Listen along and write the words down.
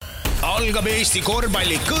algab Eesti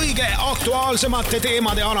korvpalli kõige aktuaalsemate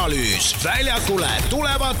teemade analüüs. Väljakule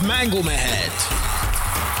tulevad mängumehed.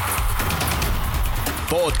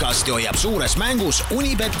 Podcasti hoiab suures mängus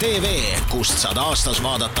Unibet TV, kust saad aastas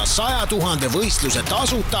vaadata 100 000 võistluse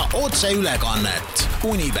tasuta otseülekannet.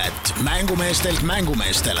 Unibet, mängumeestelt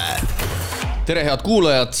mängumeestele. Tere head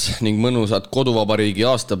kuulajad ning mõnusat koduvabariigi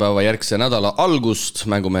aastapäeva järgse nädala algust.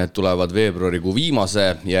 Mängumehed tulevad veebruarikuu viimase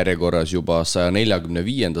järjekorras juba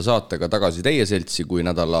 145. saatega tagasi teie seltsi, kui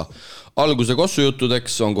nädala alguse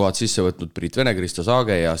kossujuttudeks on kohad sisse võtnud Priit Vene, Kristo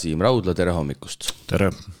Saage ja Siim Raudla. Tere hommikust!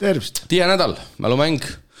 Tere! Tervist! Tihe nädal, mälumäng.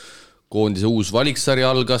 Koondise uus valiksari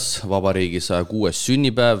algas, vabariigi 106.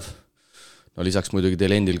 sünnipäev. No lisaks muidugi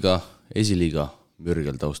teil endil ka esiliiga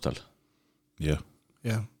mürgel taustal. Jah.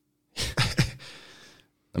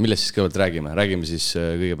 No millest siis kõigepealt räägime? Räägime siis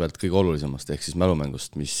kõigepealt kõige olulisemast ehk siis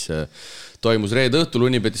mälumängust, mis toimus reede õhtul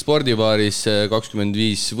Unibeti spordibaaris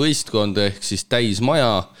 25 võistkonda ehk siis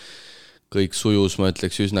täismaja. Kõik sujus, ma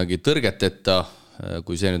ütleks, üsnagi tõrgeteta,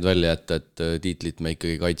 kui see nüüd välja jätta, et tiitlit me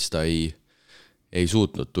ikkagi kaitsta ei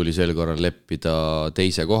suutnud. Tuli sel korral leppida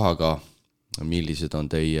teise kohaga. Millised on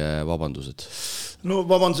teie vabandused? No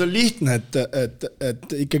vabandus on lihtne,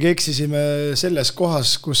 et ikkagi eksisime selles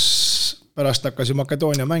kohas, kus pärast hakkas ju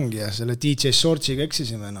Makedoonia mängija, selle DJ Sortsiga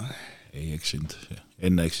eksisime. No. Ei eksinud,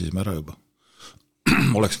 enne eksisime ära juba.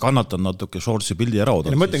 Oleks kannatanud natuke Sortsi pildi ära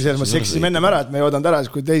oodata. Mõtlengi selles, ma eksisime ennem ära, et me ei oodanud ära,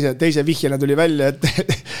 kui teise vihjena tuli välja,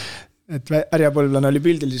 et ärjapõlvlane oli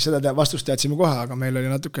pildil, siis seda vastust teadsime kohe, aga meil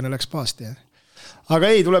oli natukene läks paasti.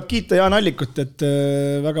 Aga ei, tuleb kiita Jaan Allikut, et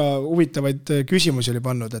väga huvitavaid küsimusi oli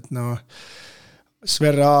pannud, et no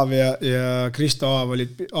Sverre Aav ja Kristo Aav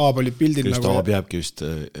olid pildil. Kristo Aav jääbki vist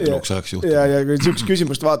eluks ajaks juhtima. Ja kui üks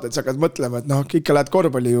küsimust vaata, et sa hakkad mõtlema, et noh, ikka lähed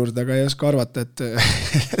korvpalli juurde, aga ei oska arvata, et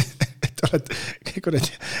oled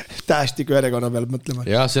tähestiku järjekonna peal mõtlema.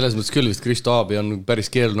 Jah, selles mõttes küll vist Kristo Aabi on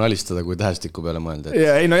päris keeruline alistada, kui tähestiku peale mõelda.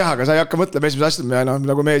 Ja, ei no jah, aga sa ei hakka mõtlema esimese asjad,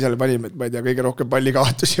 nagu me seal panime, et ma ei tea, kõige rohkem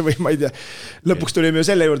pallikaotusi või ma ei tea. Lõpuks tulime ju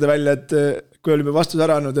selle juurde välja, et kui olime vastus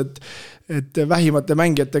ära andnud, et vähimate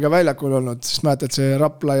mängijatega väljakul olnud, sest mäletad, see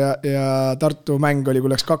Rapla ja Tartu mäng oli,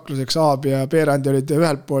 kui läks kakluseks, Aab ja Peerandi olid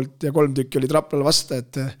ühelt poolt ja 3 tükki olid Raplal vasta,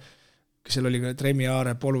 et kui seal oli Tremi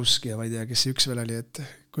Aare, Poluski ja ma ei tea, kes see üks veel oli, et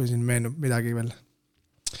kui siin meenub midagi veel.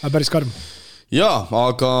 Aga päris karm. Jaa,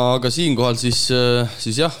 aga siinkohal siis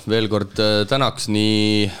jah, veel kord tänaks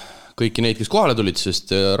nii kõiki neid, kes kohale tulid,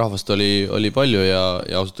 sest rahvast oli palju ja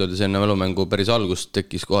ausalt öeldes enne mälumängu päris algust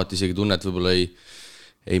tekkis kohati isegi tunne, et võib-olla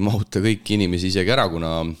ei mahuta kõiki inimesi isegi ära,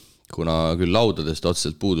 kuna küll laudadest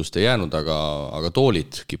otseselt puudust ei jäänud, aga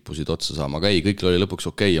toolid kippusid otsa saama. Aga ei, kõigil oli lõpuks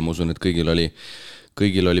okei ja ma usun, et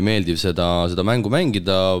kõigil oli meeldiv seda mängu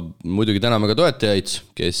mängida. Muidugi täname ka toetajaid,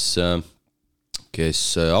 kes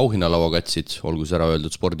auhinnalaua katsid, olgu see ära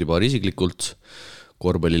öeldud spordibaari isiklikult.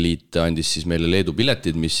 Korvpalliliit andis siis meile Leedu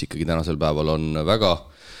piletid, mis ikkagi tänasel päeval on väga,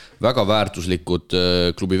 väga väärtuslikud.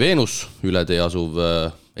 Klubi Veenus, üle tee asuv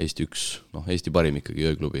Eesti parim ikkagi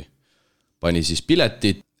ööklubi. Pani siis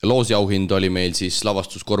piletid. Loosiauhind oli meil siis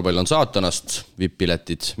lavastus Korvpall on saatanast,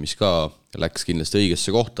 VIP-piletid, mis ka läks kindlasti õigesse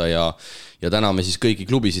kohta ja täname siis kõiki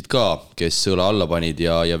klubisid ka, kes õla alla panid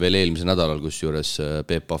ja veel eelmise nädalal, kus juures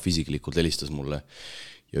Peep Pahv isiklikult helistas mulle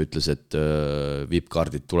ja ütles, et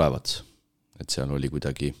VIP-kaardid tulevad. Et seal oli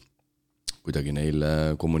kuidagi neil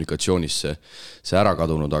kommunikatsioonis see ära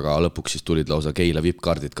kadunud, aga lõpuks siis tulid lausa Keila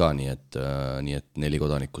VIP-kaardid ka, nii et 4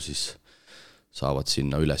 kodanikku siis saavad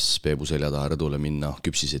sinna üles Peebu selja taha rõdule minna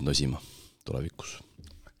küpsiseid nosima tulevikus.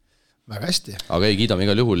 Väga hästi. Aga ei, kiidame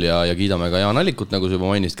igal juhul ja kiidame ka Jaan Allikut, nagu sa juba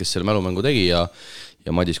mainist, kes selle mälumängu tegi ja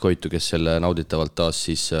Madis Koitu, kes selle nauditavalt taas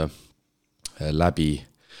siis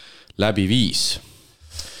läbi viis.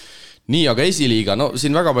 Nii, aga esiliiga, no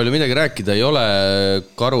siin väga palju midagi rääkida ei ole.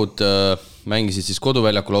 Karud mängisid siis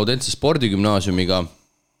koduväljakul Audentse spordigümnaasiumiga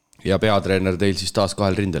ja peatreener teil siis taas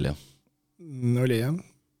 2 rindel, jah? Oli, jah.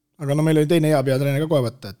 Aga no meil oli teine hea peatreener ka kohe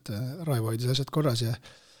võtta, et Raivo hoidis asjad korras ja...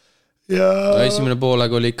 No, esimene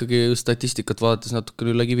poolega oli ikkagi statistikat vaadates natuke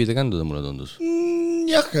üle kivide känduda, mulle tundus.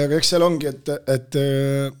 Jah, aga eks seal ongi, et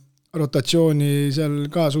rotatsiooni seal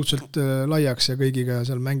ka suhteliselt laiaks ja kõigiga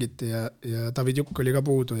seal mängiti ja David Jukk oli ka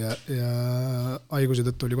puudu ja haiguse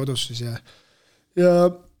tõttu oli kodus siis ja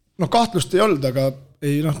kahtlust ei olnud, aga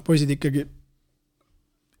ei poisid ikkagi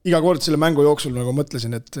iga kord selle mängu jooksul nagu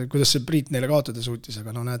mõtlesin, et kuidas see Priit neile kaotada suutis, aga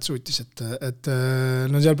näed suutis, et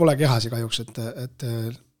seal pole kehasi kahjuks, et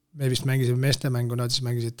me vist mängisime meeste mängu, nad siis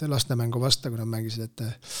mängisid laste mängu vasta, kui nad mängisid, et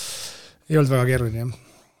ei olnud väga keeruline, jah.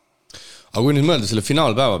 Aga kui nüüd mõelda selle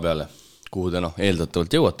finaalpäeva peale, kuhu te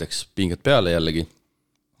eeldatavalt jõuateks, pinged peale jällegi,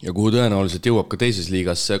 ja kuhu tõenäoliselt jõuab ka teises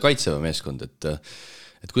liigas kaitseva meeskond,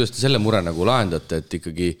 et kuidas te selle mure nagu lahendate, et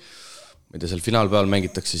ikkagi ma ei tea, seal finaalpäeval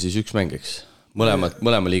mängitakse siis üks mäng, eks?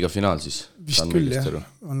 Mõlema liiga finaal siis. Vist küll, jah.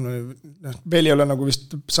 Veel ei ole nagu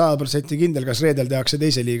vist 100% kindel, kas reedel tehakse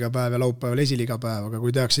teise liiga päev ja laupäeval esiliiga päev, aga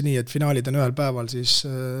kui tehakse nii, et finaalid on ühel päeval, siis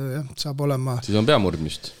saab olema... Siis on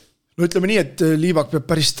peamurdmist. No ütleme nii, et liivak peab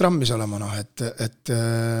päris trammis olema, et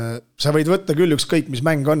sa võid võtta küll ükskõik, mis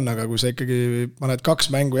mäng on, aga kui sa ikkagi paned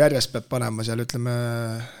 2 mängu järjest pead panema seal, ütleme...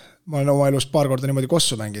 Ma olen oma elus paar korda niimoodi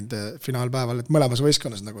kossu mänginud finaalpäeval, et mõlemas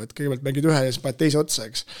võistkonnas nagu, et kõigepealt mängid ühe ja siis paned teise otsa,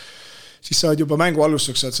 eks. Siis sa oled juba mängu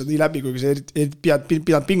alustuseks, saad nii läbi, kui sa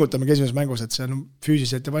pead pingutama esimeses mängus, et see on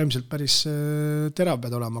füüsiliselt ja vaimselt päris terav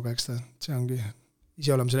pead olema, aga eks see ongi,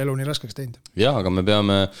 ise oleme selle elu nii raskeks teinud. Jah, aga me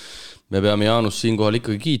peame Jaanus siinkohal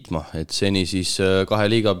ikkagi kiitma, et seni siis 2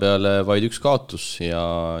 liiga peale vaid 1 kaotus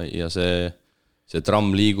ja see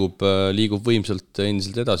tramm liigub võimsalt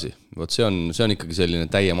endiselt edasi. Võt see on ikkagi selline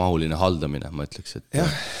täiemahuline haldamine, ma ütleks, et...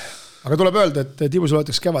 Jah, aga tuleb öelda, et Tibus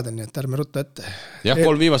loetaks kevadel, nii et ärme rutta ette. Jah,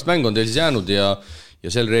 3 viimast mängu on teil siis jäänud ja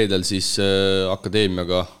sel reedel siis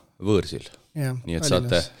akadeemiaga võõrsil. Nii et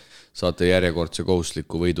saate järjekordse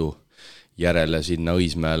kohustusliku võidu järele sinna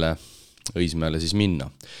Õismäele siis minna.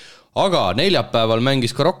 Aga neljapäeval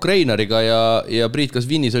mängis ka Rock Reinariga ja Priit, kas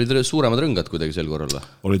Vinnis olid suuremad rõngad kuidagi sel korral?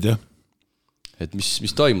 Olid jah. Et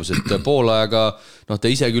mis toimus, et poolaega, te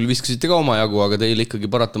ise küll viskasite ka oma jagu, aga teil ikkagi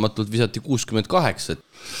paratamatult visati 68.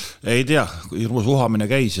 Ei tea, hirmus uhamine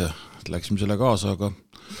käis ja läksime selle kaasa, aga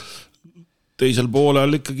teisel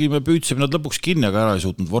poolel ikkagi me püüdsime nad lõpuks kinni, aga ära ei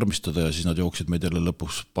suutnud vormistada ja siis nad jooksid meid jälle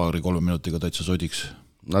lõpuks 2-3 minutiga täitsa sodiks.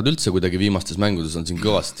 Nad üldse kuidagi viimastes mängudes on siin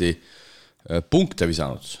kõvasti punkte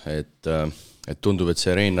visanud, et tundub, et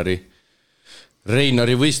see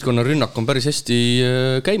Reinari võistkonna rünnak on päris hästi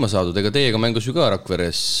käima saadud, ega teiega mängus ju ka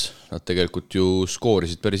Rakveres, nad tegelikult ju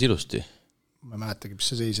skoorisid päris ilusti. Ma ei mäletagi, mis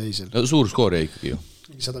see seisel. No, suur skoor jäi ikkagi ju.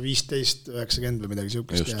 115-90 või midagi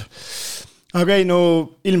siukest. Aga ei, no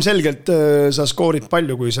ilmselgelt sa skoorid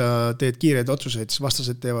palju, kui sa teed kiireid otsuseid, siis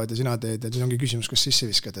vastased teevad ja sina teed ja siis ongi küsimus, kas sisse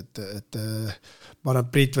viskad, et ma arvan, et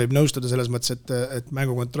Priit võib nõustuda selles mõttes, et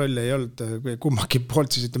mängukontrolli ei olnud kummaki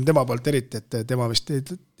poolt, siis ütleme tema poolt eriti, et tema vist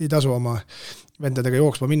ei tasu oma vendadega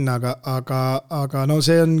jooksma minna, aga no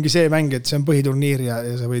see ongi see mäng, et see on põhiturniir ja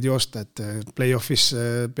sa võid joosta, et play-offis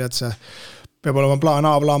peab olema plaan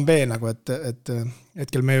A, plaan B, nagu et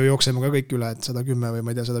hetkel me ju jookseme ka kõik üle, et 110 või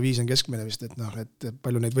ma ei tea, 105 on keskmine vist, et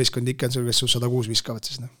palju neid võistkondi ikka on sul, kes 106 viskavad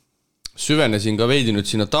siis. Süvenesin ka veidi nüüd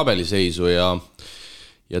sinna tabeliseisu ja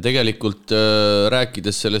tegelikult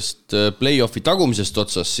rääkides sellest play-offi tagumisest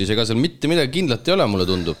otsast, siis ega seal mitte midagi kindlat ei ole, mulle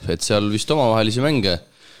tundub, et seal vist omavahelisi mänge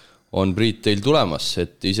on Priit teil tulemas,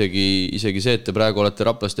 et isegi see, et te praegu olete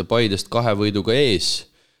Raplast ja Paidest 2 võiduga ees,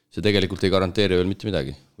 see tegelikult ei garanteeri veel mitte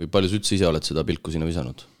midagi. Või palju sa üldse ise oled seda pilku sinna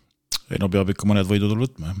visanud? Ei, no peab ikka mõned võidudel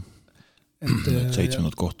võtma, et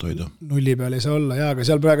 7 kohta hoida. 0 peal ei saa olla, aga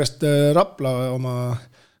seal praegust Rapla oma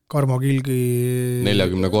Karmo Kilgi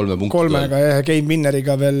 43 punkti 3 game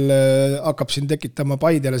winneriga veel hakkab siin tekitama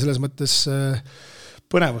Paidele selles mõttes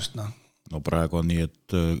põnevust. No praegu on nii, et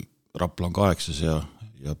Rapla on 8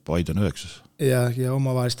 ja Paide on 9. Ja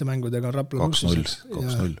omavaheliste mängudega on Rapla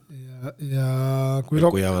 2-0. Ja kui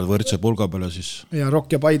jäävad võrdse pulga peale, siis... Ja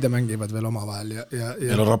Rock ja Paide mängivad veel omavahel.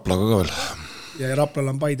 Ja Raplaga ka veel. Ja Raplal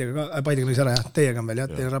on Paidega lõis ära, teiega on veel,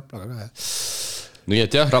 teie Raplaga ka. Nii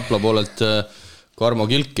et jah, Rapla poolelt Karmo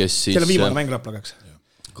Kilk, kes siis... Selle viimane mäng Raplaga, eks?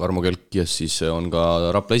 Karmo Kilk, kes siis on ka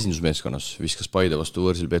Rapla esindusmeeskonnas, viskas Paide vastu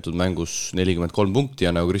võõrsil peetud mängus 43 punkti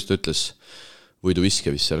ja nagu Kristo ütles, võidu viske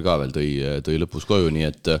vist seal ka veel tõi lõpus koju, nii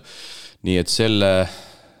et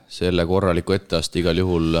selle korraliku etteast igal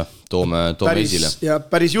juhul toome esile. Ja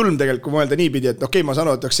päris julm tegelikult, kui mõelda nii pidi, et okei, ma saan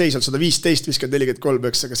aru, et seisalt 115 viskad 43,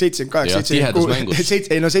 aga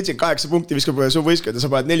 78 punkti viskab su võiskad ja sa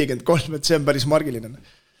paned 43, et see on päris margiline.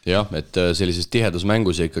 Jah, et sellises tihedas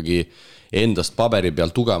mängus ja ikkagi endast paberi peal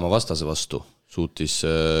tugema vastase vastu suutis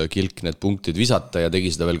Kilk need punktid visata ja tegi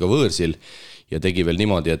seda veel ka võõrsil ja tegi veel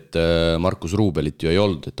niimoodi, et Markus Ruubelit ju ei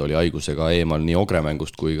olnud, et oli haigusega eemal nii Ogre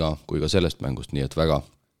mängust kui ka sellest mängust, nii et väga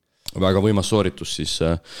võimas sooritus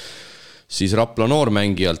siis Rapla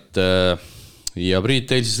noormängijalt ja Priit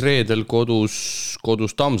teil siis reedel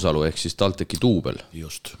kodus Tammsalu ehk siis TalTechi duubel.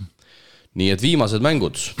 Just. Nii et viimased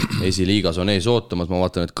mängud esiliigas on ees ootamas, ma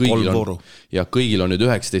vaatan, et kõigil on nüüd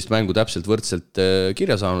 19 mängu täpselt võrdselt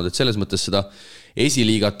kirja saanud, et selles mõttes seda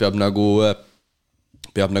esiliigat peab nagu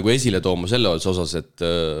esile tooma selle osas,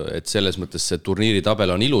 et selles mõttes see turniiri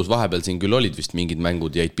tabel on ilus, vahepeal siin küll olid vist mingid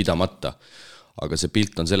mängud jäid pidamata, aga see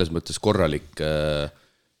pilt on selles mõttes korralik,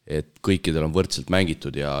 et kõikidel on võrdselt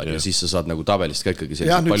mängitud ja siis sa saad nagu tabelist ka ikkagi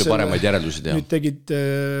palju paremaid järeldusi teha. Nüüd tegid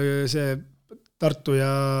see Tartu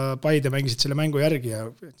ja Paide mängisid selle mängu järgi ja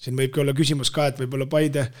siin võibki olla küsimus ka, et võib-olla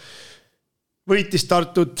Paide võitis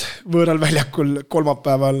Tartut võõral väljakul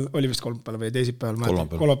kolmapäeval, oli vist kolmapäeval või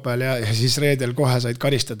teisipäeval ja siis reedel kohe said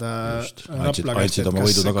karistada Rapla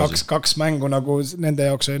käest, kaks mängu nagu nende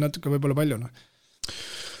jaoks oli natuke võib-olla palju.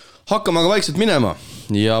 Hakkame aga vaikselt minema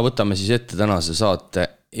ja võtame siis ette tänase saate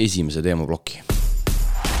esimese teemaploki.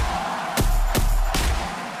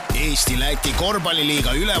 Eesti-Läti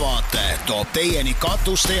korvpalliliiga ülevaate toob teieni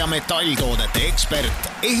katuste ja metalltoodete ekspert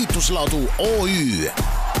Ehitusladu OÜ.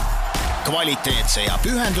 Kvaliteetse ja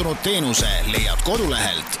pühendunud teenuse leiad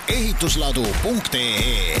kodulehelt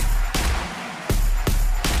ehitusladu.ee.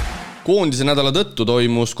 Koondise nädala tõttu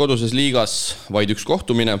toimus koduses liigas vaid üks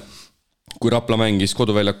kohtumine. Kui Rapla mängis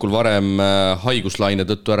koduväljakul varem haiguslaine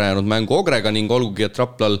tõttu ära jäänud mängu Ogrega ning olgugi, et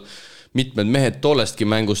Raplal mitmed mehed tollestki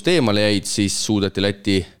mängust eemale jäid, siis suudeti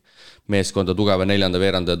Läti meeskonda tugeva neljanda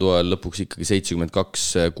veerandaja duel lõpuks ikkagi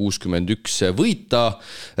 72-61 võita.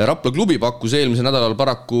 Rapla klubi pakkus eelmisel nädalal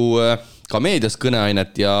paraku ka meedias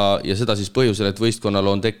kõneainet ja seda siis põhjusel, et võistkonnal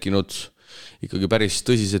on tekkinud ikkagi päris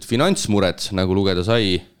tõsised finantsmured, nagu lugeda sai,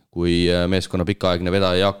 kui meeskonna pikaaegne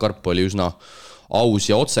vedaja Jaak Karp oli üsna aus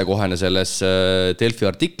ja otsekohene selles Delfi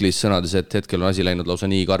artiklis, sõnades, et hetkel on asi läinud lausa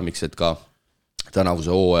nii karmiks, et ka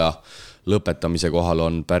tänavuse hooaja lõpetamise kohal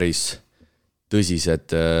on päris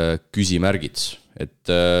tõsised küsimärgid.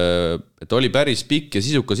 Et oli päris pikk ja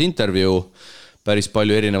sisukas intervjuu, päris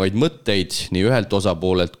palju erinevaid mõtteid nii ühelt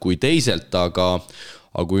osapoolelt kui teiselt, aga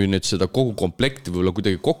kui nüüd seda kogu komplekti võib-olla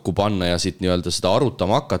kuidagi kokku panna ja siit nii-öelda seda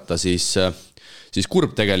arutama hakata, siis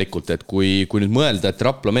kurb tegelikult, et kui nüüd mõelda, et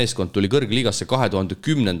Rapla meeskond tuli kõrgliigasse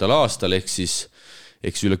 2010. aastal, ehk siis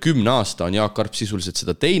üle 10 aasta on Jaak Karp sisuliselt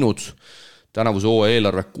seda teinud, tänavuse hooaja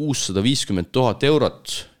eelarve 650 000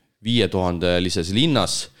 eurot 5000-lises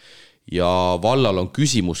linnas ja vallal on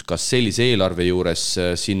küsimus, kas sellise eelarve juures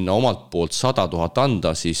sinna omalt poolt 100 000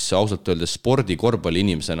 anda, siis ausalt öeldes spordi korvpalli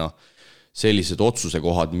inimesena sellised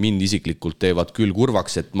otsusekohad mind isiklikult teevad küll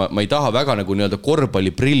kurvaks, et ma ei taha väga nagu nii-öelda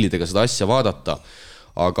korvpalliprillidega seda asja vaadata,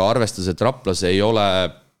 aga arvestades, et Raplas ei ole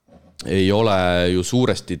ju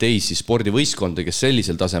suuresti teisi spordivõistkondi, kes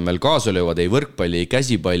sellisel tasemel kaasa löövad, ei võrkpalli, ei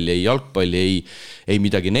käsipalli, ei jalgpalli, ei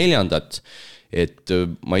midagi neljandat, et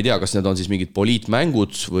ma ei tea, kas need on siis mingid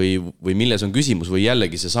poliitmängud või milles on küsimus või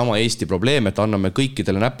jällegi see sama Eesti probleem, et anname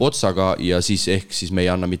kõikidele näpu otsaga ja siis me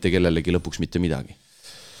ei anna mitte kellelegi lõpuks mitte midagi.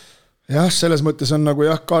 Jah, selles mõttes on nagu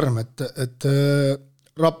karm, et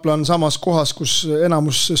Rapla on samas kohas, kus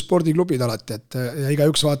enamus spordiklubid alati, et ja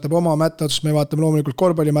igaüks vaatab oma mätta otsast, me vaatame loomulikult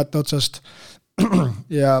korvpalli mätta otsast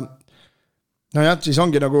ja nojah, siis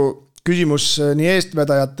ongi nagu küsimus nii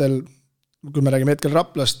eestvedajatel, kui me räägime hetkel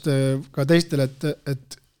Raplast ka teistel,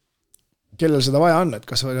 et kellel seda vaja on, et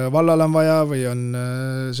kas vallal on vaja või on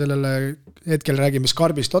sellele hetkel räägime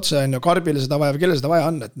Karbist otse, on ju Karbile seda vaja või kellel seda vaja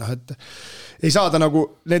on, et ei saada nagu,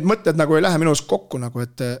 need mõtted nagu ei lähe minus kokku, nagu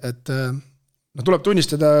et tuleb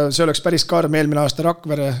tunnistada, see oleks päris karm eelmine aasta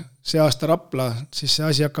Rakvere, see aasta Rapla, siis see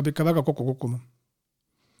asi hakkab ikka väga kokku kukkuma.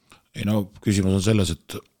 Ei küsimus on selles,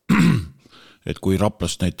 et kui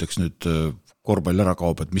Raplast näiteks nüüd korvpall ära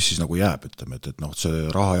kaob, et mis siis nagu jääb, ütleme, et see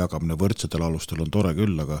raha jagamine võrdsetel alustel on tore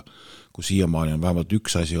küll, aga kui siiamaani on vähemalt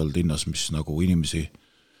üks asi olnud linnas, mis nagu inimesi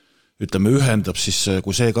ütleme ühendab, siis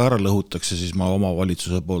kui see ka ära lõhutakse, siis ma oma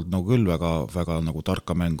valitsuse poolt nagu küll väga nagu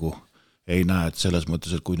tarka mängu ei näe, et selles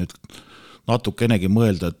mõttes, et kui nüüd natukenegi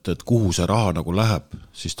mõelda, et kuhu see raha nagu läheb,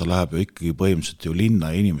 siis ta läheb ju ikkagi põhimõtteliselt ju linna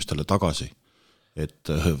ja inimestele tagasi. Et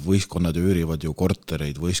võistkonnad ju üürivad ju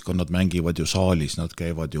kortereid, võistkonnad mängivad ju saalis, nad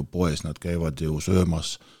käivad ju poes, nad käivad ju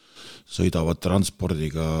söömas, sõidavad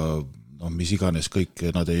transpordiga, mis iganes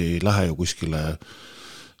kõik, nad ei lähe ju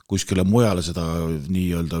kuskile mujale seda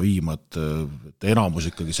nii-öelda viima, et enamus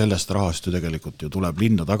ikkagi sellest rahast ju tegelikult ju tuleb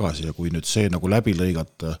linna tagasi ja kui nüüd see nagu läbi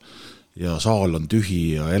lõigata ja saal on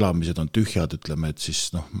tühi ja elamised on tühjad, ütleme, et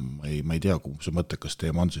siis ma ei tea, kuhu see mõttekas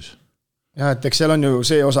teema on siis. Ja, et eks seal on ju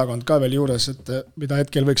see osakond ka veel juures, et mida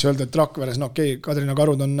hetkel võiks öelda, et Rakveres, Kadrina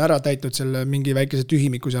Karud on ära täitnud selle mingi väikese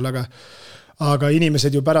tühimiku seal, aga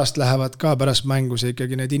inimesed ju pärast lähevad ka pärast mängus ja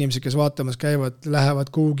ikkagi need inimesed, kes vaatamas käivad, lähevad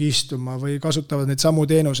kuhugi istuma või kasutavad neid samu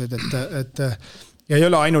teenuseid, et ja ei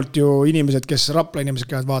ole ainult ju inimesed, kes Rapla inimesed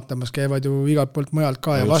käivad vaatamas, käivad ju igalt poolt mujalt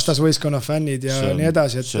ka ja vastasvõistkonna fännid ja nii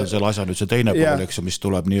edasi. See on selle asja nüüd see teine pool, eks, mis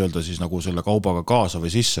tuleb nii-öelda siis nagu selle kaubaga kaasa või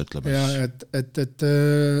sisse, ütleme. Ja, et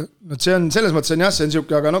see on selles mõttes on jah, see on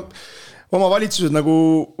siuke, aga omavalitsused nagu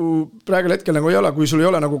praegul hetkel nagu ei ole, kui sul ei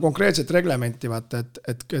ole nagu konkreetset reglementi, vaata,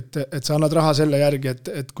 et sa annad raha selle järgi,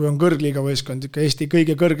 et kui on kõrgliiga võistkond, ikka Eesti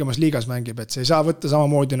kõige kõrgemas liigas mängib, et see ei saa võtta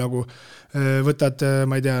samamoodi nagu võtad,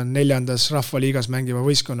 ma ei tea, 4. rahvaliigas mängiva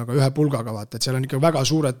võistkonnaga ühe pulgaga, vaata, et seal on ikka väga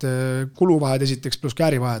suured kuluvahed esiteks pluss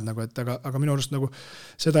käärivahed, nagu, et aga minu arust nagu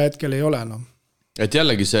seda hetkel ei ole, noh. Et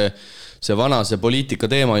jällegi see vana, see poliitika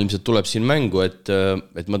teema ilmselt tuleb siin mängu, et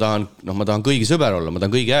ma tahan kõigi sõber olla, ma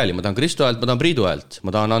tahan kõigi hääli, ma tahan Kristo häält, ma tahan Priidu häält,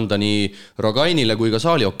 ma tahan anda nii Rogainile kui ka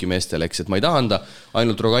Saalioki meestele, eks, et ma ei taha anda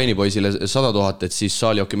ainult Rogaini poisile 100 000, et siis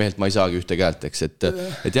Saalioki mehelt ma ei saagi ühte käelt, eks,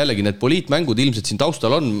 et jällegi need poliitmängud ilmselt siin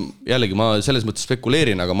taustal on, jällegi ma selles mõttes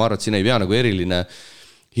spekuleerin, aga ma arvan, et siin ei pea nagu eriline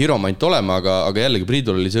hiromant olema, aga jällegi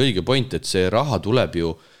Priidul oli see õige point, et see raha tuleb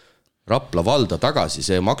ju Rapla valda tagasi,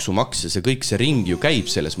 see maksumaks ja see kõik see ring ju käib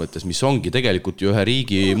selles mõttes, mis ongi tegelikult ju ühe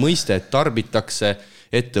riigi mõiste, et tarbitakse,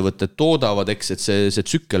 ettevõtted toodavad, eks, et see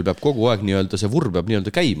tsükkel peab kogu aeg nii-öelda, see vurr peab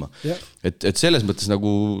nii-öelda käima. Yeah. Et selles mõttes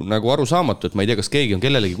nagu aru saamatu, et ma ei tea, kas keegi on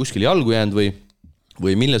kellelegi kuskil jalgu jäänud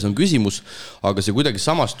või milles on küsimus, aga see kuidagi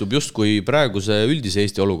samastub justkui praeguse üldise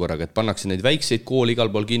Eesti olukorraga, et pannakse neid väikseid kooli igal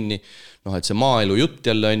pool kinni, et see maaelu jutt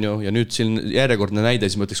jälle on ju, ja nüüd siin järjekordne näide,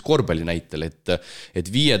 siis ma ütleks korvpalli näitel,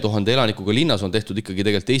 et 5000 elanikuga linnas on tehtud ikkagi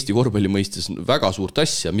tegelikult Eesti korvpalli mõistes väga suurt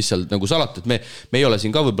asja, mis seal nagu salat, et me ei ole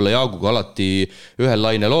siin ka võib-olla Jaaguga alati ühel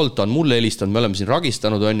lainel olnud, ta on mulle helistanud, me oleme siin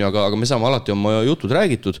ragistanud, on ju, aga me saame alati oma jutud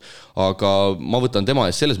räägitud, aga ma võtan tema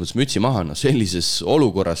ees selles mõttes mütsi maha, sellises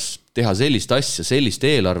olukorras teha sellist asja, sellist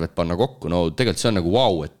eelarvet panna kokku, no tegelikult see on nagu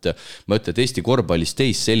vau, et ma ütlen, et Eesti korvpallis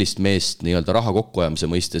teist sellist meest nii-öelda raha kokkuajamise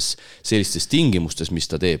mõistes sellistes tingimustes, mis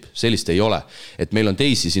ta teeb, sellist ei ole. Et meil on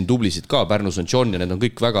teisi siin tublisid ka, Pärnus on John ja need on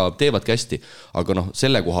kõik väga teevadki hästi, aga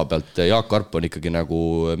selle koha pealt Jaak Arp on ikkagi nagu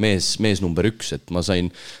mees number 1, et ma sain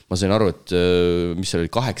aru, et mis seal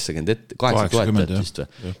oli 80 toetajat vist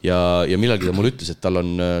või? Ja millalgi ta mulle ütles, et tal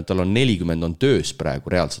on 40 on töös praegu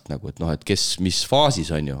reaalselt nagu, et et kes mis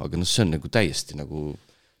faasis on ju, aga see on nagu täiesti nagu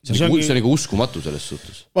see on nagu uskumatu selles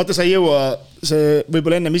suhtes. Vaata, sa ei jõua, see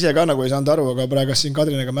võib-olla ennem ise ka nagu ei saanud aru, aga praegu siin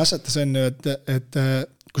Kadrinaga mässatas enne, et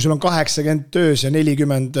kui sul on 80 töös ja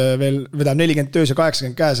 40 veel, vedab 40 töös ja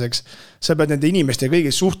 80 käes, eks, sa pead nende inimeste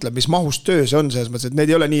kõigil suhtlema, mis mahus töö see on selles mõttes, et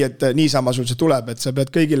need ei ole nii, et niisama sul see tuleb, et sa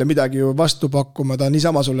pead kõigile midagi ju vastu pakkuma, ta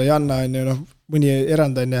niisama sulle ei anna, mõni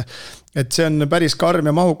erand on, et see on päris karm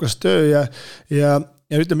ja mahukas töö ja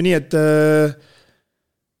ütleme nii, et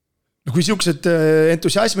kui siuksed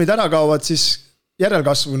entusiasmid ära kaovad, siis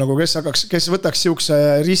järelkasvu, nagu kes võtaks siukse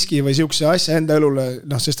riski või siukse asja enda õlule,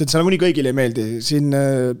 sest et see nagu nii kõigile ei meeldi. Siin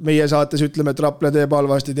meie saates ütleme, et Rapla teeb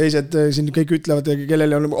halvasti, teised siin kõik ütlevad,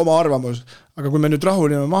 kellel on oma arvamus. Aga kui me nüüd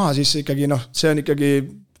rahulime maha, siis ikkagi see on ikkagi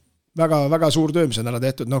väga, väga suur töö, mis on ära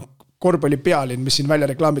tehtud. Korvpalli pealinn, mis siin välja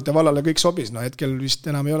reklaamite vallale kõik sobis, hetkel vist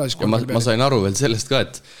enam ei ole. Ma sain aru veel sellest ka,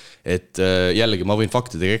 et jällegi ma võin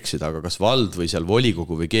faktidega eksida, aga kas vald või seal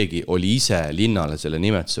volikogu või keegi oli ise linnale selle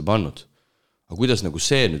nimetuse pannud. Aga kuidas nagu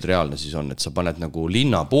see nüüd reaalne siis on, et sa paned nagu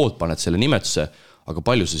linna poolt, paned selle nimetuse, aga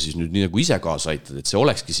palju sa siis nüüd nii nagu ise kaasa aitad, et see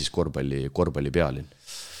olekski siis korvpalli pealinn.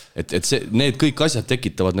 Et need kõik asjad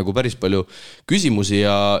tekitavad nagu päris palju küsimusi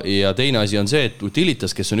ja teine asi on see, et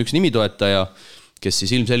Utilitas, kes on üks nimitoetaja, kes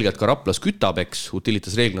siis ilmselgelt ka Raplas kütab, eks,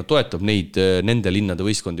 Utilitas reeglina toetab nende linnade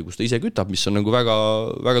võistkondi, kus ta ise kütab, mis on nagu väga,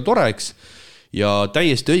 väga tore, eks. Ja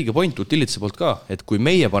täiesti õige point Utilitase poolt ka, et kui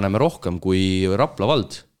meie paneme rohkem kui Rapla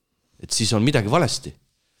vald, et siis on midagi valesti.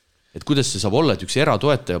 Et kuidas see saab olla, et üks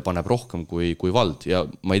eratoetaja paneb rohkem kui vald ja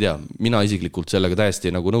ma ei tea, mina isiklikult sellega täiesti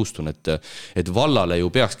nagu nõustun, et vallale ju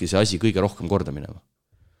peakski see asi kõige rohkem korda minema.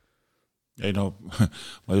 Ei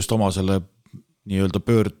ma just oma selle nii-öelda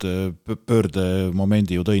pöörde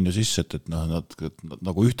momendi ju tõin ju sisse, et nad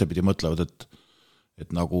nagu ühtepidi mõtlevad, et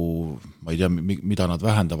nagu ma ei tea, mida nad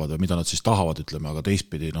vähendavad või mida nad siis tahavad, ütleme, aga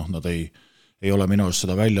teistpidi nad ei ole minu arust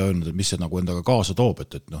seda välja öelnud, et mis see nagu endaga kaasa toob,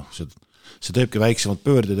 et see teebki väiksemad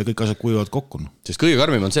pöörded ja kõik asjad kuivad kokku. Sest kõige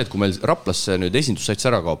karmim on see, et kui meil Raplasse nüüd esindussats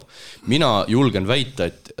ära kaob, mina julgen väita,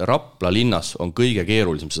 et Rapla linnas on kõige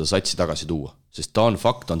keerulisem seda satsi tagasi tuua. Sest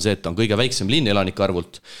fakt on see, et ta on kõige väiksem linn elanike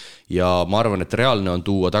arvult ja ma arvan, et reaalne on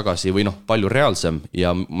tuua tagasi või palju reaalsem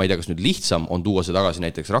ja ma ei tea, kas nüüd lihtsam on tuua see tagasi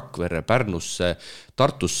näiteks Rakverre, Pärnusse,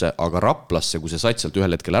 Tartusse, aga Raplasse, kui see sats sealt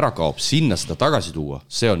ühel hetkel ära kaob, sinna seda tagasi tuua,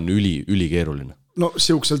 see on ülikeeruline.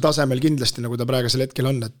 Siuksel tasemel kindlasti, nagu ta praegusel hetkel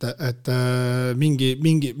on, et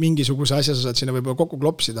mingisuguse asja sa saad sinna võib-olla kokku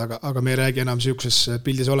klopsida, aga me ei räägi enam siukses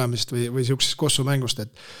pildis olemist või siukses kossumängust,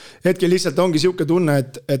 et hetkel lihtsalt ongi siuke tunne,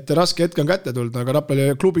 et raske hetk on kätte tulnud, aga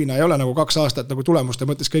Rapla klubina ei ole nagu 2 aastat nagu tulemuste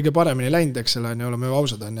mõttes kõige paremini läinud, eks selle oleme ju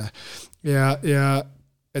ausad on ja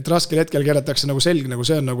et raskel hetkel keeratakse nagu selg, nagu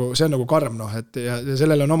see on nagu karm, noh, et ja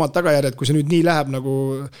sellel on omad tagajärjed, kui see nüüd nii läheb, nagu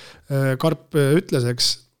Karp ütles, eks,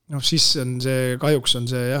 noh, siis on see, kahjuks on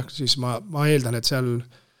see, jah, siis ma eeldan, et seal,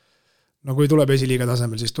 no kui tuleb esiliiga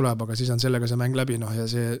tasemel, siis tuleb, aga siis on sellega see mäng läbi, noh, ja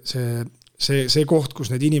see koht, kus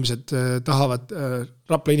need inimesed tahavad,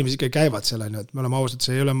 Rapla inimesed ikka käivad seal, et me oleme ausad,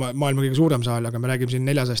 see ei ole maailma kõige suurem saal, aga me räägime siin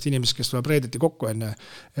 400 inimesed, kes tuleb reedeti kokku enne,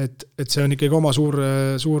 et see on ikkagi oma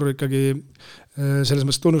suur ikkagi selles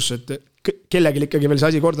mõttes tunnus, et kellelgi ikkagi veel see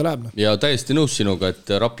asi korda läheb. No. Ja täiesti nõus sinuga, et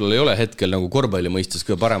Raplal ei ole hetkel nagu korvpalli mõistes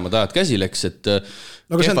kõige paremad ajad käsileks, et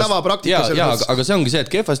no aga see on tavapraktika. Aga see ongi see,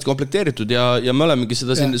 et kehvasti komplekteeritud ja me olemegi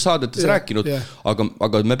seda siin saadetes rääkinud,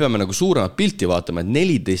 aga me peame nagu suuremat pilti vaatama, et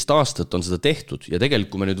 14 aastat on seda tehtud ja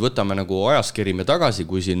tegelikult, kui me nüüd võtame nagu ajaskerime tagasi,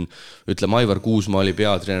 kui siin ütleme Aivar Kuusma oli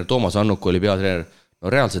peatreener, Toomas Annuk oli peatreener, no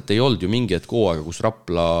reaalselt ei olnud ju mingi hetk hooaega, kus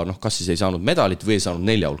Rapla kas siis ei saanud medalit või ei saanud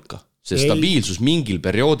 4 hulka. See stabiilsus mingil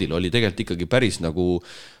perioodil oli tegelikult ikkagi päris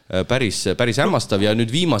hämmastav ja nüüd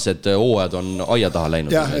viimased hooajad on aia taha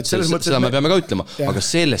läinud. Seda me peame ka ütlema, aga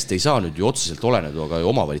sellest ei saa nüüd ju otseselt oleneda, aga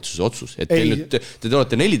omavalitsuse otsus. Et te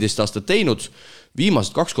olete 14 aastat teinud,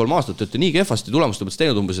 viimased 2-3 aastat te olete nii kehvasti tulemust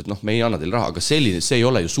teinud umbes, et me ei anna teil raha, aga see ei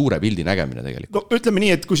ole ju suure pildi nägemine tegelikult. No, ütleme nii,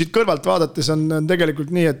 et kui siit kõrvalt vaadates on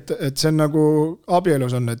tegelikult nii, et see on nagu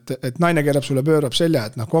abielus on, et naine keerab sulle pöörab selja,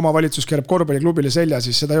 et kui omavalitsus keerab korvpalliklubile selja,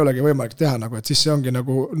 siis seda ei olegi võimalik teha, et siis see ongi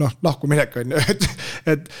nagu lahku minek on,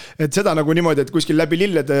 et seda nagu niimoodi, et kuskil läbi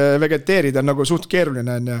lillede vegeteerida on nagu suht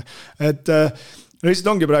keeruline on, et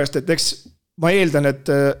lihtsalt ongi praegust, et eks ma eeldan,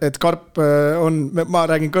 et Karp on, ma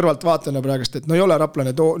räägin kõrvalt vaatana praegust, et ei ole Rapla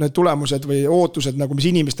need tulemused või ootused, nagu mis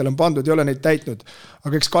inimestel on pandud, ei ole neid täitnud.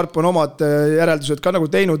 Aga eks Karp on omad järeldused ka nagu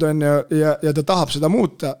teinud on ja ta tahab seda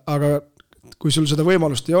muuta, aga kui sul seda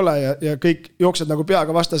võimalust ei ole ja kõik jooksed nagu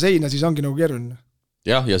peaga vasta seina, siis ongi nagu keeruline.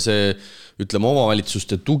 Jah, ja see, ütleme,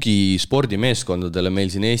 omavalitsuste tugi spordimeeskondadele meil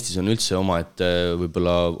siin Eestis on üldse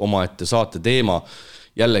omaette saate teema.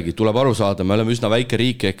 Jällegi tuleb aru saada, me oleme üsna väike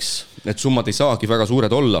riik, eks need summad ei saagi väga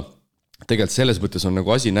suured olla. Tegelikult selles mõttes on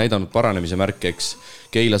nagu asi näidanud paranemise märk, eks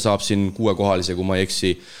Keila saab siin 6-kohalise, kui ma ei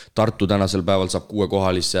eksi, Tartu tänasel päeval saab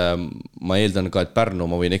 6-kohalise, ma eeldan ka, et Pärnu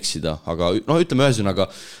ma võin eksida, aga ütleme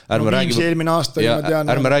ühesõnaga, ärme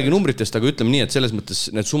räägi numbritest, aga ütleme nii, et selles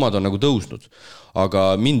mõttes need summad on nagu tõusnud,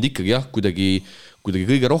 aga mind ikkagi kuidagi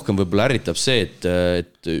kõige rohkem võib-olla ärritab see,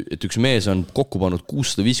 et üks mees on kokku pannud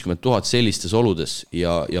 650 000 sellistes oludes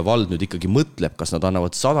ja vald nüüd ikkagi mõtleb, kas nad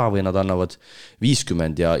annavad 100 või nad annavad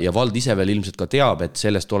 50 ja vald ise veel ilmselt ka teab, et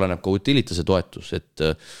sellest oleneb ka utilitase toetus, et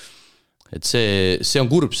see on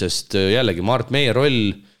kurb, sest jällegi Mart, meie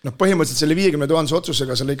roll põhimõtteliselt selle 50 000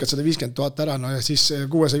 otsusega sa lõikad 150 000 ära, ja siis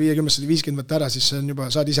 650 võtta ära, siis see on juba,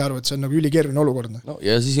 saad ise aru, et see on nagu ülikeeruline olukord. No,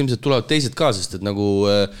 ja siis ilmselt tulevad teised ka, sest et nagu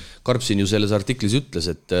Karp siin ju selles artiklis ütles,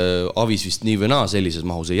 et Avis vist nii või naa sellises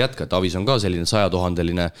mahus ei jätka, et Avis on ka selline 100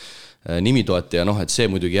 000 nimitoetaja, et see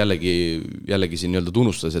muidugi jällegi siin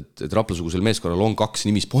tunnustas, et Raplasugusel meeskonnal on 2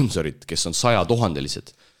 nimisponsorit, kes on 100 000-lised.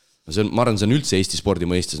 Ma arvan, see on üldse Eesti spordi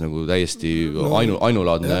mõistes nagu täiesti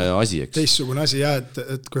ainulaadne asi, eks. Teissugune asi,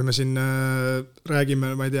 et kui me siin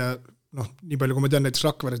räägime, ma ei tea, nii palju, kui ma tean näiteks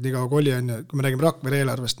Rakveres nii kaua kui oli, kui me räägime Rakvere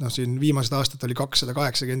eelarvest, siin viimased aastat oli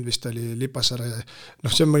 280 vist oli Lipassaare,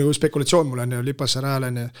 see on ju spekulatsioon mul on ju Lipassaare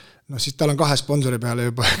häälen, siis tal on 2 sponsori peale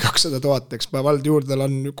juba 200 000, eks vald juurde, tal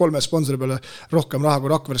on 3 sponsori peale rohkem raha,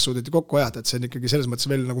 kui Rakveres suudeti kokku ajada, et see on ikkagi selles mõttes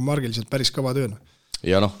veel nagu margiliselt päris kõva töö.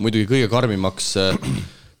 Ja muidugi kõige karmimaks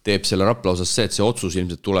teeb selle Rapla osas see, et see otsus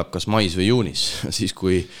ilmselt tuleb kas mais või juunis, siis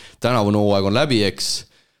kui tänavune hooaeg on läbi, eks,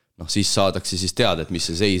 siis saadakse siis teada, et mis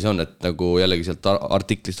see seis on, et nagu jällegi sealt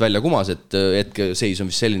artiklist välja kumas, et hetke seis on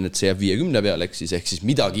vist selline, et see jääb 50 peale, ehk siis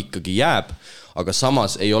midagi ikkagi jääb, aga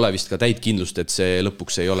samas ei ole vist ka täit kindlust, et see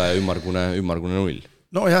lõpuks ei ole ümmargune null.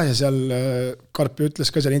 No ja seal Karpi ütles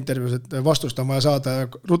ka seal intervjuus, et vastust on vaja saada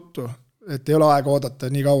ruttu, et ei ole aega oodata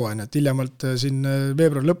nii kaua, et hiljemalt siin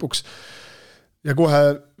veebruari lõpuks ja kohe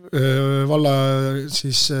valla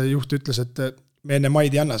siis juht ütles, et me enne maid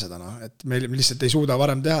ei anna seda, et me lihtsalt ei suuda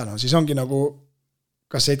varem teha, siis ongi nagu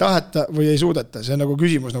kas ei taheta või ei suudeta, see on nagu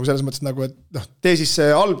küsimus nagu selles mõttes, nagu, et tee siis see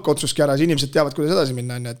algotsuski ära, inimesed teavad, kuidas edasi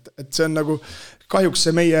minna, et see on nagu kahjuks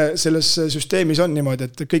see meie selles süsteemis on niimoodi,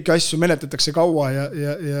 et kõiki asju menetletakse kaua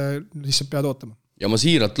ja lihtsalt pead ootama. Ja ma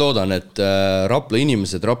siiralt loodan, et Rapla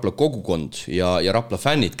inimesed, Rapla kogukond ja Rapla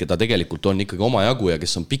fännid, keda tegelikult on ikkagi oma jagu ja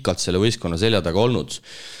kes on pikalt selle võistkonna selja taga olnud,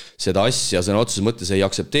 seda asja sõna otseses mõttes ei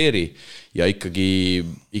aksepteeri ja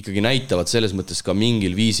ikkagi näitavad selles mõttes ka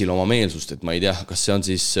mingil viisil oma meelsust, et ma ei tea, kas see on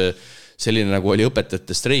siis selline nagu oli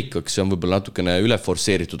õpetajate streik, see on võib-olla natukene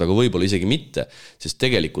üleforseeritud, aga võib-olla isegi mitte, sest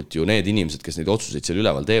tegelikult ju need inimesed, kes neid otsuseid seal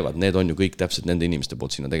üleval teevad, need on ju kõik täpselt nende inimeste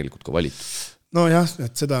poolt sinna tegelikult ka valitud. No jah,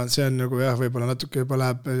 et see on nagu võib-olla natuke juba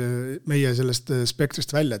läheb meie sellest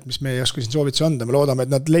spektrist välja, et mis me ei oska siin soovitusi anda, me loodame,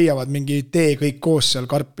 et nad leiavad mingi tee kõik koos seal,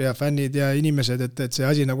 Karp ja fännid ja inimesed, et see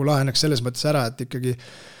asi nagu laheneks selles mõttes ära, et ikkagi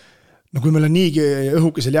kui meil on niigi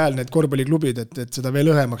õhukesel jääl need korvpalliklubid, et seda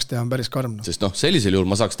veel õhemaks teha on päris karm. Sest sellisel juhul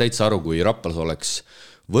ma saaks täitsa aru, kui Raplas oleks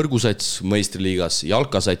võrgusats meistriliigas,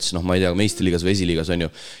 jalkasats, ma ei tea, meistriliigas või esiliigas on ju,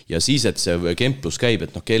 ja siis, et see kemplus käib,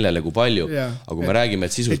 et kellele kui palju, aga kui me räägime,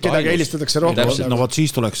 et sisuliselt kedagi eelistatakse rohkem. No vot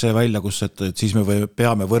siis tuleks see välja, kus et siis me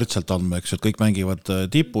peame võrdselt andma, eks, et kõik mängivad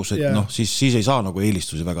tipus, et siis ei saa nagu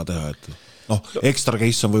eelistusi väga teha, et ekstra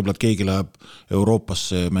case on võib-olla, et keegi läheb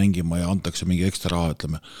Euroopasse mängima ja antakse mingi ekstra raha,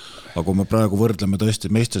 ütleme. Aga kui me praegu võrdleme tõesti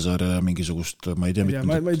meistesarja ja mingisugust, ma ei tea,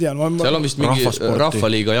 seal on vist mingi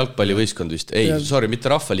rahvaliiga jalgpallivõistkond vist. Ei,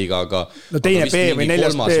 mitte rahvaliiga, aga teine B või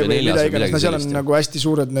 4. B või mida iganes, seal on nagu hästi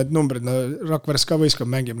suured need numbrid, Rakveres ka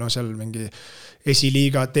võistkond mängib, seal mingi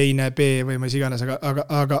esiliiga, teine B või mis iganes,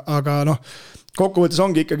 aga kokkuvõttes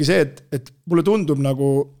ongi ikkagi see, et mulle tundub nagu,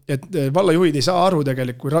 et vallajuhid ei saa aru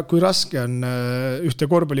tegelikult, kui raske on ühte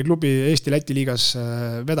korvpalliklubi Eesti-Läti liigas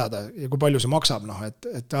vedada ja kui palju see maksab,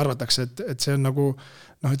 et arvatakse, et see on nagu,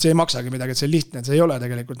 et see ei maksagi midagi, et see on lihtne, et see ei ole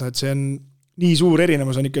tegelikult, et see on nii suur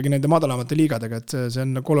erinevus on ikkagi nende madalamate liigadega, et see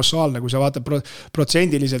on kolossaalne, kui sa vaatad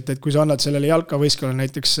protsendiliselt, et kui sa annad sellele jalkavõistkonnale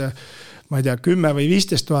näiteks, ma ei tea, 10 või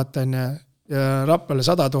 15 000 ja Raplale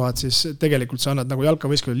 100 000, siis tegelikult sa annad nagu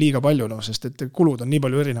jalkavõistkonnale liiga palju, sest et kulud on nii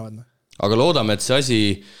palju erinevad. Aga loodame, et see asi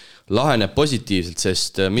laheneb positiivselt,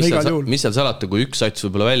 sest mis seal salata, kui üks sats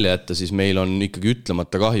võib-olla välja jätta, siis meil on ikkagi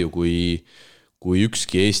ütlemata kahju, kui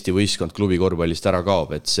ükski Eesti võistkond klubi korvpallist ära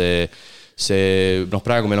kaob, et see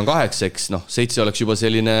praegu meil on 8, eks 7 oleks juba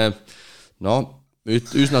selline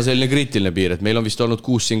üsna selline kriitiline piir, et meil on vist olnud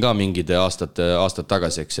 6 siin ka mingid aastad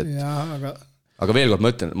tagasi, eks, et aga veel kord ma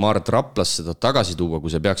ütlen, ma arvan, et Raplas seda tagasi tuua, kui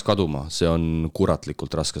see peaks kaduma, see on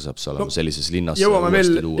kuratlikult raske saab see olema sellises linnas. Jõuame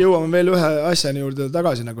veel ühe asjani juurde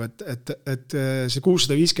tagasi, et see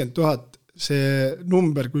 650 000, see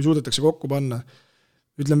number, kui suudetakse kokku panna,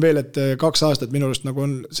 ütlen veel, et 2 aastat minu arust nagu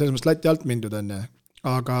on selles mõttes Läti alt mindud on,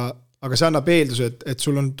 aga see annab eelduse, et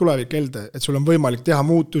sul on tulevik elde, et sul on võimalik teha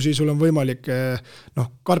muutusi, sul on võimalik,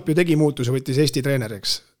 Karp ju tegi muutusi, võttis Eesti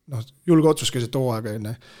treeneriks, julge otsus keset hooaega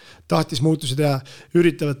enne. Tahtis muutusi teha,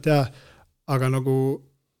 üritavad teha, aga nagu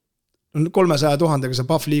 300 000, sa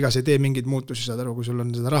PAF liigas ei tee mingid muutusi, saad aru, kui sul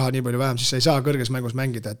on seda raha nii palju vähem, siis sa ei saa kõrges mängus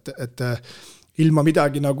mängida, et ilma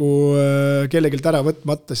midagi nagu kellegilt ära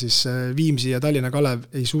võtmata, siis Viimsi ja Tallinna Kalev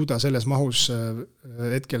ei suuda selles mahus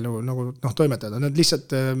hetkel nagu toimetada. Nad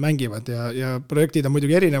lihtsalt mängivad ja projektid on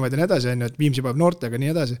muidugi erinevad ja nii edasi, et Viimsi paneb noortega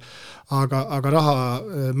nii edasi, aga raha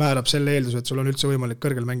määrab selle eelduse, et sul on üldse võimalik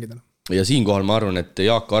kõrgel mängida. Ja siinkohal ma arvan, et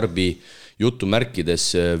Jaak Arbi jutumärkides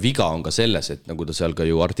viga on ka selles, et nagu ta seal ka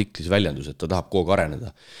ju artiklis väljendus, et ta tahab kogu areneda.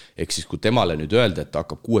 Ehk siis kui temale nüüd öelda, et ta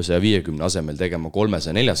hakkab 650 asemel tegema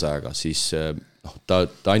 300-400-ga, siis ta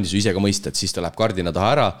andis ju ise ka mõista, et siis ta läheb kardina taha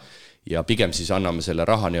ära ja pigem siis anname selle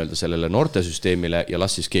raha nii-öelda sellele noortesüsteemile ja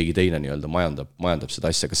las siis keegi teine nii-öelda majandab seda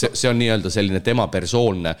asja. Aga see on nii-öelda selline tema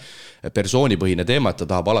persoonipõhine teema, et ta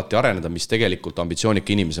tahab alati areneda, mis tegelikult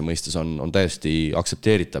ambitsioonika inimese mõistes on täiesti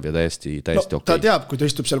aktsepteeritav ja täiesti okei. Ta teab, kui ta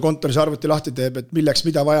istub seal kontoris arvuti lahti teeb, et milleks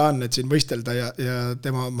mida vaja on, et siin võistelda ja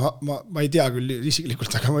tema, ma ei tea küll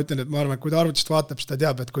isiklikult, aga ma ütlen, et ma arvan, et kui ta arvutist vaatab, siis ta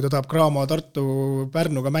teab, et kui ta tahab Graamo, Tartu,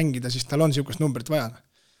 Pärnuga mängida, siis tal on niisugust numbrit vaja.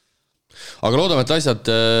 Aga loodame, et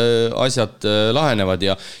asjad lahenevad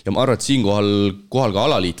ja ma arvan, et siinkohal ka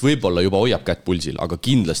alaliit võib-olla juba hoiab kätt pulsil, aga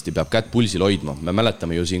kindlasti peab kätt pulsil hoidma. Me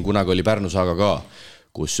mäletame ju siin kunagi oli Pärnu saaga ka,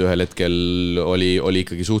 kus ühel hetkel oli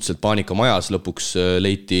ikkagi suhteliselt paanika majas, lõpuks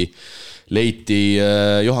leiti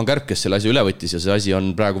Johan Kärp, kes selle asja üle võttis ja see asi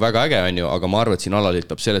on praegu väga äge, aga ma arvan, et siin alaliit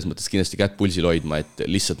peab selles mõttes kindlasti kätt pulsil hoidma, et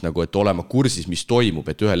lihtsalt nagu, et olema kursis, mis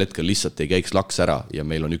toimub, et ühel hetkel lihtsalt ei käiks laks ära ja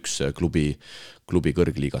meil on üks klubi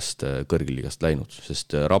kõrgliigast läinud,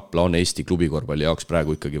 sest Rapla on Eesti klubikorvpalli jaoks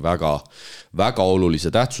praegu ikkagi väga, väga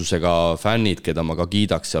olulise tähtsusega fännid, keda ma ka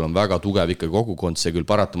kiidaks, seal on väga tugev ikkagi kogukond, see küll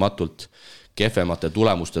paratamatult kehvemate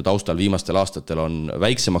tulemuste taustal viimastel aastatel on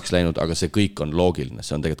väiksemaks läinud, aga see kõik on loogiline,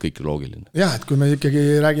 see on tegelikult kõik loogiline. Jah, et kui me ikkagi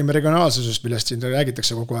räägime regionaalsusest, millest siin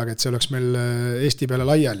räägitakse kogu aeg, et see oleks meil Eesti peale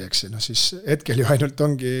laiali, eks, siis hetkel ju ainult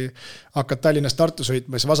ongi hakkad Tallinnast Tartu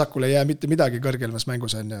sõitma, siis vasakule ei jää mitte midagi kõrgelmas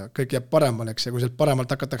mängus on ja kõik jääb paremal, eks, ja kui sealt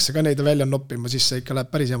paremalt hakatakse ka neid välja noppima, siis see ikka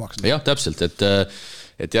läheb päris jamaks. Jah, täpselt, et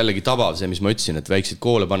et jällegi tabav see, mis ma ütlesin, et väikseid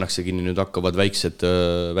koole pannakse kinni, nüüd hakkavad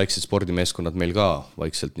väiksed spordimeeskonnad meil ka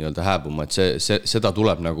vaikselt nii-öelda hääbuma, et seda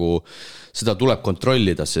tuleb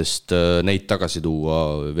kontrollida, sest neid tagasi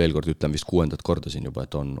tuua, veel kord ütlen vist 6. korda siin juba,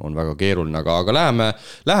 et on väga keeruline, aga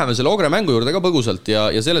läheme selle Ogre mängu juurde ka põgusalt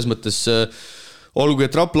ja selles mõttes olgu,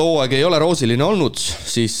 et Rapla hooaeg ei ole roosiline olnud,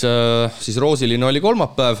 siis roosiline oli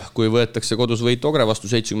kolmapäev, kui võetakse kodus võit Ogre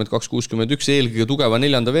vastu 72-61, eelkõige tugeva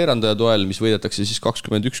 4. veerandaja toel, mis võidetakse siis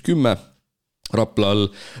 21-10. Raplal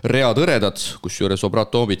read hõredad, kus juures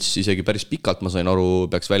Obratovitš isegi päris pikalt, ma sain aru,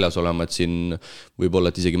 peaks väljas olema, et siin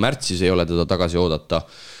võib-olla, et isegi märtsis ei ole teda tagasi oodata.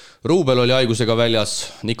 Ruubel oli haigusega väljas,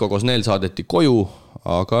 Niko Kosnel saadeti koju,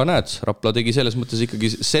 aga näed, Rapla tegi selles mõttes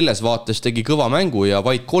ikkagi selles vaates tegi kõva mängu ja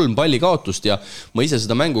vaid 3 palli kaotust ja ma ise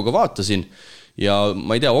seda mängu ka vaatasin ja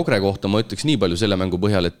ma ei tea, Ogre kohta ma ütleks nii palju selle mängu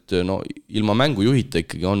põhjal, et ilma mängujuhita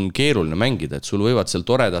ikkagi on keeruline mängida, et sul võivad seal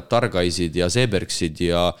toredad Targaisid ja Sebergsid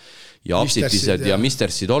ja Apsitised ja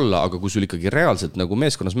Mistersid olla, aga kui sul ikkagi reaalselt nagu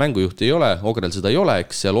meeskonnas mängujuhti ei ole, Ogrel seda ei ole,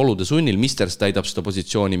 eks seal olude sunnil Misters täidab seda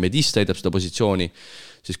positsiooni, Medis täidab seda positsiooni,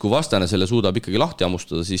 siis kui vastane selle suudab ikkagi lahti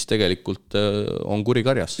ammustada, siis tegelikult on kuri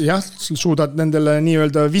karjas. Jah, suudad nendele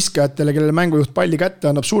nii-öelda viskajatele, kellele mängujuht palli kätte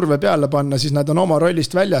annab surve peale panna, siis nad on oma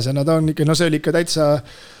rollist väljas ja nad on ikka, see oli ikka täitsa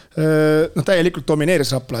täielikult domineeris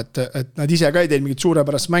Rapla, et nad ise ka ei teinud mingit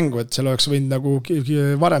suurepärast mängu, et seal oleks võinud nagu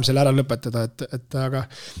varem selle ära lõpetada, et aga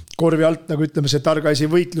korvi alt, nagu ütleme, see Targaisi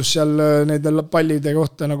võitlus seal nende pallide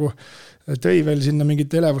kohta nagu tõi veel sinna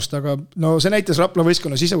mingit elevust, aga no see näitas Rapla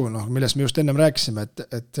võistkonna sisu, millest me just ennem rääkisime,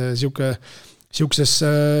 et siukses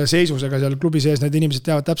seisusega seal klubi sees need inimesed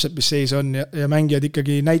teavad täpselt, mis seis on ja mängijad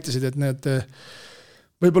ikkagi näitasid, et need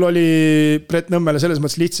võib-olla oli Brett Nõmmele selles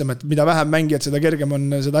mõttes lihtsam, et mida vähem mängijad, seda kergem on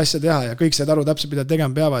seda asja teha ja kõik said aru täpselt, mida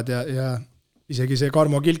tegema peavad ja isegi see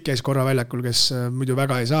Karmo Kilk käis korra väljakul, kes muidu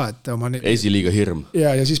väga ei saa, et oma esiliiga hirm.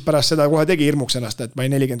 Ja siis pärast seda kohe tegi hirmuks ennast, et ma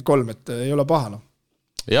ei 43, et ei ole paha.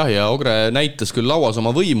 Jah, ja Ogre näitas küll lauas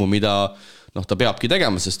oma võimu, mida ta peabki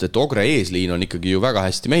tegema, sest et Ogre eesliin on ikkagi ju väga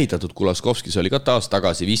hästi mehitatud, Kulaskovskis oli ka taas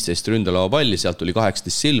tagasi 15 ründalava palli, sealt oli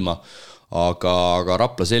 18 silma, aga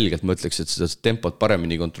Rapla selgelt ma ütleks, et seda tempot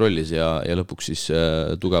paremini kontrollis ja lõpuks siis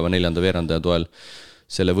tugeva 4. veerandaja toel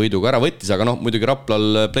selle võiduga ära võttis, aga muidugi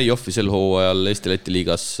Raplal play-offi sel hooajal Eesti-Läti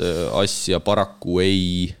liigas asja paraku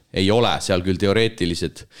ei ole, seal küll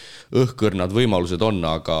teoreetilised õhkõrnad võimalused on,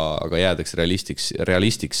 aga jäädeks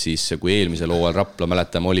realistiks siis, kui eelmisel hooajal Rapla,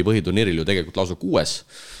 mäletame, oli põhiturniiril ju tegelikult lausa 6.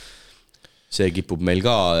 See kipub meil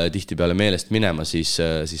ka tihtipeale meelest minema, siis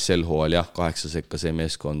sel hooajal jah, 8 sekka see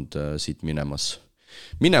meeskond siit minemas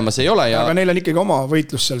ei ole. Aga neil on ikkagi oma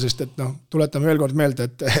võitlus seal, sest et tuletame veel kord meelde,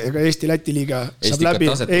 et Eesti-Läti liiga saab läbi,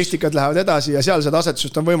 Eestikad lähevad edasi ja seal seda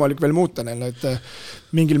asetust on võimalik veel muuta neil, et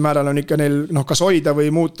mingil määral on ikka neil kas hoida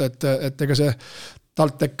või muuta, et ega see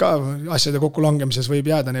TalTech ka asjade kokku langemises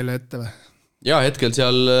võib jääda neile ette. Ja hetkel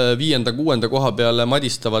seal 5.-6. koha peale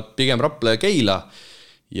madistavad pigem Rapla ja Keila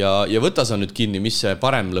ja võta sa nüüd kinni, mis see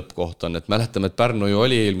parem lõppkoht on, et mäletame, et Pärnu ju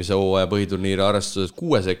oli eelmise hooaja põhiturniiri arvestuses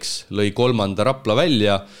 6, lõi 3. Rapla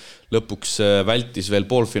välja, lõpuks vältis veel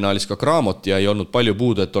poolfinaalis ka Cramot ja ei olnud palju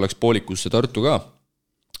puudu, et oleks poolikusse Tartu ka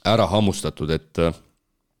ära hammustatud, et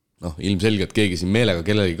ilmselgelt keegi siin meelega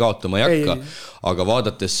kellelegi kaotama ei hakka, aga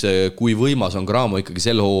vaadates, kui võimas on Cramo ikkagi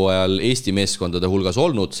sel hooajal Eesti meeskondade hulgas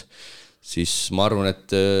olnud, siis ma arvan,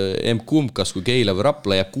 et M-kumb, kas kui Keila või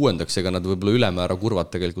Rapla jääb 6, ega nad võib-olla ülemäära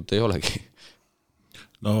kurvad tegelikult ei olegi.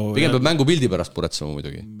 Pigem peab mängupildi pärast puretsema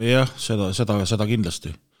muidugi. Jah, seda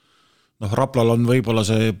kindlasti. Raplal on võib-olla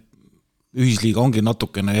see ühisliiga ongi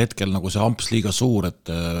natukene hetkel nagu see amps liiga suur,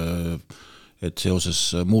 et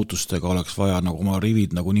seoses muutustega oleks vaja nagu oma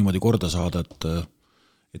rivid nagu niimoodi korda saada,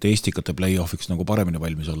 et Eestikate play-offiks nagu paremini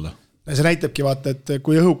valmis olla. See näitabki vaata, et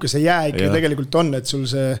kui õhuke see jää ikka tegelikult on, et sul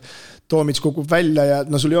see Toomits kukub välja ja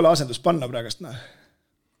sul ei ole asendust panna praegust.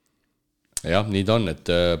 Jah, nii ta on, et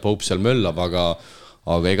Pope seal möllab,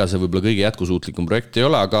 aga ega see võib-olla kõige jätkusuutlikum projekt ei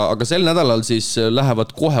ole, aga sel nädalal siis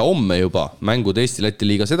lähevad kohe homme juba mängud Eesti-Läti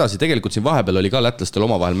liigas edasi. Tegelikult siin vahepeal oli ka lätlastel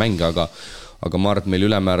omavahel mänge, aga ma arvan, et meil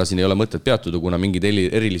ülemäära siin ei ole mõtet peatuda, kuna mingid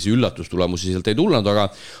erilisi üllatustulemusi sealt ei tulnud,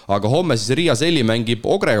 aga homme siis Riia Selli mängib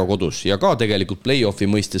Ogrega kodus ja ka tegelikult play-offi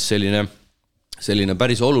mõistes selline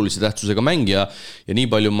päris olulise tähtsusega mängija ja nii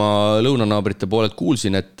palju ma lõunanaabrite poolelt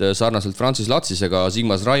kuulsin, et sarnaselt Francis Latsisega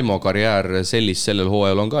Sigmas Raimo karjäär Sellis sellel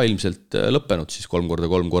hooajal on ka ilmselt lõppenud siis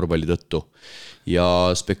 3x3 korvpalli tõttu ja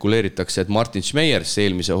spekuleeritakse, et Martin Schmeiers,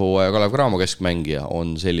 eelmise hooaja Kalev Cramo keskmängija,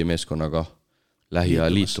 on Selli meeskonnaga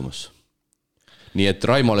lähiajal liitumas. Nii et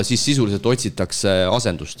Raimole siis sisuliselt otsitakse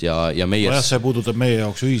asendust ja meie... See puudutab meie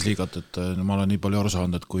jaoks ühisliigat, et ma olen nii palju aru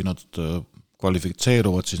saanud, et kui nad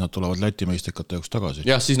kvalifitseeruvad, siis nad tulevad Läti meistrikate jaoks tagasi.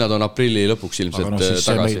 Jah, siis nad on aprilli lõpuks ilmselt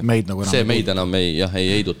tagasi. See meid enam ei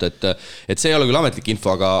heiduta, et see ei ole küll ametlik info,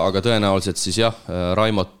 aga tõenäoliselt siis jah,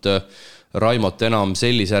 Raimot enam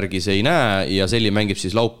Selli särgis ei näe ja Selli mängib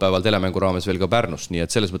siis laupäeval telemängu raames veel ka Pärnus, nii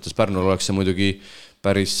et selles mõttes Pärnul oleks see muidugi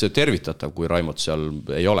päris tervitatav, kui Raimot seal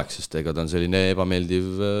ei oleks, sest ega ta on selline ebameeldiv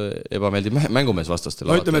mängumees vastastel.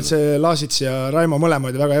 No ütleme, et see Laasits ja Raimo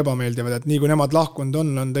mõlemad väga ebameeldivad, et nii kui nemad lahkunud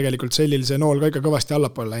on tegelikult Sellil see nool ka ikka kõvasti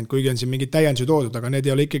allapoole läinud, kuigi on siin mingid täiendusi toodud, aga need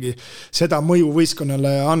ei ole ikkagi seda mõju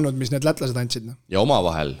võistkonnale andnud, mis need lätlased andsid. Ja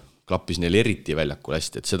omavahel klappis neil eriti väljakul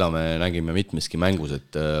hästi, et seda me nägime mitmeski mängus,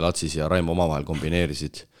 et Latsis ja Raimo omavahel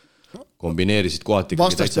kombineerisid kohati.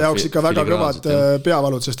 Vastaste jaoks ikka väga kõvad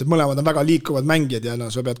peavalud, sest et mõlemad on väga liikuvad mängijad ja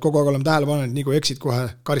sa pead kogu aeg olema tähelepanelik, nii kui eksid, kohe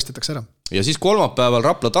karistatakse ära. Ja siis kolmapäeval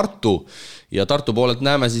Rapla-Tartu ja Tartu poolelt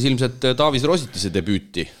näeme siis ilmselt Taavis Rositise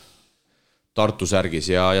debüüti Tartu särgis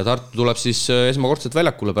ja Tartu tuleb siis esmakordselt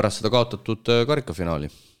väljakule pärast seda kaotatud karikafinaali.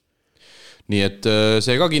 Nii et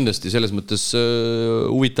see ka kindlasti selles mõttes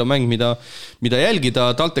huvitav mäng, mida jälgida.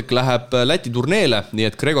 TalTech läheb Läti turneele, nii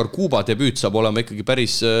et Gregor Kuuba debüüt saab olema ikkagi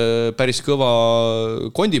päris kõva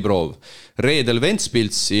kondiproov. Reedel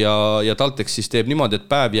Ventspils ja TalTech siis teeb niimoodi, et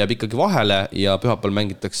päev jääb ikkagi vahele ja pühapäeval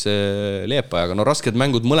mängitakse Liepajaga. No rasked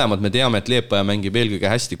mängud mõlemad, me teame, et Liepaja mängib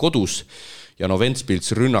eelkõige hästi kodus. Ja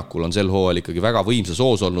Ventspils rünnakul on sel hooajal ikkagi väga võimsa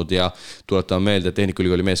soos olnud ja tuletame meelde, et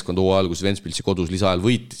Tehnikaülikooli meeskond hooajal, kus Ventspilsi kodus lisaajal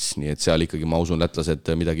võitis, nii et seal ikkagi ma usun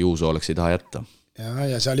lätlased midagi juusu oleks ei taha jätta.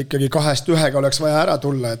 Ja seal ikkagi 2-1 oleks vaja ära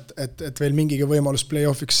tulla, et veel mingigi võimalus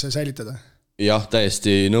play-offiks säilitada. Jah,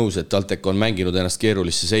 täiesti nõus, et TalTech on mänginud ennast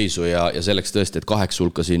keerulisse seisu ja selleks tõesti, et 8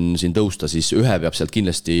 hulka siin tõusta, siis 1 peab sealt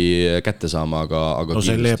kindlasti kätte saama, aga no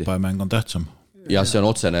see Leepaja mäng on tähtsam. Ja see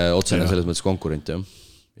on otsene selles mõttes konkurent, jah.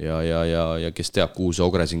 Ja kes teab, kuhu see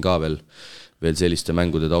Ogre siin ka veel selliste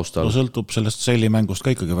mängude taustal. No sõltub sellest Selli mängust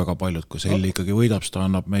ka ikkagi väga paljud, kui Selli ikkagi võidab, seda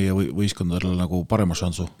annab meie võistkondadele nagu parema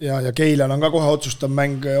šansu. Ja Keilal on ka kohe otsustav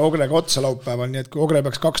mäng Ogrega otsa laupäeval, nii et kui Ogre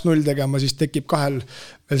peaks 2-0 tegema, siis tekib kahel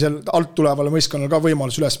veel seal alt tulevale võistkonnal ka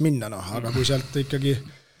võimalus üles minna, aga kui sealt ikkagi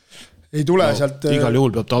ei tule sealt... Igal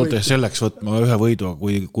juhul peab TalTech selleks võtma 1 võidu,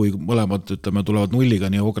 kui mõlemad tulevad 0-ga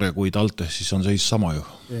nii Ogre kui TalTech, siis on seis sama ju.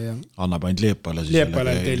 Annab ainult Liepaile.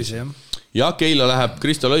 Liepaile ainult eelise, jah. Ja Keila läheb,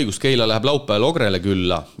 Kristal õigus, Keila läheb laupäeval Ogrele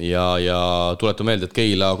külla ja tuletu meelde, et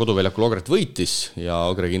Keila koduväljakul Ogret võitis ja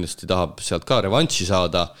Ogre kindlasti tahab sealt ka revanši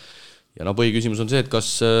saada. Ja põhiküsimus on see, et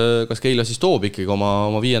kas Keila siis toob ikkagi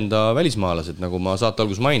oma 5. välismaalased, nagu ma saate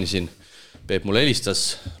algus mainisin. Peep mulle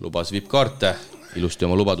helistas, lubas VIP-kaarte, ilusti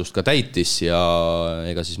oma lubadust ka täitis ja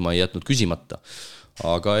ega siis ma ei jätnud küsimata.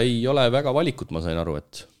 Aga ei ole väga valikut, ma sain aru,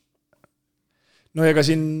 et... No ega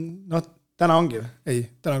siin, täna ongi, ei,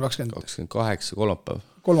 täna on 28, kolmapäev.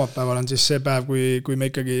 Kolmapäeval on siis see päev, kui me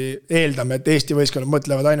ikkagi eeldame, et Eesti võistkonnad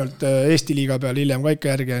mõtlevad ainult Eesti liiga peal, hiljem ka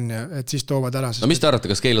ikka järgi on ja et siis toovad ära. No mis te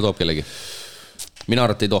arvate, kas Keila toob kellegi? Mina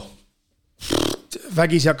arvate ei too.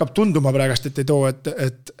 Vägisi hakkab tunduma praegast, et ei too,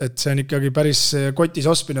 et see on ikkagi päris kotis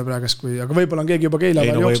ospine praegast, aga võib-olla on keegi juba Keila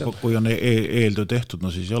peal jookseb. Kui on eeltöö tehtud,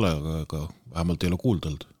 no siis ei ole, aga vähemalt ei ole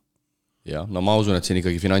kuuldald. Ja, no ma usun, et siin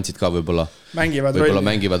ikkagi finantsid ka võib-olla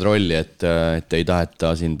mängivad rolli, et ei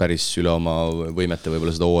taheta siin päris üle oma võimete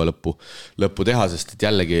võib-olla seda hooaja lõppu teha, sest et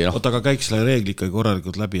jällegi... Oota, aga käiks selle reegli ikkagi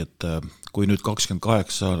korralikult läbi, et kui nüüd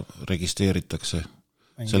 28 registreeritakse,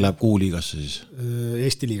 see läheb kuhu liigasse siis?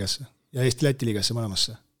 Eesti liigasse ja Eesti-Läti liigasse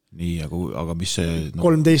mõlemasse. Nii, aga mis see...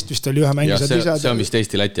 13 vist oli ühe mängis. See on vist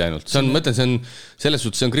Eesti-Läti ainult. Selles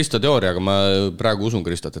suhtes see on Kristo teooria, aga ma praegu usun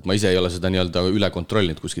Kristot, et ma ise ei ole seda nii-öelda üle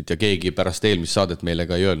kontrollinud kuskilt ja keegi pärast eelmist saadet meile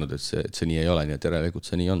ka ei öelnud, et see nii ei ole, nii et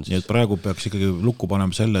järelikult see nii on. Nii et praegu peaks ikkagi lukku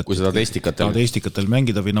panema selle, et kui seda testikatel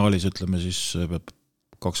mängida finaalis, ütleme siis peab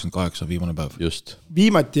 28 viimane päev. Just.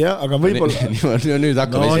 Viimati jah, aga võib-olla... Nüüd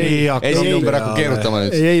hakkame esinumber hakkab keerutama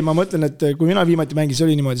nüüd. Ei, ma mõtlen, et kui mina viimati mängis,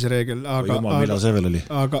 oli niimoodi see reegel. Mida see veel oli?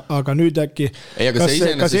 Aga nüüd äkki...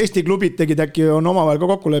 Kas Eesti klubid tegid äkki on omavahel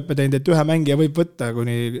ka kokkuleppe teinud, et ühe mängija võib võtta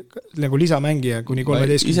kuni nagu lisamängija kuni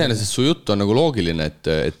 13. Iseenesest su jutt on nagu loogiline,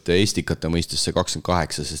 et Estikate mõistes see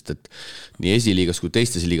 28, sest et nii esiliigas kui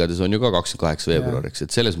teistes liigades on ju ka 28 veebruariks,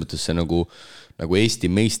 et selles mõttes see nagu Eesti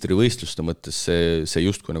meistrivõistluste mõttes see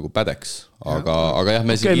justkui nagu pädeks. Aga jah,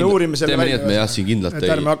 me teeme nii, et me siin kindlalt ei...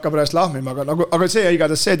 Ärme hakka pärast lahmima, aga see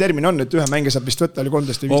igatahes see termin on, et ühe mänge saab vist võtta oli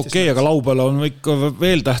 13 või 15. Okei, aga laupäeval on ikka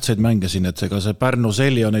veel tähtsaid mänge siin, et ega see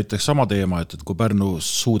Pärnu-Selli on näiteks sama teema, et kui Pärnu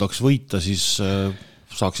suudaks võita, siis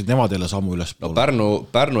saaksid nemad jälle sammu üles poole. No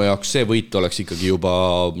Pärnu jaoks see võit oleks ikkagi juba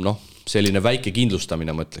selline väike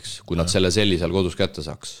kindlustamine, ma ütleks, kui nad selle Selli seal kodus kätte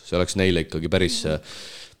saaks. See oleks neile ikkagi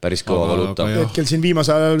päris kõva valuuta. Hetkel siin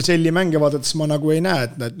viimase ajal selli mänge vaadates ma nagu ei näe,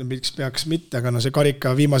 et miks peaks mitte, aga see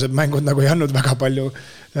karika viimased mängud nagu ei andnud väga palju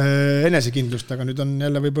enesekindlust, aga nüüd on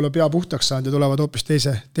jälle võib-olla pea puhtaks saanud ja tulevad hoopis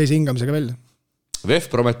teise hingamisega välja. VEF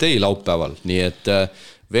Prometei laupäeval, nii et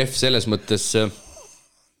VEF selles mõttes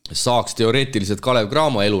saaks teoreetiliselt Kalev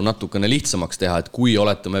Cramo elu natukene lihtsamaks teha, et kui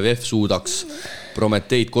oletame VEF suudaks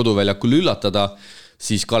Prometeid koduväljakul üllatada,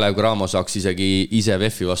 siis Kalev Cramo saaks isegi ise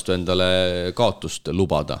VEF-i vastu endale kaotust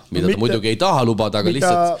lubada, mida ta muidugi ei taha lubada, aga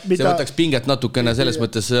lihtsalt see võtaks pinget natukene selles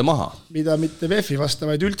mõttes maha. Mida mitte VEF-i vastu,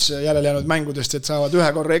 vaid üldse järele jäänud mängudest, et saavad ühe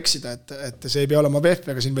korra eksida, et see ei pea olema VEF,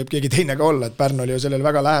 aga siin võib keegi teine ka olla, et Pärnu oli ju sellel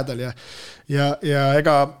väga lähedal ja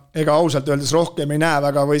ega ausalt öeldes rohkem ei näe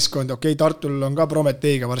väga võistkondi, okei, Tartul on ka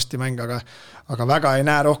Prometeiga varsti mäng, aga väga ei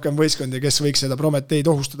näe rohkem võistkondi, kes võiks seda Prometeid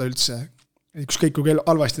ohustada üldse. Ükskõik kui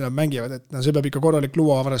halvasti nad mängivad, et see peab ikka korralik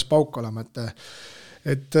luuavaras pauk olema,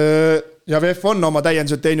 et ja VEF on oma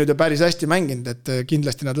täiendused teinud ja päris hästi mänginud, et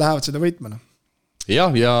kindlasti nad lähevad seda võitma.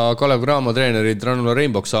 Jah, ja Kalev Cramo treenerid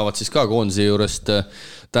Reinbok saavad siis ka koondise juurest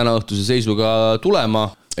täna õhtuse seisuga tulema,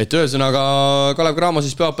 et ühesõnaga Kalev Cramo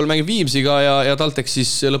siis pühapäeval mängib Viimsiga ja TalTech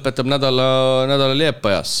siis lõpetab nädala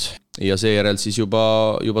Liepajas ja seejärel siis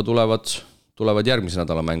juba tulevad järgmise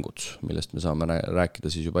nädala mängud, millest me saame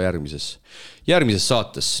rääkida siis juba järgmises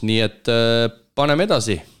saates. Nii et paneme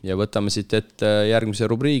edasi ja võtame siit ette järgmise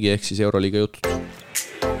rubriigi ehk siis Euroliiga jutud.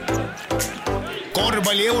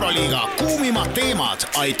 Korvpalli Euroliiga kuumimad teemad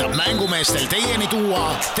aitab mängumeestel teieni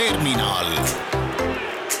tuua Terminal.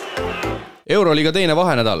 Euroliiga teine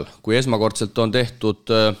vahenädal, kui esmakordselt on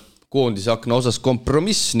tehtud koondisakna osas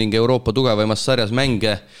kompromiss ning Euroopa tugevaimas sarjas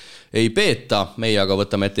mänge ei peeta, meie aga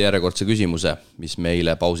võtame ette järjekordse küsimuse, mis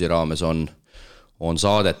meile pausi raames on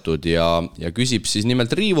saadetud ja küsib siis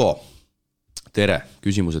nimelt Riivo. Tere,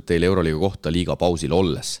 küsimused teile Euroliiga kohta liiga pausil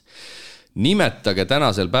olles. Nimetage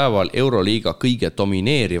tänasel päeval Euroliiga kõige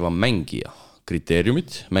domineerivam mängija.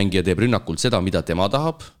 Kriteeriumid, mängija teeb rünnakult seda, mida tema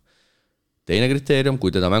tahab. Teine kriteerium,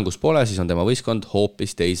 kui teda mängus pole, siis on tema võistkond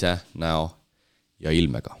hoopis teise näo ja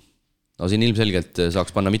ilmega. No siin ilmselgelt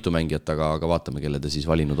saaks panna mitu mängijat, aga vaatame, kelle te siis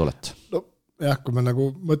valinud olete. No jah, kui ma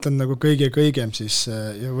mõtlen kõigem siis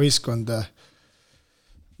ja võistkonda,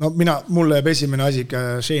 no mulle jääb esimene asi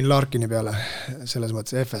Shane Larkini peale, selles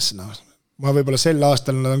mõttes FS. No. Ma võib-olla sel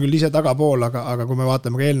aastal nad on küll ise tagapool, aga kui me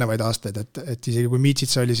vaatame ka eelnevaid aastaid, et isegi kui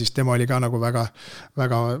Mitsitsa oli, siis tema oli ka nagu väga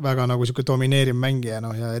nagu selline domineeriv mängija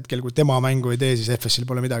ja hetkel, kui tema mängu ei tee, siis FS-il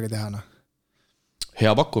pole midagi teha. No.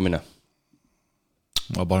 Hea pakkumine.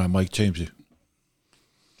 Ma panen Mike Jamesi.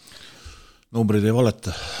 Numbrid ei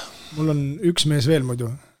valeta. Mul on üks mees veel muidu.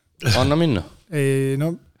 Anna minna. Ei, no,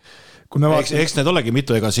 kui me vaatame... Eks need olegi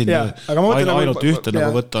mitu, ega siin ainult ühte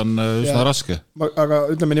nagu võtta on üsna raske. Aga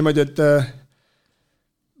ütleme niimoodi, et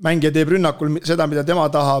mängija teeb rünnakul seda, mida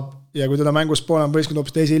tema tahab ja kui teda mängus poole on võiskond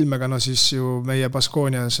hoopis teise ilmega, no siis ju meie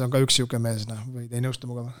Baskoonias on ka üks siuke mees, või te ei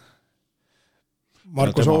nõustu muga?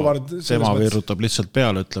 Markus Howard tema veerutab lihtsalt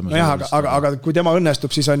peale, ütleme. No jah, aga kui tema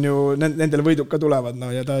õnnestub, siis on ju nendel võidud ka tulevad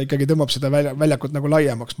ja ta ikkagi tõmbab seda väljakut nagu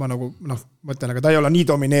laiemaks. Ma mõtlen, aga ta ei ole nii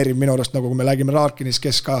domineeriv minu arust, nagu kui me räägime Larkinis,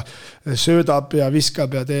 kes ka söödab ja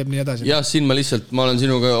viskab ja teeb nii edasi. Jah, siin ma olen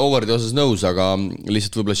sinuga Howardi osas nõus, aga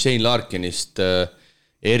lihtsalt võib-olla Shane Larkinist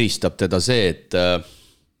eristab teda see, et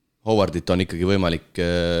Howardit on ikkagi võimalik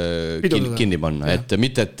kinni panna, et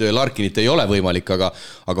mitte, et Larkinit ei ole võimalik, aga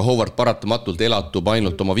Howard paratamatult elatub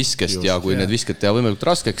ainult oma viskest ja kui need visked teha võimalikult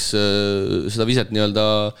raskeks, seda viset nii-öelda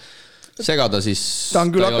segada, siis ta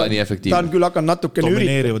ei ole nii efektiivne. Ta on küll hakanud natukene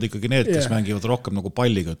domineerivad ikkagi need, kes mängivad rohkem nagu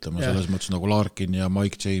palliga, ütleme, selles mõttes nagu Larkin ja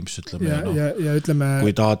Mike James, ütleme. Ja ütleme...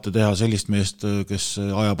 Kui tahate teha sellist meest, kes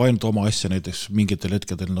ajab ainult oma asja näiteks mingitel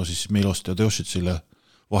hetkedel, no siis Milost ja Teositsile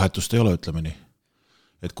vahetust ei ole, ütleme nii.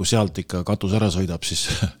 Et kui sealt ikka katus ära sõidab, siis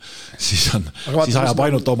ajab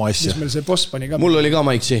ainult oma asja. Mul oli ka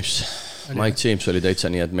Mike James. Mike James oli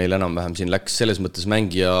täitsa nii, et meil enam-vähem siin läks selles mõttes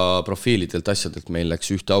mängija profiilidelt asjadelt, meil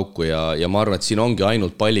läks ühte auku ja ma arvan, et siin ongi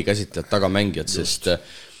ainult palli käsitlejad tagamängijad, sest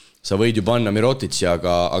sa võid ju panna Mirotitsi,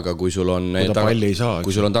 aga kui sul on tagalinis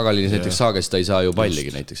näiteks Saaga, siis ta ei saa ju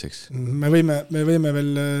palligi näiteks, eks. Me võime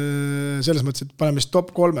veel selles mõttes, et paneme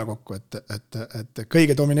top 3 kokku, et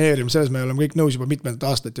kõige domineerim, selles me oleme kõik nõus juba mitmendat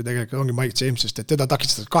aastat ju tegelikult ongi Mike Jamesest, et teda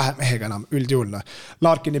takistad 2 mehega enam üldjuhul.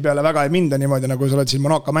 Larkini peale väga ei minda niimoodi, nagu sa oled siin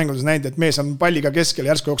Monaco mängudes näinud, et mees on palliga keskel,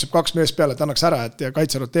 järsku jookseb 2 mees peale, et annaks ära, et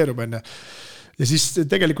kaitse roteerub enne. Ja siis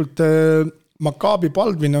tegelikult Maccabi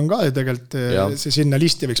Baldwin on ka ju tegelikult see sinna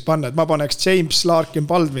listi võiks panna, et ma paneks James, Larkin,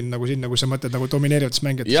 Baldwin nagu sinna, kui sa mõtled nagu domineerivates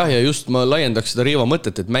mängijatest. Ja just ma laiendaks seda Riivo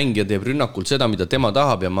mõtet, et mängija teeb rünnakult seda, mida tema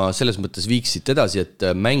tahab ja ma selles mõttes viiksid edasi, et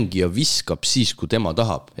mängija viskab siis, kui tema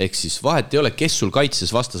tahab. Ehk siis vahet ei ole, kes sul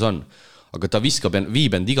kaitses vastas on, aga ta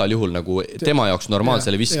viib end igal juhul nagu tema jaoks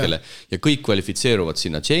normaalsele viskele ja kõik kvalifitseeruvad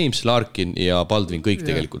sinna. James, Larkin ja Baldwin kõik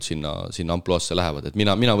tegelikult sinna ampluasse lähevad, et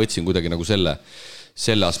mina võtsin kuidagi nagu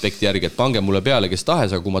selle aspekti järgi, et pange mulle peale, kes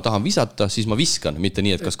tahes, aga kui ma tahan visata, siis ma viskan, mitte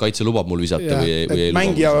nii, et kas kaitse lubab mul visata või ei luba.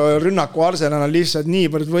 Mängija rünnaku arsenal on lihtsalt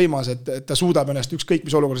niivõrd võimas, et ta suudab ennast ükskõik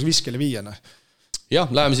mis olukorras viskele viia. Jah,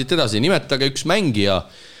 läheme siit edasi. Nimetage üks mängija,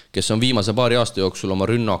 kes on viimase paari aasta jooksul oma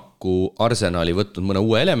rünnaku arsenali võtnud mõne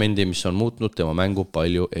uue elemendi, mis on muutnud tema mängu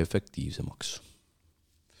palju efektiivsemaks.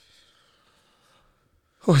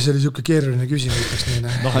 See oli siuke keeruline küsimus.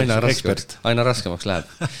 Aina raskemaks läheb.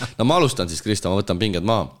 No ma alustan siis, Krista, ma võtan pinged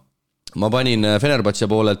maha. Ma panin Fenerbahce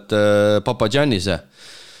poolelt Papadjanise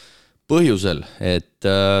põhjusel, et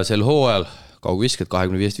sel hooajal kaugvisked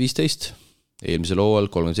 25-15, eelmisel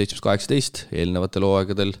hooajal 37-18, eelnevatel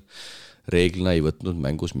hooaegadel reeglina ei võtnud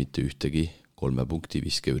mängus mitte ühtegi 3 punkti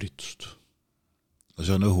viskeüritust.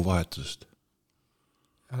 See on õhuvahetusest.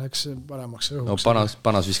 Läks paremaks õhuks. No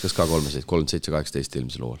panas viskas ka 37-18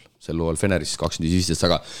 eelmisel hooajal. Sel hooajal Feneris 25-15,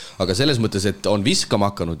 aga selles mõttes, et on viskama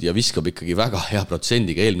hakanud ja viskab ikkagi väga hea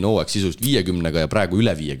protsendiga eelmine hooaeg sisust 50 ja praegu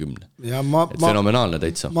üle 50. Ja fenomenaalne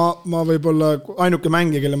täitsa. Ma võib-olla ainuke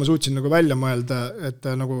mängija, kelle ma suutsin nagu välja mõelda, et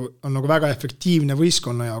on nagu väga efektiivne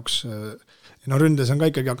võistkonna jaoks. No ründes on ka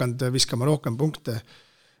ikkagi hakanud viskama rohkem punkte.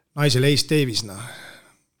 Naisel Ace Davis,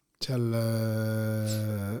 seal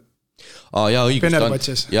õigus,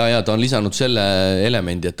 ta on lisanud selle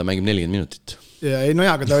elemendi, et ta mängib 40 minutit.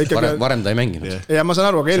 Aga ta ikkagi... Varem ta ei mänginud. Ja ma saan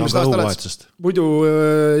aru, aga eelmist aastal muidu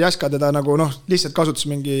Jaska teda nagu lihtsalt kasutas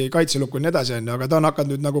mingi kaitselukku ja nii edasi, aga ta on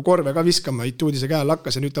hakanud nüüd nagu korve ka viskama, Ituudise käel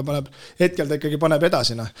hakkas ja nüüd ta hetkel ta ikkagi paneb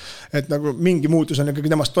edasi. Et nagu mingi muutus on ikkagi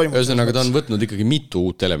temast toimunud. Ühesõnaga ta on võtnud ikkagi mitu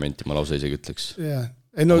uut elementi, ma lausa isegi ütleks.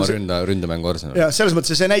 oma ründamängu arsenal. Ja selles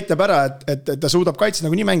mõttes see näitab ära, et ta suudab kaitse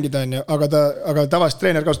nagu nii mängida, aga tavaliselt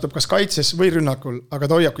treener kasutab kas kaitses või rünnakul, aga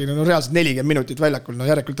ta hoiabki reaalselt 40 minutit väljakul,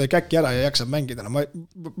 järelikult ta ei käki ära ja jaksab mängida. Ma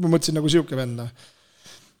mõtlesin nagu siuke vend.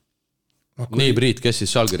 Nii, Priit, kes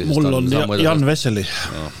siis Schalgerisest mul on Jan Veseli.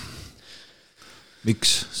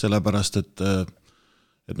 Miks? Sellepärast, et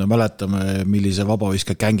me mäletame, millise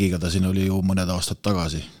vabaviske kängiga ta siin oli ju mõned aastad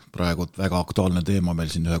tagasi. Praegu väga aktuaalne teema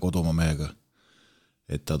meil siin ühe kodumaa mehega.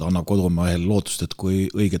 Et ta annab kodumahel lootust, et kui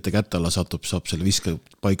õigete kätte alla satub, saab selle viske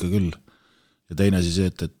paika küll. Ja teine siis,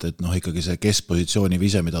 et ikkagi see keskpositsiooni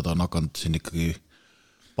vise, mida ta on hakanud siin ikkagi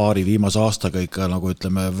paari viimase aastaga ikka nagu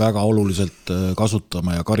ütleme väga oluliselt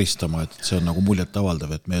kasutama ja karistama, et see on nagu muljet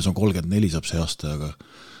avaldav, et mees on 34 saab see aasta,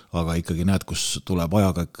 aga ikkagi näed, kus tuleb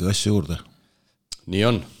ajaga asju juurde. Nii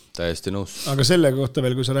on, täiesti nõus. Aga selle kohta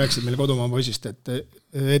veel, kui sa rääkisid meil kodumaa poisist, et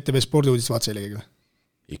ETV spordiuudist vaatselegi?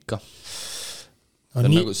 Ikka.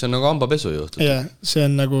 See on nagu hambapesu juhtud. Ja, see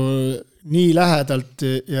on nagu nii lähedalt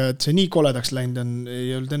ja et see nii koledaks läinud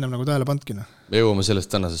ei olnud ennem nagu tähele pandkina. Me jõuame sellest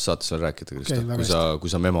tänases saates veel rääkida, Krista, kui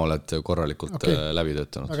sa memo oled korralikult läbi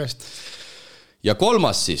töötanud. Väga hästi. Ja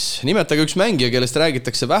kolmas siis, nimetage üks mängija, kellest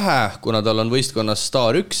räägitakse vähe, kuna tal on võistkonnas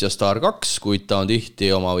staar 1 ja staar 2, kuid ta on tihti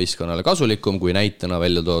oma võistkonnale kasulikum, kui näitena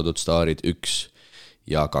välja toodud staarid 1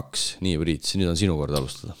 ja 2. Nii, Priit, nüüd on sinu kord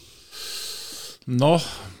alustada.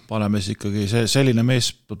 Paneme siis ikkagi selline mees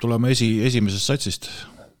tulema esimesest satsist.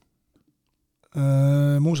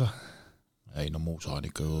 Muusa. Ei, Muusa on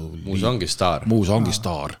ikka... Muusa ongi staar. Muusa ongi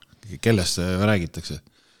staar. Kellest räägitakse?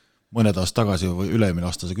 Mõned aasta tagasi või ülemine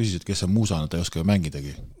aasta sa küsisid, kes on Muusa, ta ei oska ju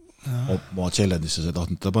mängidagi. Ma challenge'isse sa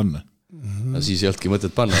tahtnud ta panna. Siis ei olnudki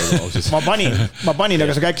mõtet panna. ma panin,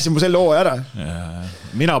 aga sa käikisid mu selle hooaja ära.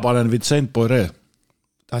 Mina panen Vincent Poiré.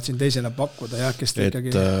 Tahtsin teisena pakkuda, kes ta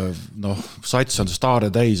ikkagi... Sats on staare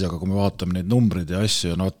täis, aga kui me vaatame neid numbrid ja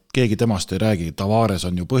asju, keegi temast ei räägi. Tavares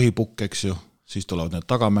on ju põhipukk, eks ju. Siis tulevad need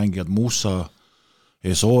tagamängijad, Musa,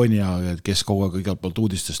 Esonia, kes kogu aeg igalt poolt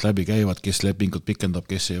uudistest läbi käivad, kes lepingut pikendab,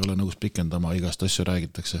 kes ei ole nõus pikendama, igast asju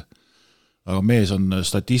räägitakse. Aga mees on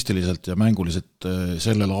statistiliselt ja mänguliselt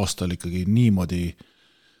sellel aastal ikkagi niimoodi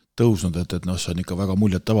tõusnud, et see on ikka väga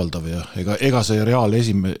muljet avaldav ja ega see reaal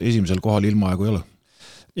esimesel kohal ilmaaegu ei ole.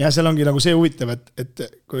 Ja seal ongi nagu see huvitav, et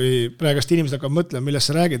kui praegust inimesed hakkavad mõtlema, millest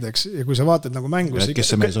sa räägid, eks, ja kui sa vaatad nagu mängus,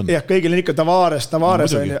 kõigil on ikka Tavares,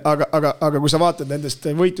 aga kui sa vaatad nendest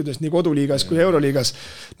võitudest nii koduliigas kui Euroliigas,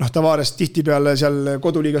 Tavares tihtipeale seal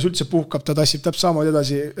koduliigas üldse puhkab, ta tassib täpselt samamoodi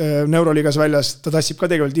edasi Euroliigas väljas, ta tassib ka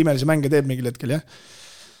tegelikult imelisi mänge teeb mingil hetkel, jah.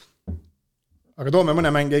 aga toome mõne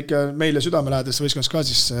mänge ikka meile südamelähedast võistkonnast ka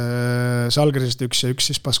siis Žalgirisest üks ja üks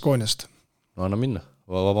siis Baskooniast. No anna minna,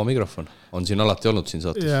 vaba mikrofon. On siin alati olnud siin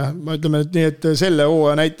saates. Ja, ma ütleme, et nii, et selle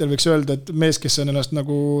hooaja näitel võiks öelda, et mees, kes on ennast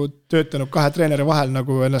nagu töötanud 2 treeneri vahel,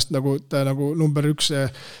 nagu ennast nagu, ta nagu number 1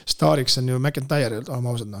 staariks on ju McIntyre,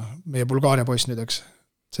 oleme ausad, meie Bulgaaria poiss nüüd, eks.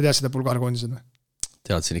 Sa tead seda Bulgaaria koondised?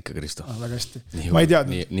 Teadsin ikka, Kristo. Väga hästi. Ma ei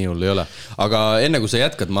teadnud. Nii hull ei ole. Aga enne kui sa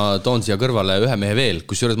jätkad, ma toon siia kõrvale ühe mehe veel,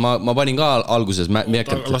 kusjuures ma panin ka alguses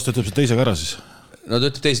Las ta ütleb see teisega ära siis. No ta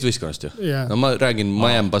ütleb teisest võistkonnast ju. No ma räägin, ma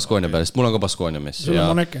jään Baskoonia peale, sest mul on ka Baskoonia mees. Sul on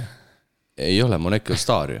Moneke? Ei ole, Moneke on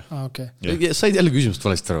staar ju. Okay. Said jälle küsimust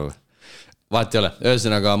valesti aru. Vaat ei ole.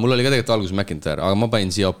 Ühesõnaga, mul oli ka tegelikult alguses McIntyre, aga ma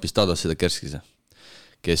panin siia hoopis Tadas seda Kerskise,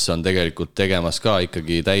 kes on tegelikult tegemas ka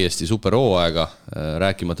ikkagi täiesti super hooaega,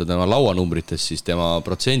 rääkimata tema lauanumbritest, siis tema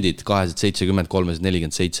protsendid 270,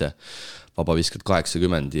 347, vabaviskad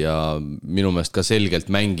 80 ja minu meelest ka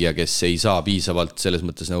selgelt mängija, kes ei saa piisavalt selles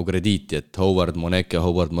mõttes nagu krediiti, et Howard Moneke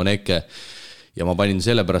ja ma panin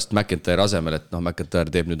selle pärast McIntyre asemel, et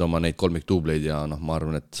McIntyre teeb nüüd oma neid 3 duubleid ja ma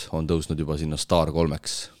arvan, et on tõusnud juba sinna staar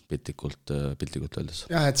 3-ks piltlikult öeldes.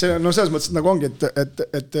 Jah, et see no selles mõttes nagu ongi,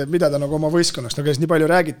 et mida ta nagu oma võistkonnast, kes nii palju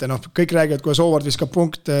räägite, kõik räägivad, kuidas Howard viskab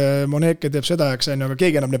punkte, Moneke teeb seda, aga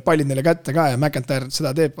keegi enam need pallid neile kätte ka ja McIntyre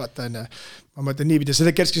seda teeb, vaata, ma mõtlen niipidi,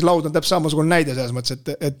 see Kerskis laud on täpselt samasugune näide selles mõttes,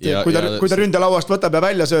 et kui ta ründelauast võtab ja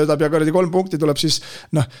välja söödab ja 3 punkti tuleb, siis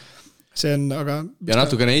see on, aga... Ja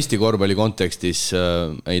natukene Eesti korvpalli kontekstis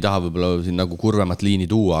ei taha võib-olla siin nagu kurvemat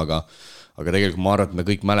liini tuua, aga tegelikult ma arvan, et me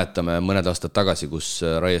kõik mäletame mõned aastad tagasi, kus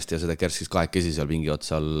Raiest ja seda Kerskis 2 seal pingi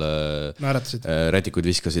otsal rätikuid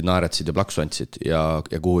viskasid, naeratasid ja plaksu andsid ja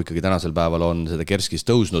kuhu ikkagi tänasel päeval on seda Kerskis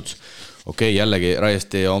tõusnud. Okei, jällegi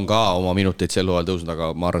Raiest on ka oma minuteid sel hooajal tõusnud, aga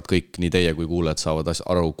ma arvan, et kõik nii teie kui kuulajad saavad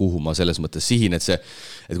aru, kuhu ma selles mõttes sihin, et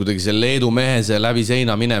kuidagi see Leedu mehe, see läbi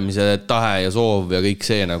seina minemise tahe ja soov ja kõik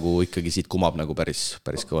see nagu ikkagi siit kumab nagu päris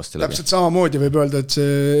kõvasti läbi. Täpselt samamoodi võib öelda, et see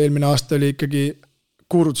eelmine aasta oli ikkagi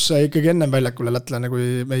kuurutus sai ikkagi ennem väljakule lätlane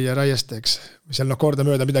kui meie Raiest, eks. Seal korda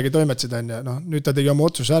mööda midagi toimetsid on ja nüüd ta tegi oma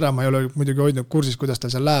otsuse ära, ma ei ole muidugi hoidnud kursis, kuidas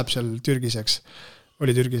ta seal läheb seal Türgis, eks.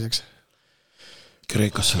 Oli Türgis, eks.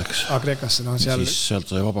 Kreekasse läks. Kreekasse, seal... Siis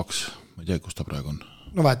sealt sai vabaks, ma ei tea, kus ta praegu on.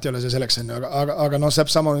 No vahet ei ole see selleks, aga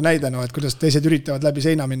saab sama näide, et kuidas teised üritavad läbi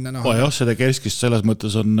seina minna. Jah, seda Kerskist selles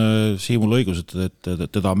mõttes on Siimul õigus, et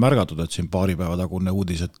teda on märgatud, et siin paari päeva tagune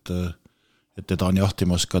uudis, et teda on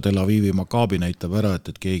jahtimas ka Tel Avivi Maccabi näitab ära,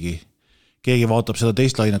 et keegi vaatab seda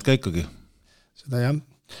teist lainet ka ikkagi. Seda jah.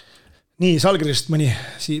 Nii, Žalgirist mõni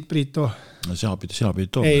Priit too. No sina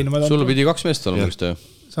pidid too. Sul pidi 2 meest olema vist töö.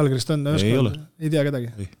 Žalgirist on, ei tea kedagi.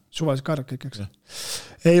 Suvalised kaarad kõik, eks.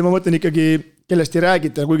 Ei, ma mõtlen ikkagi, kellest ei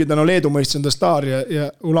räägita, kuigi ta on Leedu mõistis on ta staar ja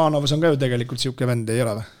Ulanovas on ka ju tegelikult siuke vend, ei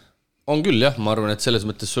ole või? On küll jah, ma arvan, et selles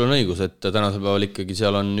mõttes sul on õigus, et tänasel päeval ikkagi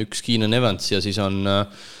seal on üks Keenan Evans ja siis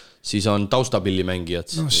on taustapillimängijad.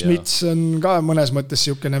 Smits on ka mõnes mõttes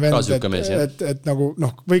siukene vend, et nagu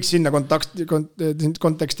võiks sinna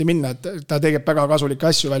konteksti minna, et ta tegeb väga kasulikke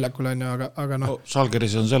asju väljakule, aga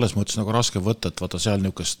Žalgiris on selles mõttes nagu raske võtta, et vaata seal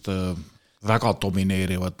niukest väga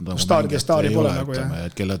domineerivad staari pole nagu jah.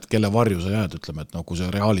 Et kelle varju sa jääd, ütleme, et kui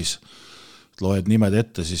see Realis loed nimed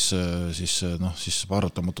ette, siis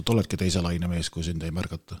paratamatult oledki teise laine mees, kui sind ei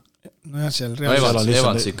märgata. No jah, seal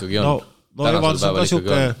Evans ikkagi on. Evans on ka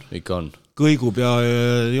siuke kõigub ja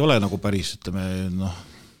ei ole nagu päris, ütleme,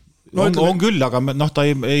 on küll, aga ta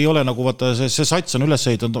ei ole nagu, vaata, see sats on üles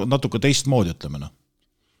ehitatud natuke teistmoodi, ütleme.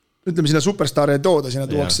 Ütleme, sinna superstaare ei tooda, sinna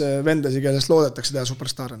tuuakse vendasi, kellest loodetakse teha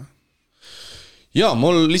superstaarena. Jaa,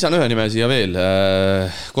 mul lisan ühe nime siia veel,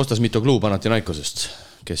 Kostas Mitoglu Panathinaikosest,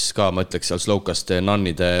 kes ka, ma ütleks, seal Slowkaste,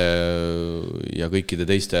 Nannide ja kõikide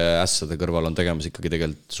teiste ässade kõrval on tegemas ikkagi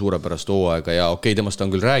tegelikult suurepärast hooaega ja okei, temast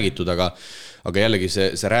on küll räägitud, aga jällegi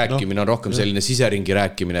see rääkimine on rohkem selline siseringi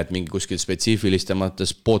rääkimine, et mingi kuskil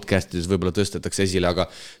spetsiifilistemates podcastides võib-olla tõstetakse esile, aga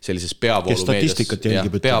sellises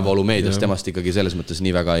peavoolumeedias temast ikkagi selles mõttes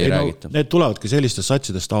nii väga ei räägita. Need tulevadki sellistest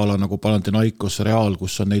satsidest ala nagu Panathinaikos, Real,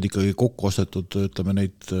 kus on neid ikkagi kokku ostetud, ütleme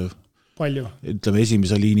neid palju. Ütleme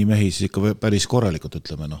esimese liini mehi siis ikka päris korralikult,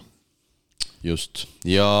 ütleme. Just.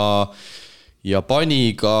 Ja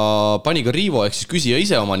pani ka Riivo ehk siis küsija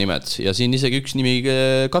ise oma nimed ja siin isegi üks nimi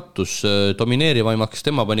kattus domineerivaimaks,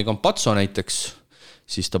 tema pani Campazzo näiteks,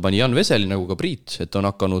 siis ta pani Jan Veseli nagu ka Priit, et on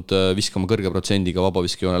hakanud viskama kõrge protsendiga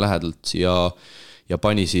vabaviskejoone lähedalt ja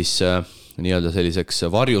pani siis nii-öelda selliseks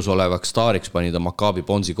varjus olevaks staariks pani ta Maccabi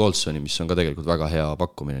Bonzi Colsoni, mis on ka tegelikult väga hea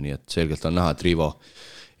pakkumine, nii et selgelt on näha, et Riivo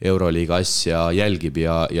Euroliiga asja jälgib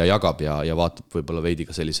ja jagab ja vaatab võib-olla veidi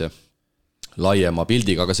ka sellise laiema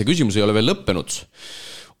pildiga, aga see küsimus ei ole veel lõppenud.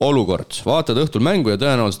 olukord, vaatad õhtul mängu ja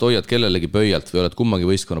tõenäoliselt hoiad kellelegi pöialt või oled kummagi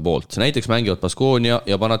võistkonna poolt. Näiteks mängivad Baskonia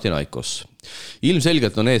ja Panathinaikos.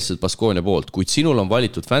 Ilmselgelt on eestlased Baskonia poolt, kuid sinul on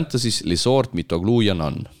valitud Fantasy's Lisort, Mitoglu ja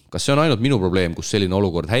Nan. Kas see on ainult minu probleem, kus selline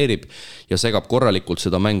olukord häirib ja segab korralikult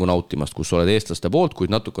seda mängu nautimast, kus oled eestlaste poolt,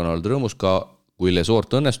 kuid natukene oled rõõmus ka, kui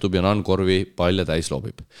Lisort õnnestub ja Nan korvi palle täis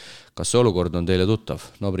loobib. Kas see olukord on teile tuttav?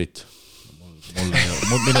 No Brit. Minul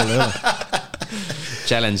ei ole.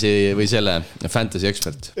 Challenge'i või selle fantasy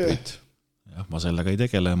ekspert Brit. Jah, ma sellega ei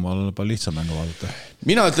tegele, ma olen palju lihtsam mängu vaadata.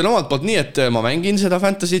 Mina ütlen omalt poolt nii, et ma mängin seda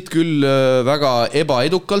fantasyt küll väga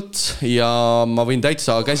ebaedukalt ja ma võin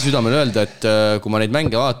täitsa käsi südamel öelda, et kui ma neid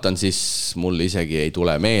mänge vaatan, siis mul isegi ei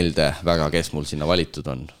tule meelde väga, kes mul sinna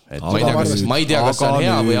valitud on. Et ma ei tea, kas see on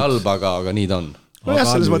hea või halb, aga nii ta on. No jah,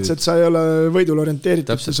 selles mõttes, et sa ei ole võidul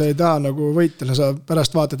orienteeritud, sa ei taha nagu võita, no sa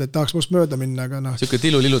pärast vaatad, et tahaks must mööda minna, aga noh. Siuke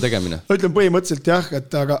tilu-lilu tegemine. Ma ütlen põhimõtteliselt jah,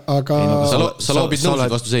 et aga... Sa loobid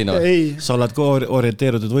nõusid vastu seina? Ei. Sa oled ka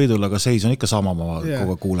orienteeritud võidul, aga seis on ikka sama, ma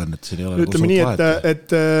kogu kuulen, et siin ei ole ütleme nii,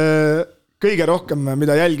 et kõige rohkem,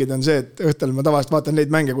 mida jälgida on see, et õhtul ma tavaliselt vaatan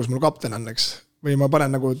neid mänge, kus mul kapten on, eks. Või ma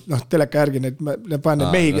panen nagu teleka järgi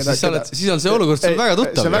panen neid mehi. Siis on see olukord, see on väga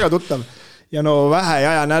tuttav. See on väga tuttav. Ja no vähe ei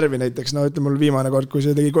aja närvi näiteks, no ütleme mul viimane kord, kui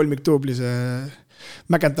see tegi kolmiktuubli see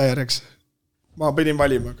McIntyre, eks. Ma pidin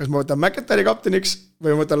valima, kas ma võtan McIntyre'i kapteniks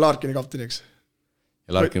või ma võtan Larkini kapteniks.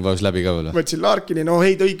 Ja Larkin vaus läbi ka veel? Võtsin Larkini, no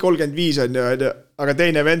ei tõi 35 on ju, aga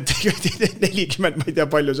teine vend 40, ma ei tea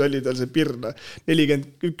palju see oli tal see pirna,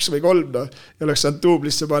 41 või 3, no. Ja oleks saanud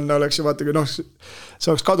tuublisse panna, oleks ju vaata, kui noh,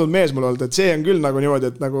 see oleks kadunud mees mul olnud, et see on küll nagu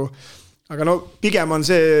niimoodi, et nagu aga no pigem on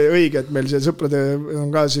see õige, et meil see sõprade on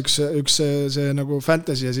ka üks see nagu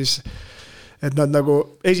fantasy ja siis, et nad nagu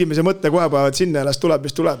esimese mõtte kohe paevad sinna ja las tuleb,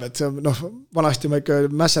 mis tuleb, et see noh, vanasti ma ikka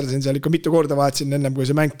mässerdasin seal ikka mitu korda vaatasin ennem, kui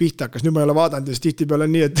see mäng pihta hakkas, nüüd ma ei ole vaadanud ja siis tihtipeale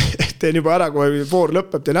on nii, et teen juba ära, kui voor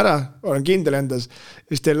lõpeb, teen ära, olen kindel endas,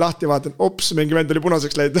 siis teen lahti, vaatan, ops, mingi vend oli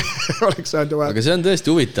punaseks läinud, oleks saanud ju vaja. Aga see on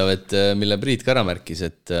tõesti huvitav, et mille Priit ka ära märkis,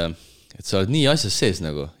 et sa oled nii asjas sees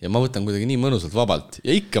nagu ja ma võtan kuidagi nii mõnusalt vabalt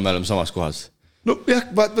ja ikka me oleme samas kohas. No jah,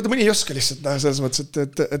 vaata mõni ei oska lihtsalt selles mõttes,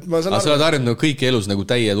 et ma saan aru. Sa oled harjunud nagu kõiki elus nagu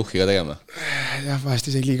täie tuhkiga tegema? Jah, vahest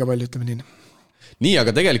isegi liiga palju, ütleme nii. Nii,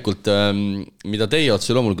 aga tegelikult, mida teie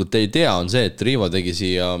otse loomulikult ei tea, on see, et Riivo tegi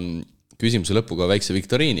siia küsimuse lõpuga väikse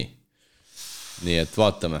viktoriini. Nii, et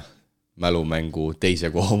vaatame mälumängu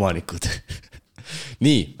teise koha omanikud.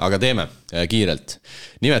 Nii, aga teeme kiirelt.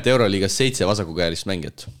 Nimelt Euroliigas 7 vasakukäelist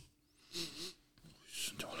mängijat.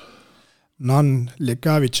 Nan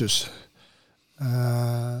Lekavitšus.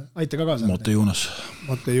 Aita ka kaasa. Mote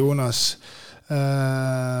Juunas.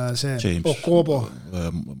 See James.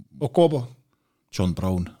 Okobo. John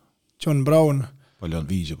Brown. Palju on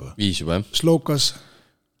 5 juba? 5 juba, jah. Slokas.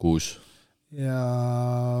 6. Ja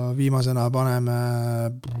viimasena paneme...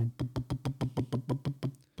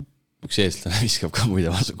 Üks eestlane viskab ka muide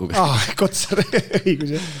vasakuga. Kotsar,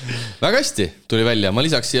 õigus, jah. Väga hästi tuli välja. Ma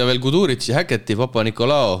lisaks siia veel Kuduritsi, Häketi, Papa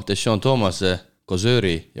Nikolao, Deshaun Thomas'e,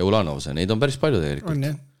 Kozööri ja Ulanovse. Neid on päris palju tegelikult. On,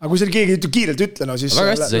 jah. Aga kui seal keegi kiirelt ütle, no siis...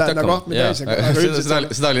 Väga hästi, said hakkama.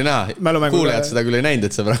 Seda oli näha. Kuulejad seda küll ei näinud,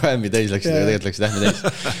 et sa praegu ämmi täis läksid, aga tegelikult läksid ämmi täis.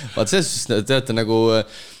 Vaat selles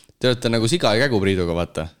te olete nagu siga ja kägu Priiduga,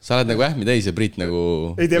 vaata. Sa oled nagu ähmi täis ja Priit nagu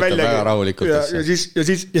võtab väga rahulikult. Ja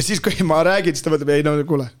siis, kui ma räägin, siis ta võtab, ei, no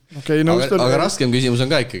kuule. Aga raskem küsimus on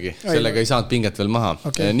ka ikkagi. Sellega ei saanud pinget veel maha.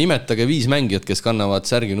 Nimetage 5 mängijat, kes kannavad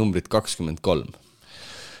särgi numbrit 23.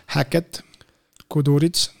 Häket,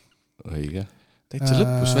 Kudurits. Õige. Täitsa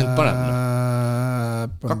lõpus vend paneb.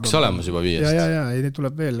 2 olemas juba 5. Ja, ei, neid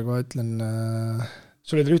tuleb veel, kui ütlen.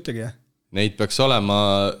 Sul ei tule ühtegi, jah? Neid peaks olema...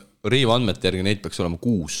 Riiva andmete järgi neid peaks olema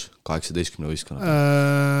 6 18 võistkonnad.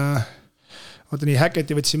 Oota nii,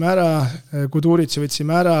 Häketi võtsime ära, Kuduritsi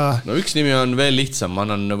võtsime ära. No üks nimi on veel lihtsam, ma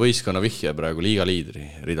annan võistkonna vihje praegu liiga liidri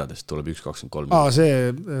ridadest, tuleb 1-23. See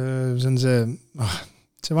on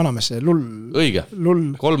see vanamees, see lull. Õige,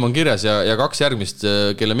 3 on kirjas ja 2 järgmist,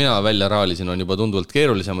 kelle mina välja raalisin, on juba tunduvalt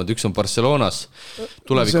keerulisemad. Üks on Barcelonas,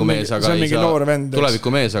 tulevikumees,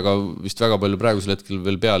 aga vist väga palju praegusel hetkel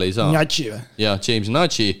veel peale ei saa. Nachi või? Ja, James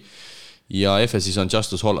Nachi ja FSis on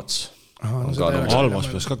Justus Hollats. Almas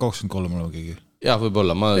peaks ka 23 olema keegi. Jah,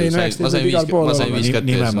 võib-olla, ma sain 5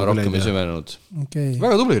 kätte ja ma rohkem ei süvenenud.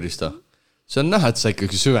 Väga tubli, Krista. See on näha, et sa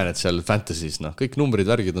ikkagi süvened seal fantasys, kõik numbrid,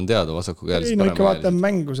 värgid on teada vasaku käelis. Ei, no ikka vaatan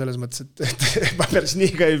mängu selles mõttes, et ma päris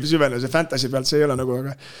nii ka ei süvene, see fantasy pealt see ei ole nagu,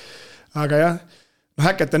 aga jah,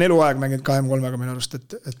 Häket on eluaeg mänginud 2-3 minu arust,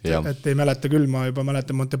 et ei mäleta küll, ma juba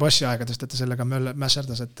mäletan Montepassi aegadest, et sellega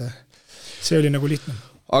mässerdas, et see oli nagu lihtne.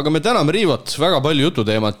 aga me täname Riivot väga palju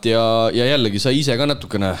jututeemat ja jällegi sai ise ka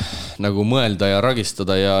natukene nagu mõelda ja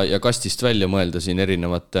ragistada ja kastist välja mõelda siin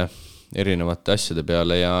erinevate asjade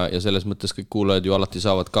peale ja selles mõttes kõik kuulajad ju alati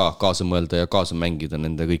saavad ka kaasa mõelda ja kaasa mängida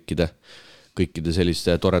nende kõikide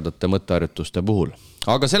selliste toredate mõtteharjutuste puhul.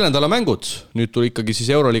 Aga selle nädala mängud, nüüd tuli ikkagi siis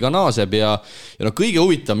Euroliiga naaseb ja kõige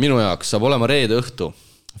huvitav minu jaoks saab olema reede õhtu.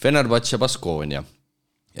 Fenerbahce Baskonia.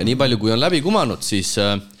 Ja nii palju, kui on läbi kumanud, siis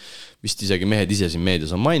vist isegi mehed ise siin meedias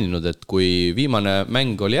on maininud, et kui viimane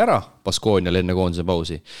mäng oli ära Baskonial enne koondise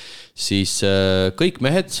pausi, siis kõik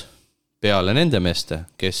mehed peale nende meeste,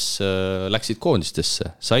 kes läksid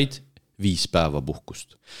koondistesse, said 5 päeva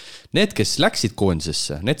puhkust. Need, kes läksid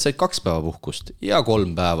koondisesse, need said 2 päeva puhkust ja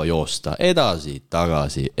 3 päeva joosta edasi,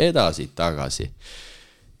 tagasi.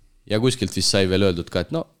 Ja kuskilt vist sai veel öeldud ka, et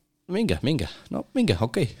minge,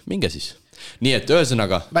 okei, minge siis. Nii et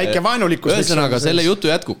ühesõnaga, selle jutu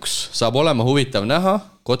jätkuks saab olema huvitav näha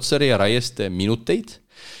Kotsari ja Raieste minuteid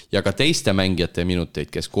ja ka teiste mängijate minuteid,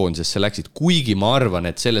 kes koondisesse läksid, kuigi ma arvan,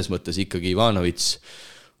 et selles mõttes ikkagi Ivanovits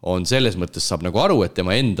on selles mõttes saab nagu aru, et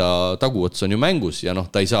tema enda taguots on ju mängus ja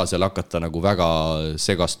ta ei saa seal hakata nagu väga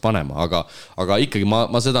segast panema, aga ikkagi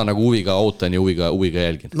ma seda nagu huviga ootan ja huviga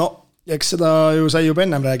jälgin. No, eks seda ju sai juba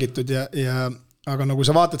ennem räägitud aga nagu sa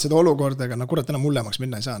vaatad seda olukorda, ega kurat enam hullemaks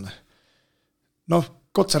minna ei saa.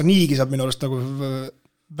 Kotsar niigi saab minu arust nagu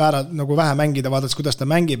vähe mängida, vaadates, kuidas ta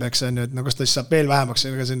mängib, eks on ju, et kas ta siis saab veel vähemaks,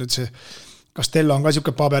 ega see nüüd see Castello on ka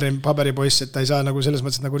siuke paberipoiss, et ta ei saa nagu selles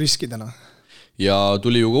mõttes nagu riskida. Ja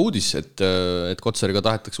tuli ju ka uudis, et Kotsariga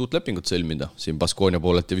tahetakse uut lepingut sõlmida siin Baskonia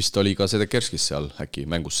poolelt ja vist oli ka Sedekerskis seal äkki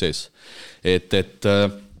mängus sees. Et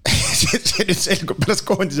see nüüd selgub pärast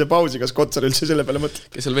koondise pausi, kas Kotsar üldse selle peale mõtleb.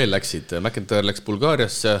 Kes seal veel läksid? McIntyre läks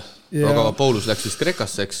Bulgaariasse, aga Paulus läks vist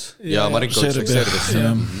Kreekasse, eks? Ja Marinkovic läks Serbiasse.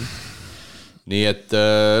 Nii et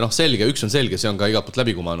selge, üks on selge, see on ka igalt poolt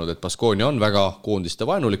läbi kumanud, et Baskonia on väga koondiste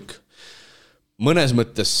vaenulik. Mõnes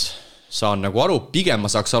mõttes saan nagu aru, pigem ma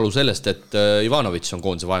saaks aru sellest, et Ivanovits on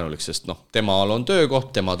koondise vaenulik, sest temal on töökoht,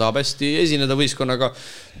 tema tahab hästi esineda võistkonnaga,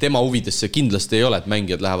 tema huvidesse kindlasti ei ole, et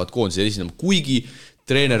mängijad lähevad koondise esinema, kuigi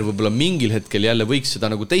treener võib-olla mingil hetkel jälle võiks seda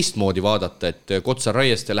nagu teistmoodi vaadata, et Kotsar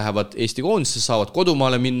Raieste lähevad Eesti koondisse, saavad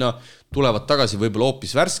kodumaale minna, tulevad tagasi võib-olla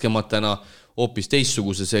hoopis värskematena, hoopis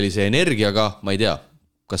teistsuguse sellise energiaga, ma ei tea,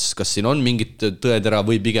 kas siin on mingit tõetera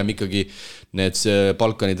või pigem ikkagi need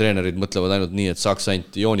Balkani treenerid mõtlevad ainult nii, et saaks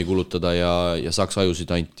ainult jooni kulutada ja saaks ajusid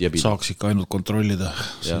ainult jebida. Saaks ikka ainult kontrollida,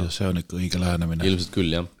 see on ikka õige lähenemine. Ilmselt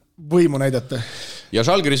küll, jah. Võimu näidata. Ja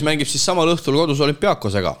Žalgiris mängib siis samal õhtul kodus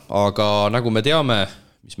Olümpiakosega, aga nagu me teame,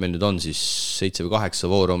 mis meil nüüd on siis 7 või 8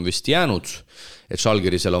 voor on vist jäänud, et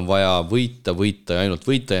Žalgirisel on vaja võita ja ainult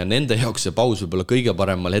võita ja nende jaoks see paus võib-olla kõige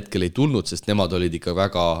paremal hetkel ei tulnud, sest nemad olid ikka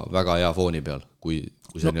väga, väga hea fooni peal, kui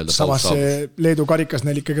samas see Leedu karikas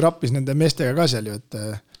neil ikkagi rappis nende meestega ka seal ju, et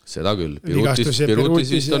seda küll,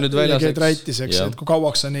 Pirutis vist on nüüd väljas, et kui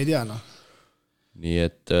kauaks sa neid jää, Nii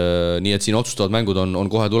et siin otsustavad mängud on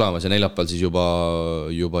kohe tulemas ja neljapäeval siis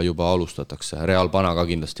juba alustatakse. Real Pana ka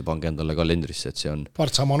kindlasti pange endale kalendrisse, et see on...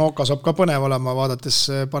 Partsa Monoka saab ka põnev olema,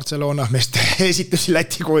 vaadates Barcelona meeste esitusi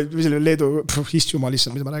Läti Leedu, jumal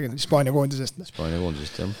issand, mida ma räägin, Hispaania koondisest,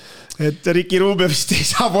 jah. Et Riki Rubio vist ei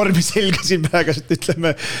saa vormi selga siin praegu,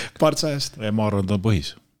 ütleme Partsa eest. Ma arvan, ta on põhis.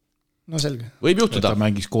 No selge. Võib juhtuda. Ta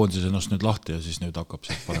mängis koondises ennast nüüd lahti ja siis nüüd hakkab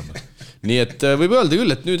sealt paremalt. Nii et võib öelda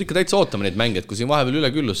küll, et nüüd ikka täitsa ootame neid mänge, et kui siin vahepeal üle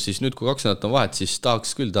küllus, siis nüüd kui 2 nädalat on vahet, siis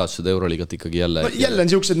tahaks seda Euroliigat ikkagi jälle. Jälle on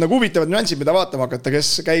siuksed nagu huvitavad nüansid, mida vaatama hakata,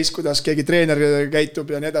 kes käis, kuidas keegi treener käitub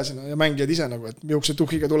ja nii edasi ja mängijad ise nagu, et miukse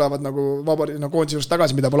tuhhiga tulevad nagu koondise juurest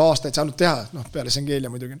tagasi, mida pole aastaid saanud teha, peale Sengelia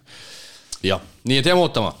muidugi. Ja, nii et jääme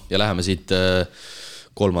ootama ja läheme siit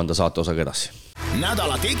 3. saate osaga edasi.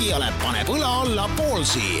 Nädala tegijale paneb õla alla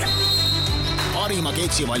Poolsi. Parima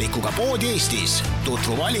keksivalikuga pood Eestis.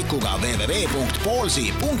 Tutvu valikuga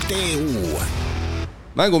www.poolsi.eu.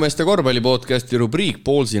 Mängumeeste korvpallipodcasti rubriik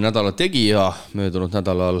Poolsi nädala tegija. Möödunud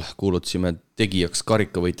nädalal kuulutasime tegijaks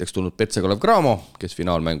karikavõitjaks tulnud Petse Kalev Cramo, kes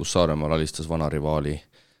finaalmängus Saaremaal alistas vana rivaali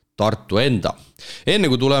Tartu enda. Enne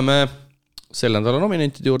kui tuleme selle nädala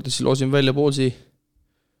nominentide juurde, siis loosin välja Poolsi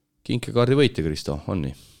kinkekaardi võitja, Kristo, on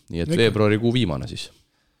nii? Nii et veebruarikuu viimane siis.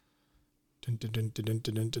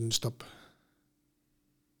 Stop.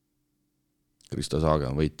 Kristo Saage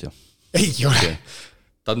on võitja. Ei ole.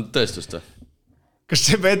 Ta on tõestust või? Kas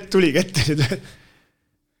see tuli ette nüüd?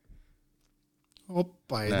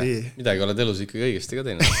 Oppa ei tii. Midagi oled elus ikkagi õigesti ka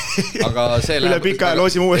teinud. Aga see üle pika ja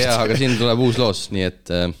loosime uuesti. Aga siin tuleb uus loos, nii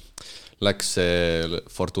et läks see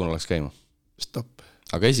Fortuna läks käima. Stop.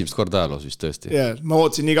 Aga esimest korda ajaloos vist tõesti. Jaa, ma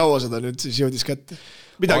ootsin nii kaua seda, nüüd siis jõudis kätte.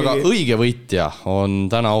 Aga õige võitja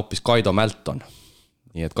on täna hoopis Kaido Mälton.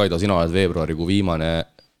 nii et Kaido, sina oled veebruarikuu viimane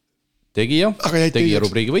tegija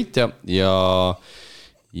rubriigi võitja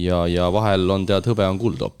ja vahel on tead, hõbe on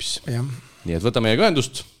kuld hoopis. Nii et võta meiega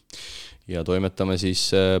ühendust ja toimetame siis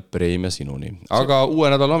preemia sinuni. Aga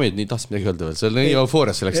uue nädala nomid, nii tahtsid midagi öelda veel, see on nii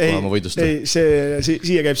eufoorias selleks, kui ma võidust. Ei,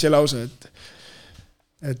 siia käib see lause,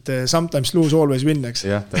 et sometimes lose, always win, eks.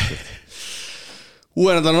 Jah, täpselt.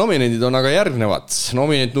 Uue nädala nominendid on aga järgnevad.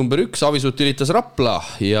 Nominent number 1, Avisut ülitas Rapla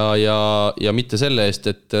ja mitte selle eest,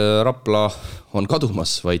 et Rapla on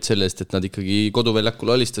kadumas, vaid selle eest, et nad ikkagi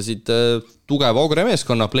koduväljakul alistasid tugeva Augre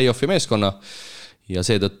meeskonna, play-offi meeskonna ja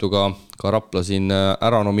seetõttu ka Rapla siin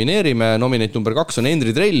ära nomineerime. Nominent number 2 on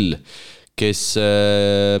Henri Trell,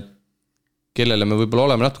 kellele me võib-olla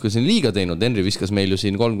oleme natuke siin liiga teinud. Henri viskas meil ju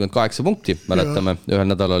siin 38 punkti, mäletame, ühel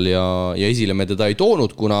nädalal ja esile me teda ei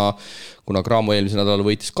toonud, kuna Graamo eelmise nädalal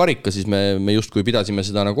võitis karika, siis me justkui pidasime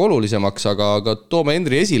seda nagu olulisemaks, aga toome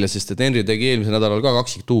Henri esile, sest et Henri tegi eelmise nädalal ka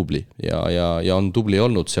 2 tubli ja on tubli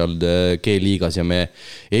olnud seal G-liigas ja me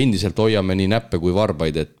endiselt hoiame nii näppe kui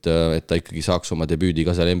varbaid, et ta ikkagi saaks oma debüüdi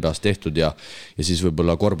ka seal NBA-s tehtud ja siis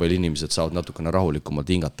võib-olla korvpalliinimesed saavad natukene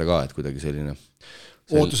rahulikumalt hingata ka, et kuidagi selline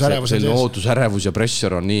ootusärevus ja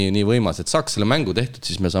pressure on nii võimas, et saaks selle mängu tehtud,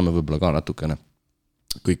 siis me saame võib-olla ka natukene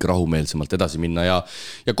kõik rahumeelsemalt edasi minna ja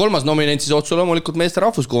 3. nominent siis otsu loomulikult meeste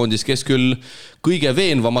rahvuskoondis, kes küll kõige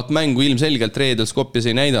veenvamat mängu ilmselgelt reedel Skopjes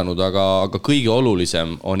ei näidanud, aga kõige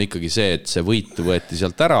olulisem on ikkagi see, et see võit võeti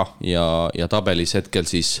sealt ära ja tabelis hetkel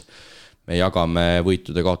siis me jagame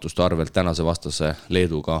võitude kaotuste arvelt tänase vastase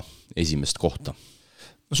Leeduga esimest kohta.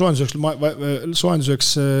 Soojenduseks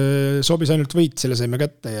sobis ainult võit, selle saime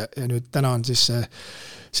kätte ja nüüd täna on siis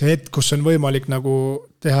see hetk, kus on võimalik nagu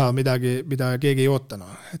teha midagi, mida keegi ei ootanud,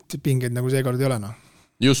 et pingeid nagu seekord ei ole.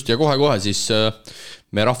 Just, ja kohe siis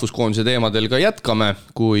me rahvuskoondise teemadel ka jätkame,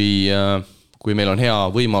 kui meil on hea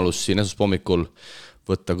võimalus siin esmaspommikul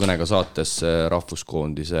võtta kõnega saates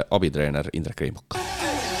rahvuskoondise abitreener Indrek Reinbok.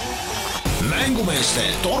 Mängumeeste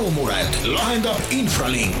torumured lahendab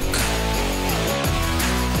Infralink.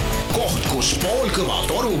 Koht, kus poolkõva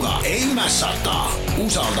toruga ei mässata.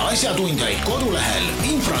 Usalda asjatundjaid kodulehel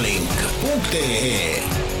infralink.ee.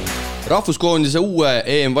 Rahvuskoondise uue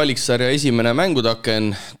EM-valiksarja esimene mängutaken,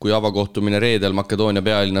 kui avakohtumine reedel Makedoonia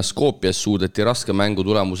pealinnas Skopjes suudeti raske mängu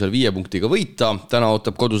tulemusel 5 punktiga võita. Täna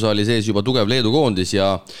ootab kodusaali sees juba tugev Leedu koondis ja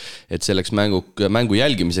et selleks mängu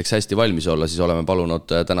jälgimiseks hästi valmis olla, siis oleme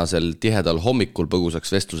palunud tänasel tihedal hommikul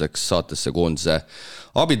põgusaks vestluseks saatesse koondise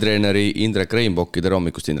abitreeneri Indrek Reinboki. Tere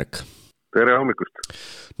hommikust, Indrek! Tere hommikust!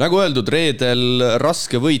 Nagu öeldud, reedel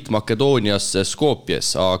raske võit Makedoonias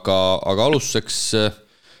Skopjes, aga alustuseks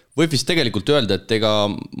võib vist tegelikult öelda, et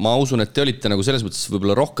ma usun, et te olite nagu selles mõttes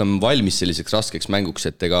võib-olla rohkem valmis selliseks raskeks mänguks,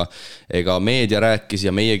 et ega meedia rääkis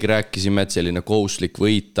ja meiegi rääkisime, et selline kohuslik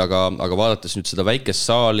võit, aga vaadates nüüd seda väikest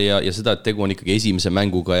saali ja seda, et tegu on ikkagi esimese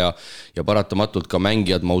mänguga ja paratamatult ka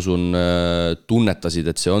mängijad, ma usun,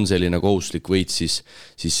 tunnetasid, et see on selline kohuslik võit, siis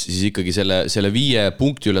ikkagi selle 5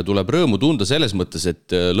 punkti üle tuleb rõõmu tunda selles mõttes,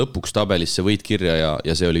 et lõpuks tabelis see võit kirja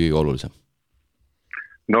ja see oli kõige olulisem.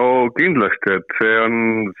 No kindlasti, et see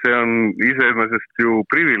on iseenesest ju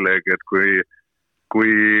privileeg, et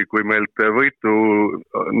kui meilt võitu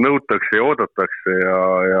nõutakse ja oodatakse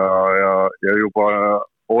ja juba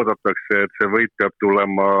oodatakse, et see võit peab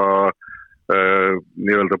tulema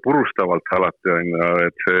nii-öelda purustavalt alati on ja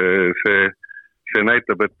et see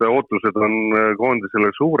näitab, et ootused on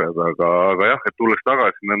koondisele suured, aga jah, et tulles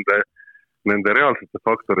tagasi nende reaalsete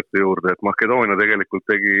faktorite juurde, et Makedoonia tegelikult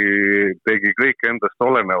tegi kõik endast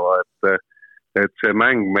oleneva, et see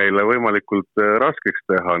mäng meile võimalikult raskeks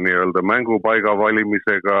teha nii-öelda mängupaiga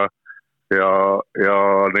valimisega ja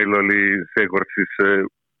neil oli seekord siis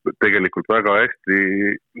tegelikult väga hästi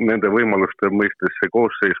nende võimaluste mõistes see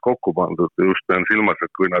koosseis kokku pandud. Just pean silmas,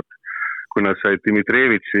 et kui nad said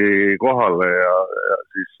Dimitrevitši kohale ja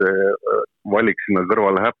siis valik sinna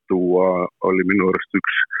kõrvale häptuua oli minu arust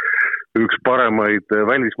üks paremaid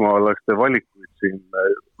välismaalaste valikuid siin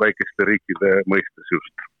väikeste riikide mõistes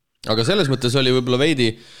just. Aga selles mõttes oli võib-olla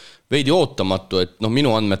veidi ootamatu, et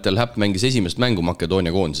minu andmetel Häpp mängis esimest mängu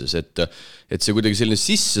Makedoonia koondises, et see kuidagi selline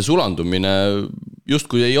sisse sulandumine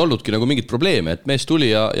justkui ei olnudki nagu mingit probleeme, et mees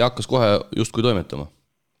tuli ja hakkas kohe justkui toimetama.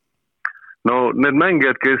 No need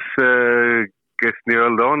mängijad, kes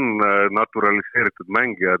nii-öelda on naturaliseeritud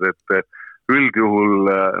mängijad, et üldjuhul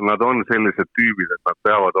nad on sellised tüübid, et nad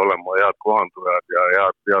peavad olema head kohandujad ja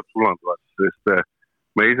head sulandujad, sest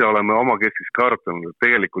me ise oleme oma kestis kartanud, et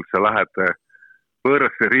tegelikult sa lähed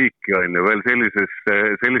võõrasse riiki on ju veel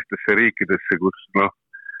sellistesse riikidesse,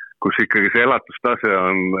 kus ikkagi see elatustase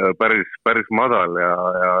on päris madal ja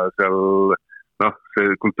seal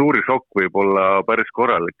see kultuurisokk võib olla päris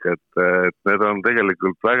korralik, et need on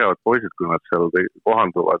tegelikult vägevad poisid, kui nad seal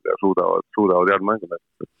kohanduvad ja suudavad head mängu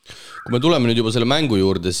näidata. Kui me tuleme nüüd juba selle mängu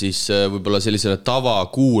juurde, siis võib-olla sellisele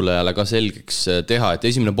tavakuulajale ka selgeks teha, et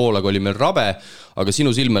esimene poolaeg oli meil rabe, aga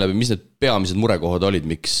sinu silme läbi, mis need peamised murekohad olid,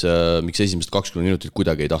 miks esimesed 20 minutit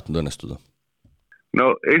kuidagi ei tahtnud õnnestuda?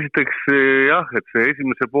 No esiteks jah, et see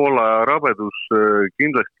esimese poola rabedus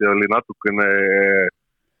kindlasti oli natukene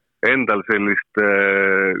endal sellist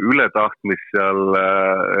ületahtmist seal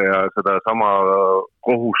ja seda sama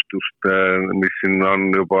kohustust, mis siin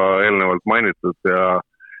on juba eelnevalt mainitud ja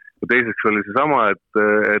teiseks oli see sama,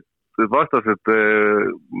 et vastased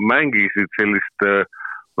mängisid sellist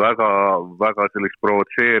väga sellist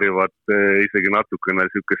provotseerivat, isegi natukene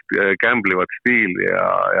sellist kämblivat stiili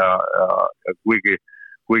ja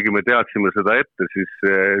kuigi me teadsime seda ette,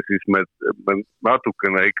 siis me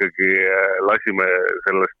natukene ikkagi lasime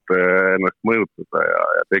sellest ennast mõjutada ja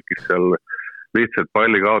tekkis seal lihtsalt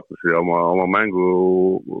pallikaotusi oma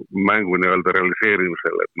mängu nii-öelda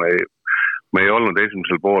realiseerimisel, et me ei olnud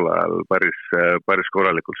esimesel poolajal päris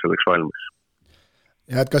korralikult selleks valmis.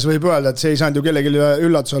 Ja et kas võib öelda, et see ei saanud ju kellegi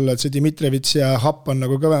üllatus olla, et see Dimitrevits ja Happ on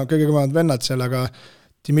nagu kõige kõvemad vennad seal, aga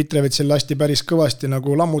Dimitrevitsil lasti päris kõvasti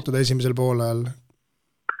nagu lammutada esimesel poolajal.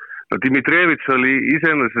 No Dimitrevits oli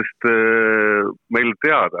iseenesest meil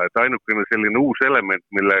teada, et ainukene selline uus element,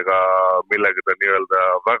 millega ta nii-öelda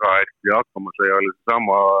väga hästi hakkama sai, oli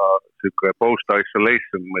sama post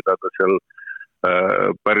isolation, mida ta seal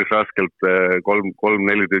päris raskelt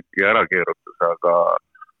 3-4 tükki ära keerutas,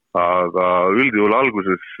 aga üldjuhul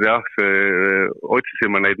alguses jah,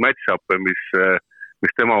 otsisime neid match-up'e,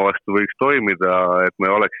 mis tema vastu võiks toimida, et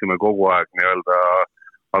me oleksime kogu aeg nii-öelda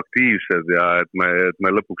aktiivsed ja et me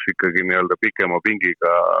lõpuks ikkagi nii-öelda pikema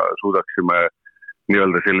pingiga suudaksime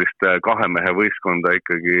nii-öelda sellist kahemehe võistkonda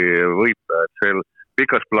ikkagi võita, et seal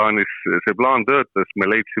pikas plaanis see plaan töötas, me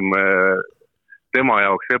leidsime tema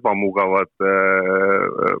jaoks ebamugavad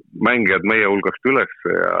mängijad meie hulgast üles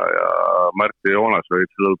ja Märt ja Joonas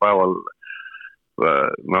olid sellel päeval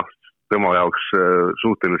tema jaoks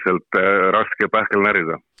suhteliselt raske pähkel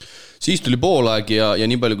närida. Siis tuli poolaeg ja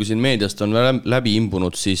nii palju kui siin meediast on läbi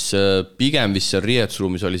imbunud, siis pigem vist seal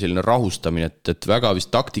riietusruumis oli selline rahustamine, et väga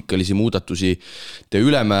vist taktikalisi muudatusi te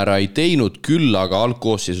ülemäära ei teinud, küll aga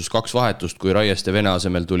algkoosseisus 2 vahetust, kui Raieste Vene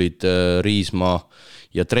asemel tulid Riismaa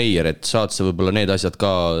ja Treier, et saad sa võib-olla need asjad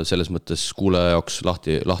ka selles mõttes kuulaja jaoks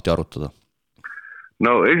lahti arutada?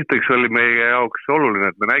 No esiteks oli meie jaoks oluline,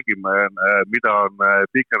 et me nägime, mida on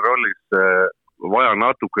pick and rollis vaja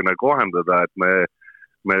natukene kohendada, et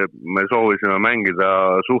me soovisime mängida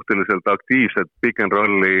suhteliselt aktiivset pick and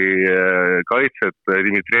rolli kaitset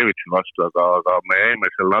Dimitrevitsi vastu, aga me jäime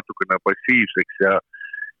seal natukene passiivseks ja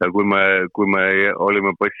kui me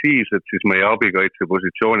olime passiivsed, siis meie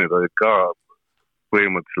abikaitsepositsioonid olid ka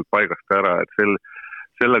põhimõtteliselt paigast ära, et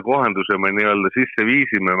selle kohenduse me nii-öelda sisse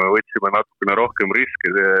viisime, me võtsime natukene rohkem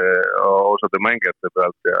riske osade mängijate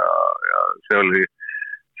pealt ja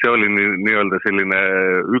see oli nii-öelda selline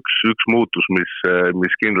üks muutus,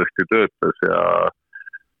 mis kindlasti töötas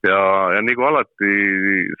ja nagu alati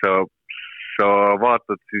sa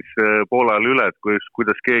vaatad siis poolajal üle, et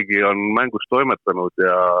kuidas keegi on mängus toimetanud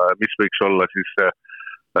ja mis võiks olla siis,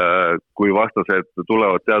 kui vastased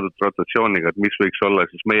tulevad teatud rotatsiooniga, et mis võiks olla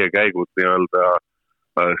siis meie käigud nii-öelda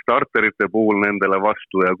starterite puhul nendele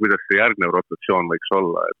vastu ja kuidas see järgnev rotatsioon võiks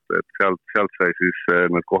olla, et sealt sai siis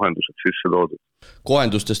need kohendused sisse toodud.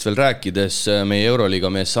 Kohendustest veel rääkides, meie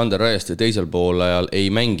Euroliiga mees Sander Raieste teisel poolajal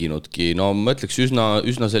ei mänginudki. No ma ütleks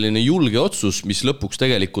üsna selline julge otsus, mis lõpuks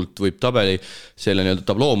tegelikult võib tabeli selle nii-öelda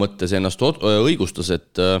tabloo mõttes ennast õigustas,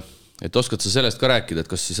 et oskad sa sellest ka rääkida,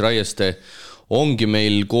 et kas siis Raieste ongi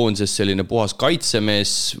meil koondises selline puhas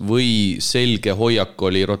kaitsemees või selge hoiak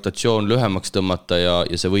oli rotatsioon lühemaks tõmmata ja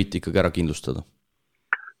see võit ikkagi ära kindlustada?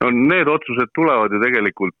 No need otsused tulevad ju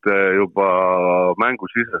tegelikult juba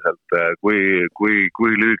mängusiseselt,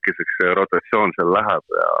 kui lühikeseks see rotatsioon seal läheb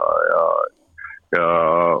ja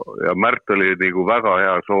Märt oli nagu väga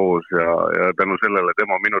hea soos ja tänu sellele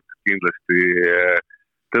tema minutid kindlasti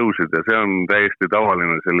tõusid ja see on täiesti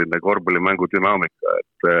tavaline selline korvpallimängu dünaamika,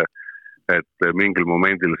 et mingil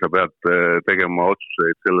momendil sa pead tegema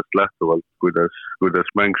otsuseid sellest lähtuvalt,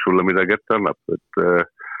 kuidas mäng sulle midagi ette annab.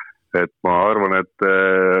 Et ma arvan, et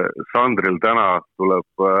Sandril täna tuleb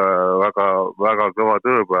väga kõva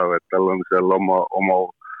tööpäev, et tal on seal oma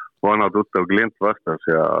vana tuttav klient vastas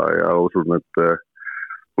ja usun,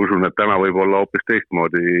 et täna võib olla hoopis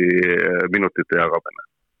teistmoodi minutite jagamine.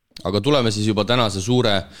 Aga tuleme siis juba tänase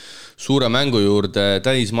suure mängu juurde.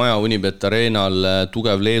 Täismaja Unibet Arenal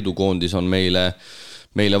tugev Leedu koondis on meile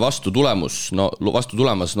meile vastu tulemas. No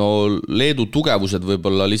Leedu tugevused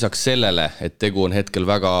võib-olla lisaks sellele, et tegu on hetkel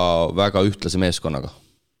väga, väga ühtlase meeskonnaga.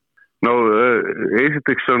 No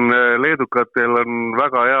esiteks on leedukatel on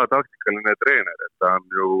väga hea taktikaline treener, et ta on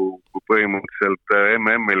ju põhimõtteliselt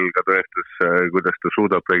MM-il ka tõestas, kuidas ta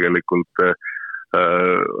suudab tegelikult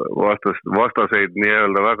vastaseid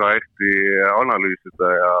nii-öelda väga hästi analüüsida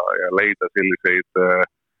ja leida selliseid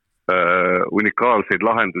unikaalseid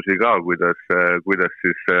lahendusi ka, kuidas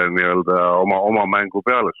siis nii-öelda oma mängu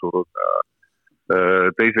peale suruda.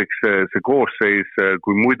 Teiseks see koosseis,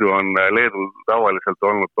 kui muidu on Leedul tavaliselt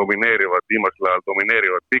olnud viimasel ajal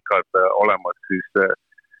domineerivad pikad olemas,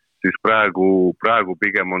 siis praegu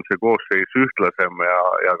pigem on see koosseis ühtlasem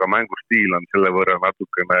ja ka mängustiil on selle võrra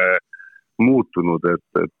natukene muutunud,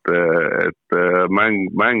 et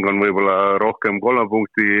mäng on võib-olla rohkem 3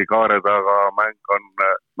 punkti kaare taga,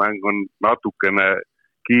 mäng on natukene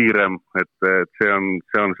kiirem, et see on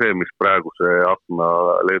see, mis praegu see Ahna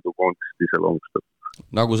Leedu koondist iseloomustab.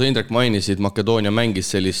 Nagu sa Indrek mainisid, Makedoonia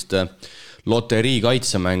mängis sellist loterii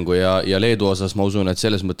kaitsemängu ja Leedu osas ma usun, et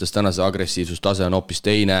selles mõttes tänase agressiivsustase on hoopis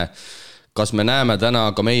teine. Kas me näeme täna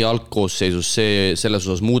ka meie algkoosseisus selles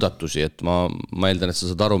osas muudatusi, et ma eeldan, et sa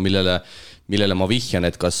saad aru, millele ma vihjan,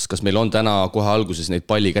 et kas meil on täna kohe alguses neid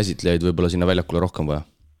pallikäsitlejaid võib-olla sinna väljakule rohkem vaja?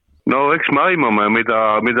 No eks me aimame,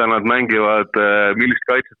 mida nad mängivad, millist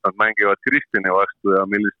kaitset nad mängivad Kristjani vastu ja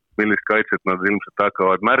millist kaitset nad ilmselt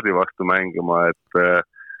hakkavad Märdi vastu mängima, et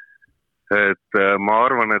ma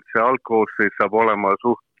arvan, et see algkoosseis saab olema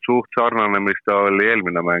suht sarnane, mis ta oli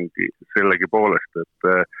eelmine mängi sellegi poolest, et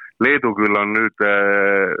Leedu küll on nüüd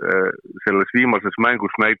selles viimases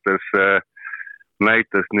mängus näitas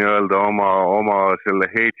nii-öelda oma selle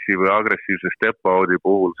heitsi või agressiivse step-out'i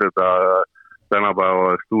puhul seda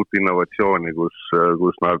tänapäevast uut innovatsiooni, kus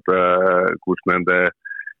nende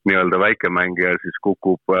nii-öelda väikemängija siis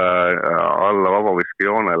kukub alla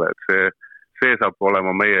vabaviskejoonele, et see saab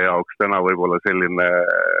olema meie jaoks täna võib-olla selline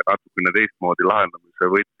natukene teistmoodi lahendamise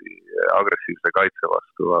võti agressiivse kaitse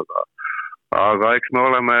vastu, aga eks me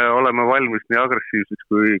oleme valmis nii agressiivseks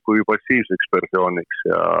kui passiivseks versiooniks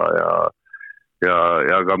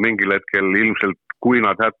ja ka mingil hetkel ilmselt kui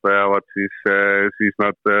nad hätta jäävad, siis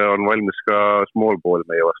nad on valmis ka small ball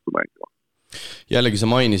meie vastu mängima. Jällegi sa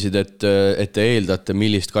mainisid, et te eeldate,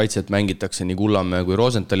 millist kaitset mängitakse nii Kullamäe kui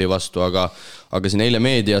Rosenthali vastu, aga siin eile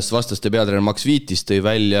meedias vastaste peatreener Max Viitis tõi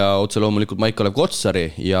välja otse loomulikult Maik-Kalev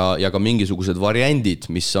Kotsari ja ka mingisugused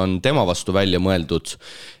variandid, mis on tema vastu välja mõeldud,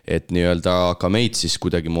 et nii-öelda ka meid siis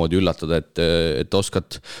kuidagimoodi üllatada, et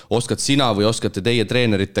oskad sina või oskate teie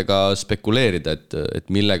treeneritega spekuleerida,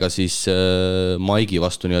 et millega siis Maigi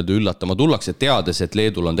vastu nii-öelda üllatama tullakse, teades, et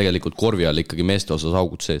Leedul on tegelikult korvi all ikkagi meeste osas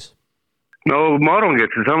augud sees? No ma arvangi, et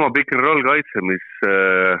see sama pick and roll kaitse, mis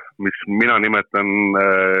mina nimetan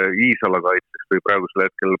Iisala kaitseks või praegusel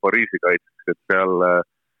hetkel Pariisi kaitseks, et seal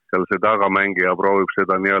see tagamängija proovib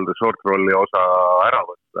seda nii-öelda short rolli osa ära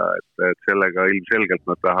võtta, et sellega ilmselgelt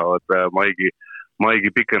nad tahavad Maigi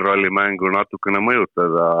pick and rolli mängu natukene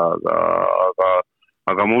mõjutada,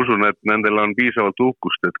 aga ma usun, et nendel on piisavalt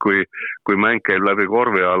uhkust, et kui mäng käib läbi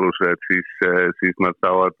korvi aluse, et siis nad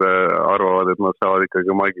arvavad, et nad saavad ikkagi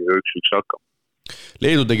Maigiga 1-1 hakkama.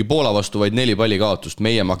 Leedu tegi Poola vastu vaid 4 pallikaotust,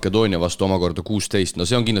 meie Makedoonia vastu omakorda 16. No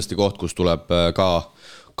see on kindlasti koht, kus tuleb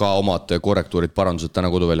ka omad korrektuurid, parandused täna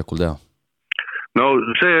koduväljakul teha. No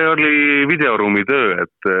see oli videoruumi töö,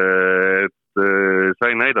 et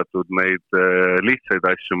sai näidatud neid lihtsaid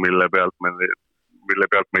asju, mille pealt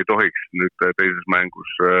me ei tohiks nüüd teises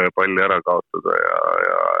mängus palli ära kaotada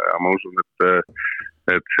ja ma usun,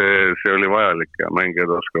 et see oli vajalik ja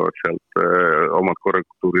mängijad oskavad sealt omad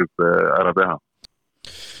korrektuurid ära teha.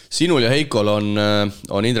 Sinul ja Heikol on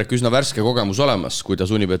Indrek üsna värske kogemus olemas,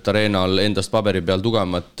 kuidas Unibet Arenal endast paberi peal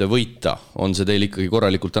tugevamat võita. On see teil ikkagi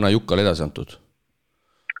korralikult täna Jukkal edasi antud?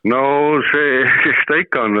 No seda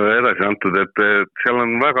ikka on edasi antud, et seal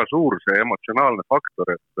on väga suur see emotsionaalne faktor,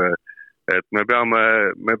 et me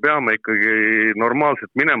peame ikkagi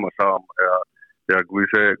normaalselt minema saama ja kui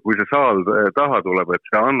see saal taha tuleb, et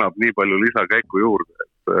see annab nii palju lisakäiku juurde,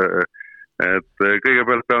 et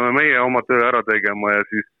kõigepealt peame meie oma töö ära tegema ja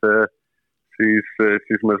siis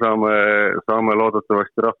me saame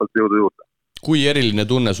loodetavasti rahvalt jõuda juurde. Kui eriline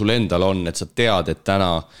tunne sul endal on, et sa tead, et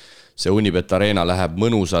täna see Unibet Arena läheb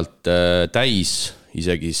mõnusalt täis,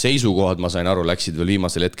 isegi seisukohad, ma sain aru, läksid veel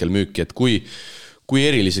viimasel hetkel müüki, et kui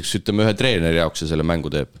eriliseks, ütleme, ühe treeneri jaoks selle mängu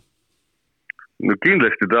teeb? No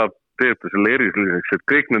kindlasti teeb ta selle eriliseks, et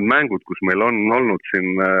kõik need mängud, kus meil on olnud siin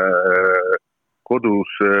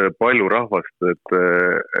kodus palju rahvast, et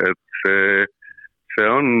see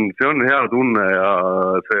on hea tunne ja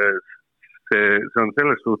see on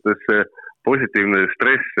selles suhtes positiivne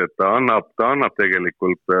stress, et ta annab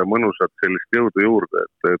tegelikult mõnusat sellist jõudu juurde,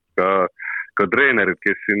 et ka treenerid,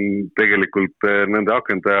 kes siin tegelikult nende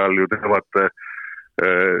akende ajal ju teevad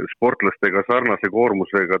sportlastega sarnase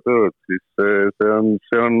koormusega tööd, siis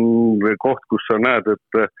see on koht, kus sa näed,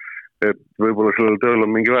 et võib-olla sellel tööl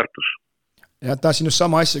on mingi väärtus. Ja tahtsin just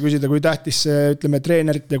sama asja küsida, kui tähtis see, ütleme,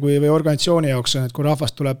 treenerite või organisatsiooni jaoks on, et kui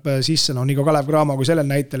rahvast tuleb sisse, nii ka Kalev Cramo kui sellel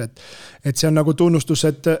näitel, et see on nagu tunnustus,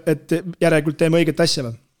 et järelikult teeme õiget asja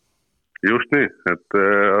või? Just nii, et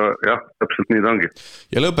jah, täpselt nii ta ongi.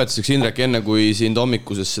 Ja lõpetuseks, Indrek, enne kui sind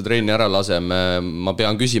hommikusesse treeni ära laseme, ma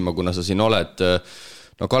pean küsima, kuna sa siin oled,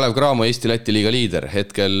 Kalev Cramo Eesti-Läti liiga liider,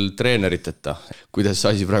 hetkel treeneriteta. Kuidas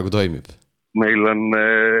see asi praegu toimib? Meil on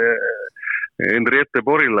Henriette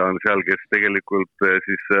Borilla on seal, kes tegelikult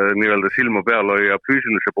siis nii-öelda silma peal hoiab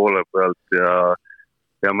füüsilise poole pealt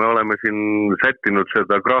ja me oleme siin sättinud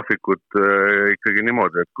seda graafikut ikkagi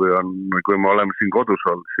niimoodi, et kui me oleme siin kodus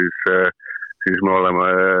olnud, siis me oleme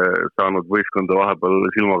saanud võistkonda vahepeal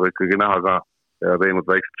silmaga ikkagi näha ka ja teinud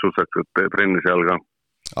väiksed suusaksed trenni seal ka.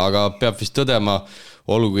 Aga peab vist tõdema,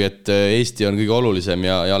 olgugi, et Eesti on kõige olulisem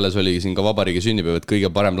ja alles oligi siin ka vabariigi sünnipäev, et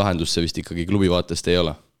kõige parem lahendus see vist ikkagi klubi vaatest ei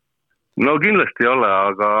ole. No kindlasti ei ole,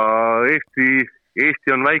 aga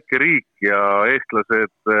Eesti on väike riik ja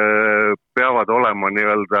eestlased peavad olema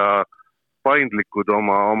nii-öelda paindlikud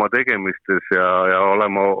oma tegemistes ja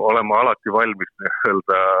olema alati valmis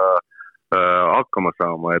nii-öelda hakkama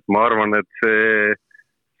saama. Et ma arvan, et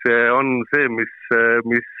see on see,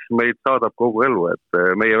 mis meid saadab kogu elu, et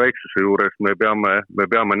meie väiksuse juures me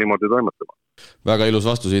peame niimoodi toimetama. Väga ilus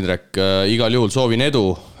vastus, Indrek. Igal juhul soovin edu.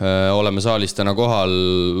 Oleme saalis täna kohal,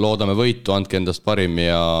 loodame võitu, andke endast parim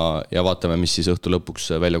ja vaatame, mis siis õhtu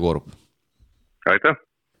lõpuks välja koorub. Aitäh!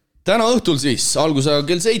 Täna õhtul siis, algusega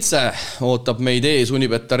kell 7, ootab meid ees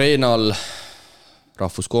Unibet Arenal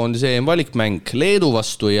rahvuskoondise EM-valikmäng Leedu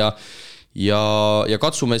vastu ja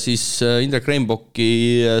katsume siis Indrek Reinboki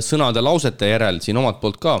sõnade lausete järel siin omalt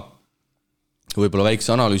poolt ka võib-olla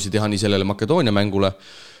väikse analüüsi teha nii sellele Makedoonia mängule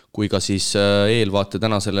kui ka siis eelvaate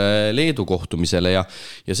tänasele Leedu kohtumisele ja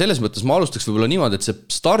selles mõttes ma alustaks võib-olla niimoodi, et see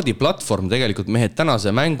stardiplatvorm tegelikult mehed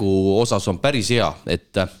tänase mängu osas on päris hea,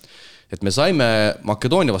 et me saime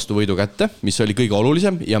Makedoonia vastu võidu kätte, mis oli kõige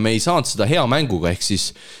olulisem ja me ei saanud seda hea mänguga, ehk siis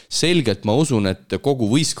selgelt ma usun, et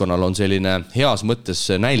kogu võistkonnal on selline heas mõttes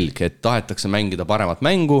nälg, et tahetakse mängida paremat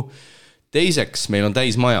mängu. Teiseks, meil on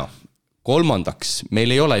täis maja. Kolmandaks,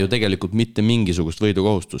 meil ei ole ju tegelikult mitte mingisugust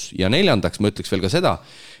võidukohustus ja neljandaks ma ütleks veel ka seda,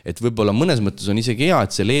 et võib-olla mõnes mõttes on isegi hea,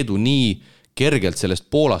 et see Leedu nii kergelt sellest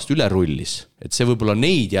Poolast üle rullis, et see võib-olla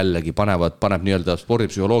neid jällegi paneb nii-öelda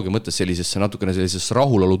spordipsühholoogia mõttes natukene sellisesse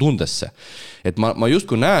rahulolu tundesse. Et ma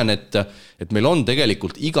justkui näen, et meil on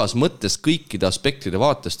tegelikult igas mõttes kõikide aspektide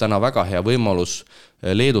vaates täna väga hea võimalus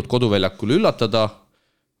Leedut koduväljakul üllatada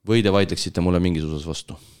või te vaidleksite mulle mingis osas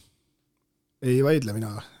vastu? Ei vaidle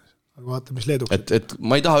mina. Aga vaata, mis Leedu. Et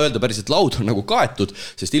ma ei taha öelda päris, et laud on nagu kaetud,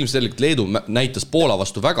 sest ilmselt Leedu näitas Poola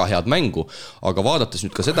vastu väga head mängu, aga vaadates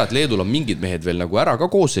nüüd ka seda, et Leedul on mingid mehed veel nagu ära ka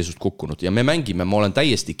koosseisust kukkunud ja me mängime, ma olen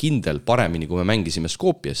täiesti kindel paremini, kui me mängisime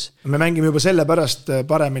Skopjes. Me mängime juba selle pärast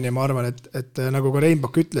paremini, ma arvan, et nagu ka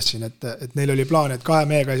Reinbok ütles siin, et neil oli plaan, et 2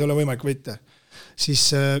 mehega ei ole võimalik võita. Siis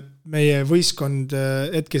meie võistkond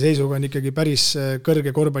hetkeseisuga on ikkagi päris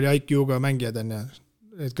kõrge korvpalli IQ-ga mängijad on ja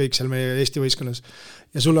et kõik seal meie Eesti võistkonnas.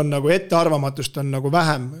 Ja sul on nagu ettearvamatust on nagu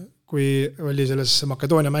vähem, kui oli selles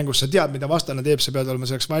Makedoonia mängus. Sa tead, mida vastane teeb, sa pead olema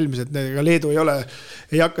selleks valmis, et Leedu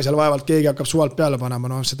ei hakka seal vaevalt, keegi hakkab suvalt peale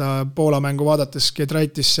panema. Seda Poola mängu vaadates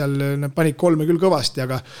Kedraitis seal panid 3 küll kõvasti,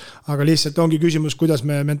 aga lihtsalt ongi küsimus, kuidas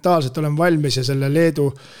me mentaalselt oleme valmis ja selle Leedu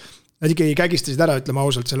nad ikkagi kägistasid ära, ütleme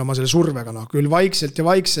ausalt, selle oma selle survega. Küll vaikselt ja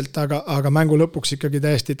vaikselt, aga mängu lõpuks ikkagi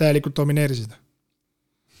täielikult domineerisid.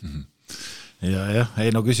 Ja,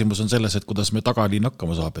 ei no küsimus on selles, et kuidas me tagaliin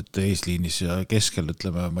hakkama saab, et eesliinis ja keskel,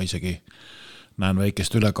 ütleme, ma isegi näen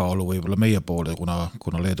väikest ülekaalu võib-olla meie poole,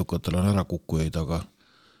 kuna leedukatel on ära kukkujaid, aga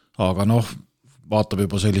vaatab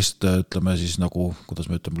juba sellist, ütleme siis nagu,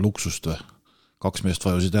 kuidas me ütleme, luksust või 2 meest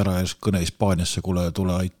vajusid ära ja kõne Hispaaniasse,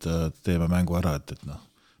 tule aita, teeme mängu ära, et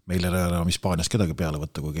meil ei ole enam Hispaanias kedagi peale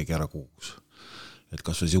võtta, kui keegi ära kuuks. Et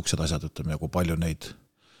kas või siuksed asjad, ütleme, ja kui palju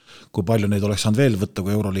neid oleks saanud veel võtta,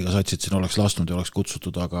 kui Euroliiga satsid siin oleks lasknud ja oleks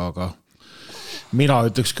kutsutud, aga mina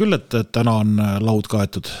ütleks küll, et täna on laud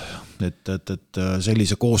kaetud, et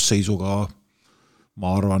sellise koosseisuga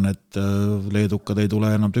ma arvan, et leedukad ei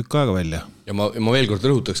tule enam tükk aega välja. Ja ma veel kord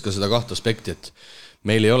rõhutaks ka seda 2 aspekti, et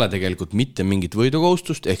meil ei ole tegelikult mitte mingit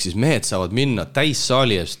võidukohustust, ehk siis mehed saavad minna täis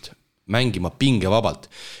saali eest mängima pingevabalt.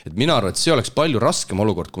 Et mina arvan, et see oleks palju raskem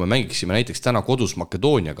olukord, kui me mängiksime näiteks täna kodus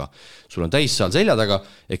Makedooniaga. Sul on täissaal selja taga,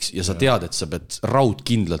 eks, ja sa tead, et sa pead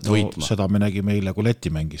raudkindlalt võitma. Seda me nägime eile, kui Läti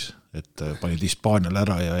mängis, et panid Hispaanial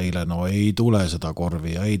ära ja eile ei tule seda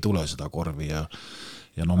korvi ja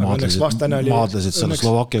maadlesid selle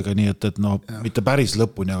Slovakkiaga nii, et mitte päris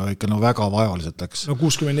lõpuni, aga ikka väga vajaliselt läks.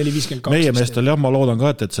 64-52. Meie meestel ma loodan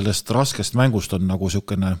ka, et sellest raskest mängust on nagu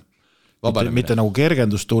siukene mitte nagu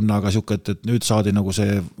kergendustunne, aga siuke, et nüüd saadi nagu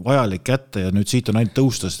see vajalik kätte ja nüüd siit on ainult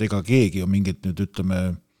tõusta, sest ega keegi on mingit nüüd ütleme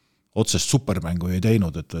otsest supermängu ei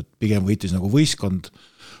teinud, et pigem võitis nagu võistkond,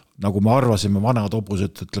 nagu me arvasime vanad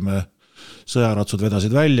opused, ütleme sõjaratsud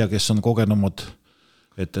vedasid välja, kes on kogenumad,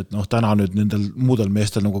 et täna nüüd nendel muudel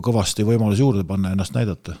meestel nagu kõvasti võimalus juurde panna ennast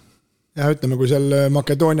näidata. Ja ütleme, kui seal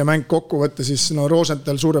Makedoonia mäng kokku võtta, siis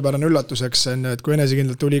Rosenthal suurepärane üllatuseks, et kui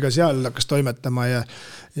enesekindlalt tuli ka seal, hakkas toimetama ja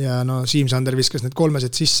Siim Sander viskas need 3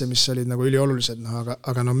 sisse, mis olid nagu üliolulised,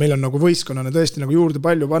 aga meil on nagu võistkonnana tõesti nagu juurde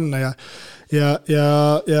palju panna ja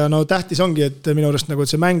tähtis ongi, et minu arust nagu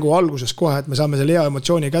see mängu alguses kohe, et me saame selle hea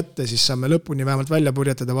emotsiooni kätte, siis saame lõpuni vähemalt välja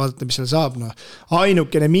purjetada, vaadata, mis seal saab.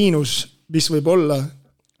 Ainukene miinus, mis võib olla,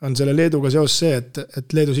 on selle Leeduga seos see,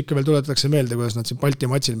 et Leedus ikka veel tuletatakse meelde, kuidas nad siin Balti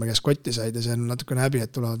matsil me kes kotti said ja see on natukene häbi, et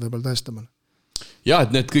tulevad võib-olla tõestama. Ja,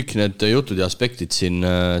 et kõik need jutud ja aspektid siin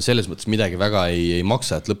selles mõttes midagi väga ei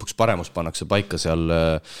maksa, et lõpuks paremus pannakse paika seal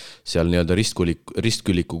nii-öelda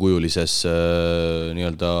ristkülliku kujulises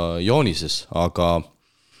nii-öelda joonises, aga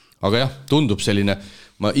jah, tundub selline,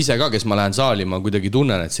 ma ise ka, kes ma lähen saali, ma kuidagi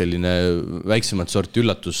tunnen, et selline väiksemat sorti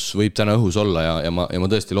üllatus võib täna õhus olla ja ma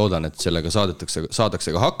tõesti loodan, et sellega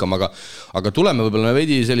saadakse ka hakkama, aga tuleme võib-olla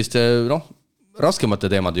veidi selliste raskemate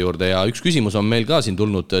teemade juurde ja üks küsimus on meil ka siin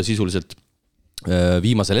tulnud sisuliselt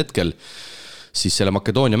viimasel hetkel siis selle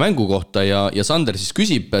Makedoonia mängu kohta ja Sander siis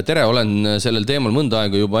küsib, tere, olen sellel teemal mõnda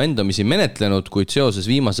aega juba endamisi menetlenud, kuid seoses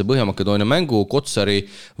viimase Põhja-Makedoonia mängu Kotsari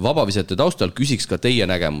vabavisete taustal küsiks ka teie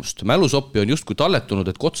nägemust. Mälusoppi on justkui talletunud,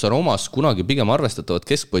 et Kotsar omas kunagi pigem arvestatavat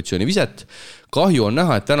keskpositsiooni viset. Kahju on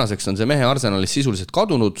näha, et tänaseks on see mehe Arsenalis sisuliselt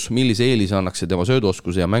kadunud, millise eelise annaks tema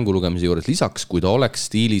sööduoskuse ja mängulugemise juures lisaks, kui ta oleks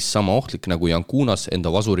stiilis sama ohtlik nagu Jankunas enda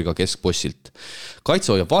vasuriga keskpossilt.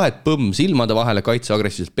 Kaitse hoiab vahet, põmm silmade vahele, kaitse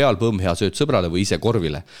agressiivselt peal, põmm hea sööt sõbrale või ise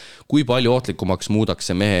korvile. Kui palju ohtlikumaks muudaks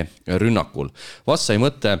see mehe rünnakul? Vast sai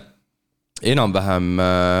mõtte enam-vähem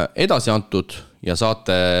edasi antud ja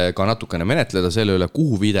saate ka natukene menetleda selle üle,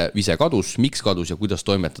 kuhu vise kadus, miks kadus ja kuidas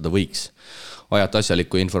toimetada võiks. Ajat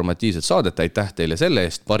asjalikku ja informatiivset saadet, aitäh teile selle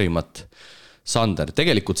eest, parimat Sander.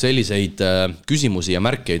 Tegelikult selliseid küsimusi ja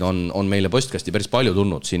märkeid on meile postkasti päris palju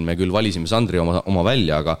tulnud, siin me küll valisime Sandri oma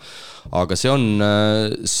välja, aga see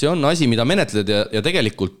on asi, mida menetled ja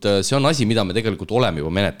tegelikult see on asi, mida me tegelikult oleme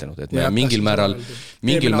juba menetlenud, et me mingil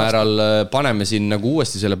määral paneme siin nagu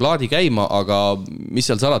uuesti selle plaadi käima, aga mis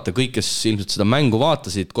seal salata, kõik, kes ilmselt seda mängu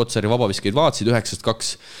vaatasid, Kotsari vabaviskeid vaatasid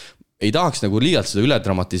 9-2, ei tahaks nagu liialt seda üle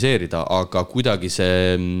dramatiseerida, aga kuidagi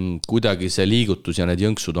see liigutus ja need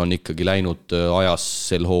jõnksud on ikkagi läinud ajas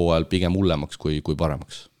sel hooajal pigem hullemaks kui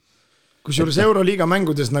paremaks. Kusjuures Euroliiga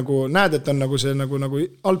mängudes nagu näed, et on nagu see nagu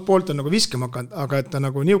alt poolt on nagu viskama hakanud, aga et ta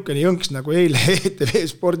nagu niukene jõnks nagu eile ETV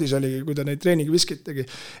spordis oli, kui ta neid treeningi viskid tegi,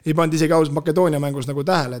 ei pandi isegi aus Makedoonia mängus nagu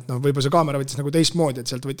tähele, et võib-olla see kaamera võttis nagu teistmoodi,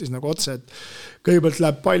 et sealt võttis nagu otse, et kõigepealt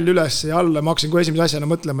läheb pall üles ja alla, ma hakkasin kui esimese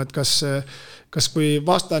asjana mõtlema, et kas kui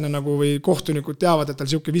vastane nagu või kohtunikud teavad, et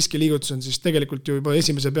tal siuke viskeliigutus on, siis tegelikult ju juba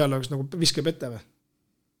esimese peale oleks nagu viskeb ette või?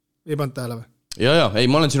 Ei pannud tähele või? Ja, ei,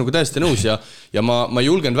 ma olen sinuga täiesti nõus ja ma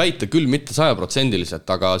julgen väita küll mitte 100%,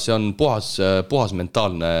 aga see on puhas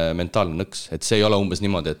mentaalne nõks, et see ei ole umbes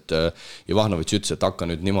niimoodi, et Ivahnovitš ütles, et hakka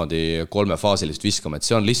nüüd niimoodi 3-faasilist viskama, et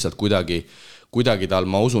see on lihtsalt kuidagi tal,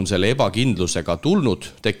 ma usun, selle ebakindlusega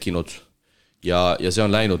tekkinud ja see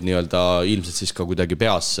on läinud nii-öelda ilmselt siis ka kuidagi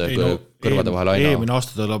peas kõrvade vahel aina. Eelmine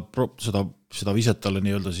aasta seda viset talle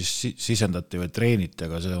nii-öelda siis sisendati või treeniti,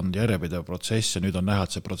 aga see on järjepidev protsess ja nüüd on näha,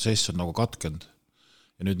 et see protsess on nagu katkend.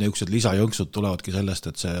 Ja nüüd niisugused lisajõnksud tulevadki sellest,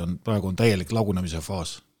 et praegu on täielik lagunemise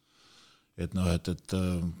faas. Et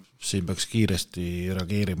siin peaks kiiresti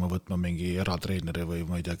reageerima, võtma mingi eratreeneri või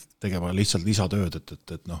ma ei tea, tegema lihtsalt lisatööd,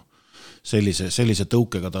 et sellise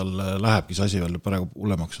tõukega tal lähebki see asi veel praegu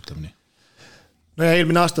hullemaks, ütleme nii. No ja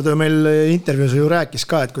eelmine aasta ta meil intervjuus ju rääkis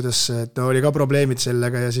ka, et kuidas oli ka probleemid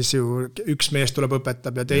sellega ja siis ju üks mees tuleb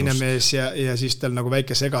õpetab ja teine mees ja siis tal nagu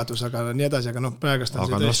väike segadus, aga nii edasi, aga praegast on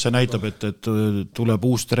aga see näitab, et tuleb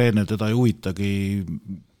uus treener, teda ei huvitagi,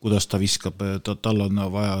 kuidas ta viskab, tal on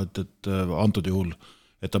vaja, et antud juhul,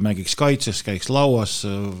 et ta mängiks kaitses, käiks lauas,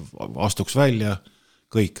 astuks välja,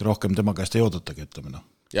 kõik, rohkem tema käest ei oodatagi, ütleme.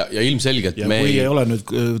 Ja ilmselgelt kui ei ole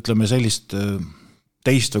nüüd, ütleme sellist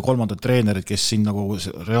teist või kolmandat treenerit, kes siin nagu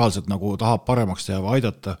reaalselt nagu tahab paremaks teha või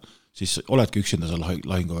aidata, siis oledki üksinda seal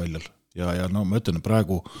lahinguväljal. Ja no ma ütlen,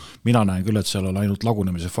 praegu mina näen küll, et seal on ainult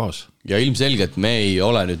lagunemise faas. Ja ilmselgelt me ei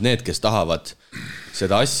ole nüüd need, kes tahavad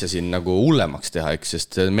seda asja siin nagu hullemaks teha, eks,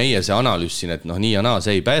 sest meie see analüüs siin, et nii ja naa,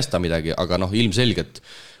 see ei päästa midagi, aga ilmselgelt,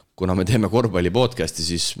 kuna me teeme korvpalli podcasti,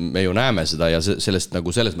 siis me ju näeme seda ja sellest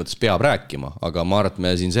nagu selles mõttes peab rääkima, aga ma arvan, et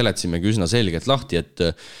me siin seletsimegi üsna selgelt lahti,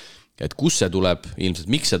 et kus see tuleb, ilmselt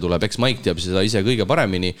miks see tuleb, eks Maik teab seda ise kõige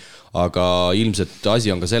paremini, aga ilmselt asi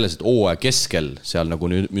on ka selles, et hooaja keskel seal nagu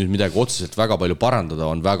nüüd midagi otseselt väga palju parandada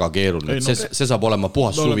on väga keeruline. See saab olema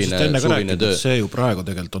puhas suvine töö. See ju praegu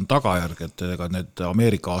tegelikult on tagajärg, et ega need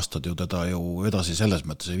Ameerika aastad ju teda ju edasi selles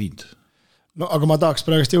mõttes ei viinud. No aga ma tahaks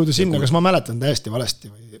praegust jõuda sinna, kas ma mäletan täiesti valesti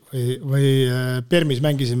või Permis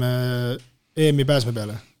mängisime EM-i pääsme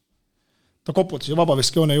peale. Ta koputas ju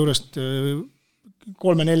vabaviskejoone juurest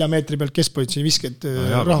 3-4 meetri pealt keskpõitsi visked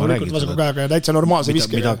rahulikult vasaku käega ja täitsa normaalse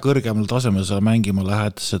viske. Mida kõrgemal tasemel sa mängima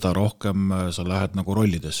lähed, seda rohkem sa lähed nagu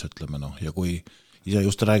rollidesse, ütleme. Ja kui ise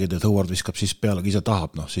just räägid, et Howard viskab siis peale, kui ise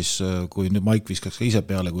tahab, siis kui nüüd Maik viskaks ka ise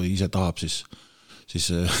peale, kui ise tahab,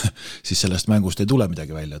 siis sellest mängust ei tule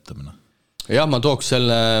midagi välja, ütleme. Jah, ma tooks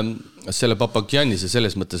selle Papagiannise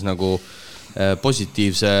selles mõttes nagu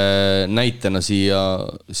positiivse näitena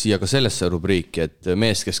siia ka sellesse rubriiki, et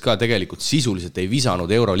mees, kes ka tegelikult sisuliselt ei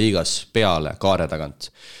visanud Euroliigas peale kaare tagant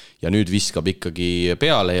ja nüüd viskab ikkagi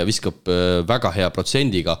peale ja viskab väga hea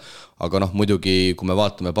protsendiga, aga muidugi, kui me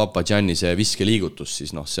vaatame Papagiannise viskeliigutus,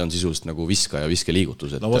 siis see on sisuliselt nagu viska ja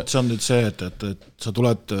viskeliigutus. No vot, see on nüüd see, et sa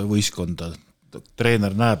tuled võistkonda,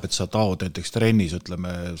 treener näeb, et sa taod näiteks trennis,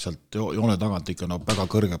 ütleme, sealt joone tagant ikka väga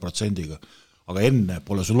kõrge protsendiga, aga enne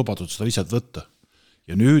pole sul lubatud seda viset võtta.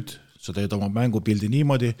 Ja nüüd sa teed oma mängupildi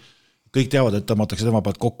niimoodi, kõik teavad, et tõmmatakse tema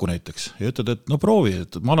pealt kokku näiteks. Ja ütled, et proovi,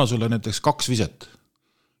 et ma annan sulle näiteks 2 viset.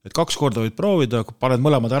 Et 2 korda võid proovida, kui paned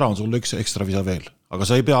mõlemad ära, on sul 1 ekstra visa veel. Aga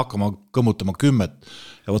sa ei pea hakkama kõmmutama 10.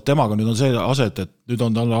 Ja võt temaga nüüd on see aset, et nüüd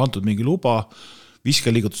on talle antud mingi luba,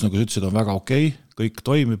 viskeliigutus, nagu sa ütlesid, on väga okei, kõik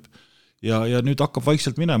toimib. Ja nüüd hakkab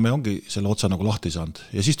vaikselt minema ja ongi selle otsa nagu lahti saanud.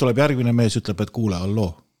 Ja siis tuleb järgmine mees, ütleb, et kuule,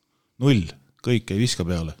 alloo, 0, kõik ei viska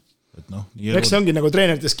peale. Eks see ongi nagu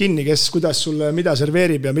treenerites kinni, kes kuidas sulle mida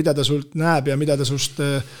serveerib ja mida ta sult näeb ja mida ta sust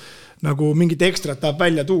nagu mingit ekstrat tahab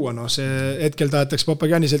välja tuua. See hetkel tahetakse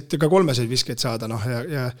Papagianiselt ka 3 viskeid saada.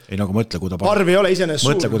 Ei nagu mõtle, kui ta arv ei ole iseenesest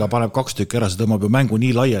suur. Mõtle, kui ta paneb 2 tükki ära, see tõmbab ju mängu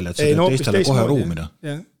nii laiali, et see teeb teistele kohe ruumina.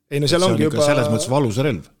 Ei, no seal ongi juba selles mõttes valus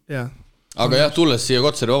relv. Aga jah, tulles siia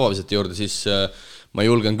Kotsari vabavisete juurde, siis ma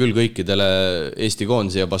julgen küll kõikidele Eesti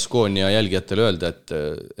koondise ja Baskoonia jälgijatele öelda,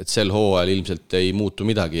 et sel hooajal ilmselt ei muutu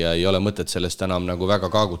midagi ja ei ole mõtet sellest enam nagu väga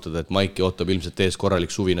kaagutada, et Maiki ootab ilmselt ees korralik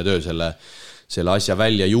suvine töö selle asja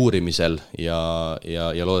välja juurimisel ja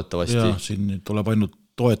loodetavasti. Ja siin tuleb ainult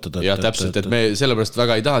toetada. Ja täpselt, et me sellepärast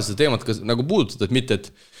väga ei taha seda teemat ka nagu puudutada, et mitte,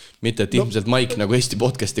 et ilmselt Maik nagu Eesti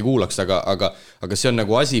podcasti kuulaks, aga see on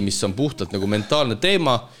nagu asi, mis on puhtalt nagu mentaalne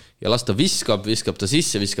teema ja las ta viskab ta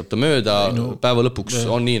sisse, viskab ta mööda, päeva lõpuks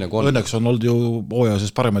on nii nagu on. Õnneks on olnud ju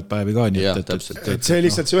hooajases paremaid päevi ka nii. Et see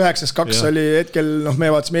lihtsalt see 9-2 oli hetkel,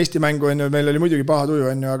 me vaatasime Eesti mängu, meil oli muidugi paha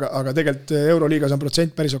tuju, aga tegelikult Euroliigas on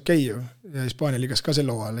protsent päris okei ju ja Hispaania liigas ka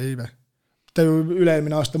selle hooajal ei. Ta ju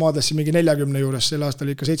üle-eelmine aasta maadlassi mingi 40 juures, selle aasta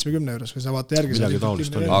oli ikka 70 juures või sa vaata järgi.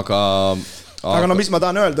 Aga mis ma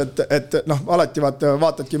tahan öelda, et alati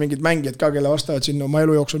vaatadki mingid mängijad ka, kelle vastavad sinna oma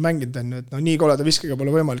elu jooksul mängid, et nii koleda viskega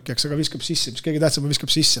pole võimalik, eks aga viskab sisse, mis kõige tähtsam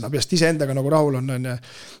viskab sisse, peast ise endaga nagu rahul on,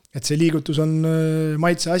 et see liigutus on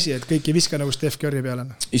maitse asi, et kõik ei viska nagu Steph Curry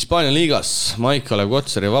peale. Hispaania liigas Maik-Kalev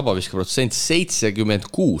Kotsari vabaviska protsent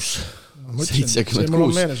 76.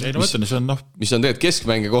 76, mis on tegelikult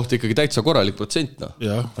keskmänge kohta ikkagi täitsa korralik protsent.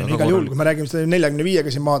 Igal juhul, kui me räägime seda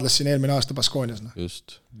 45-ga siin maadlas siin eelmine aasta Baskoonias.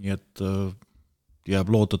 Just. Nii et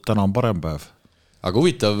jääb lootud, täna on parem päev. Aga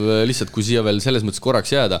huvitav lihtsalt, kui siia veel selles mõttes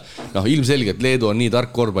korraks jääda, ilmselgelt Leedu on nii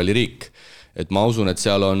tark korvpalliriik, et ma usun, et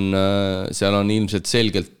seal on ilmselt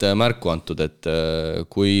selgelt märku antud, et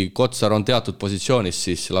kui Kotsar on teatud positsioonis,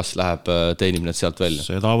 siis las läheb teenib need sealt välja.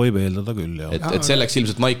 Seda võib eeldada küll, jah. Et selleks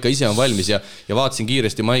ilmselt Maik ka ise on valmis ja vaatasin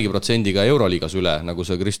kiiresti Maigi protsendiga Euroliigas üle, nagu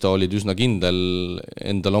sa, Kristo, olid üsna kindel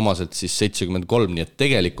endal omaselt siis 73, nii et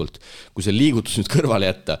tegelikult, kui see liigutus nüüd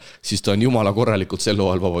kõrvale jätta, siis ta on jumala korralikult sel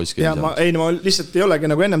hooajal vabaviske. Ma lihtsalt ei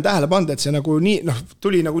olegi nagu ennem tähele pannud, et see nagu nii,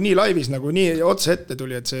 tuli nagu nii laivis, nagu nii otse ette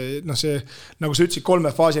tuli, et see nagu sa ütlesid 3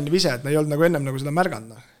 faasiline vise, et me ei olnud nagu ennem nagu seda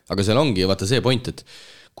märganud. Aga seal ongi vaata see point, et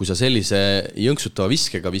kui sa sellise jõnksutava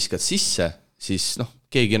viskega viskad sisse, siis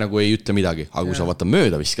keegi nagu ei ütle midagi, aga kui sa vaata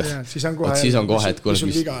mööda viskad, siis on kohe, et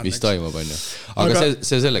mis toimub. Aga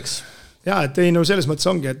see selleks. Jaa, et ei, no selles mõttes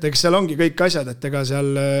ongi, et eks seal ongi kõik asjad, et ega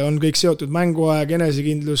seal on kõik seotud mänguaeg,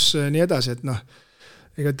 enesekindlus, nii edasi, et noh,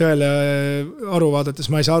 ega tõele aru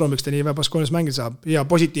vaadates ma ei saa aru, miks ta nii Baskonias mängida saab. Ja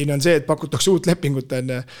positiivne on see, et pakutakse uut lepingut,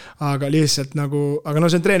 aga lihtsalt nagu, aga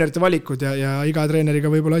no see on treenerite valikud ja iga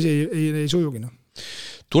treeneriga võib-olla asi ei sujugi. No.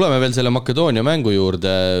 Tuleme veel selle Makedoonia mängu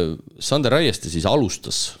juurde. Sander Raieste siis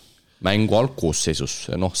alustas mängu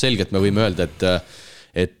algkoosseisus. Noh, selgelt me võime öelda,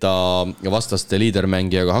 et ta vastaste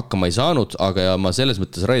liidermängijaga hakkama ei saanud, aga ma selles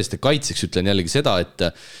mõttes Raieste kaitseks ütlen jällegi seda, et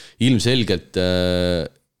ilmselgelt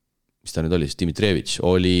mis ta nüüd oli, Dimitrevitš,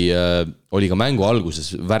 oli ka mängu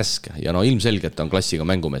alguses värske ja no ilmselgelt on klassiga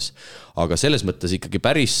mängumees. Aga selles mõttes ikkagi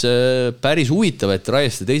päris huvitav, et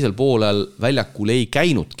Raieste teisel poolel väljakul ei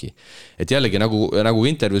käinudki. Et jällegi nagu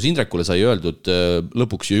intervjuus Indrekule sai öeldud,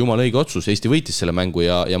 lõpuks ju jumal õige otsus, Eesti võitis selle mängu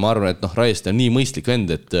ja ma arvan, et Raieste on nii mõistlik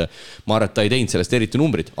vend, et ma arvan, et ta ei teinud sellest eriti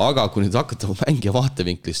numbrid. Aga kui nüüd hakata mängija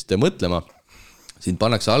vaatevinklist mõtlema, siin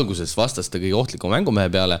pannakse alguses vastaste kõige ohtliku mängumehe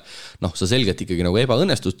peale, noh, sa selgelt ikkagi nagu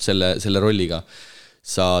ebaõnnestust selle rolliga,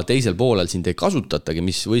 sa teisel poolel sind ei kasutatagi,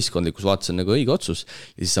 mis võistkondlikus vaates on nagu õige otsus,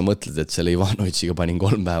 ja siis sa mõtled, et selle Ivanovitsiga panin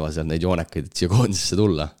 3 päeva seal neid joonekaid, et siia koondisesse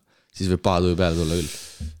tulla, siis võib paha tuju peale tulla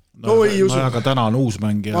küll. No ei usu. Aga täna on uus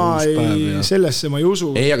mäng ja uus päev. Ja... Sellesse ma ei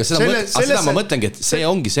usu. Ei, aga seda ma mõtlengi, et see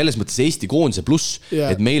ongi selles mõttes Eesti koondise pluss,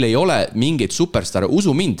 et meil ei ole mingeid superstare,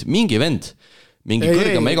 usu mind, mingi vend, mingi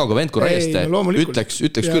kõrgema egoga vend kui Raieste ütleks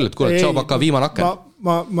küll, et kuule, tšau, paka viimane aken.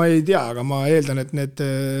 Ma ei tea, aga ma eeldan, et need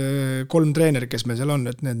 3 treenerid, kes meil seal on,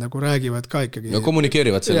 et need nagu räägivad ka ikkagi. No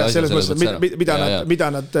kommunikeerivad selle asja. Mida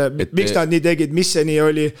nad, miks nad nii tegid, mis see nii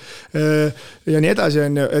oli ja nii edasi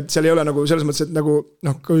on, et seal ei ole nagu selles mõttes, et nagu,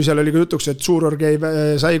 noh, kui seal oli ka jutuks, et Suurorgei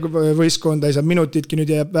sai võistkonda, ei saa minutitki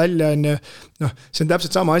nüüd jääb välja, noh, see on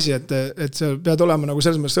täpselt sama asi, et sa pead olema nagu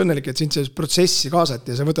selles mõttes õnnelik, et sind see protsessi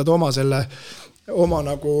kaasati ja sa võtad oma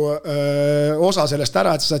nagu osa sellest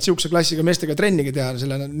ära, et sa saad siukse klassiga meestega trennigi teha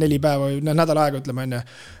selle 4 päeva või nädal aega, ütleme enne.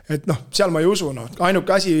 Et noh, seal ma ei usu, noh.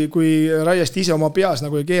 Ainuke asi, kui Raiest ise oma peas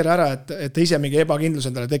nagu ei keera ära, et ta ise mingi ebakindlus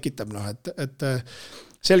endale tekitab, noh. Et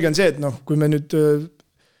selge on see, et noh, kui me nüüd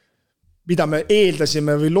mida me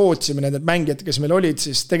eeldasime või lootsime nendelt mängijad, kes meil olid,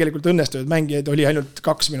 siis tegelikult õnnestunud mängijaid oli ainult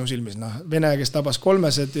 2 minu silmis. No, Vene, kes tabas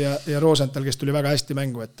 3 ja Rosenthal, kes tuli väga hästi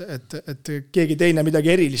mängu. Et keegi teine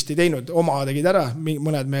midagi erilist ei teinud. Oma tegid ära,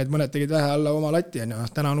 mõned tegid vähe alla oma latti. Ja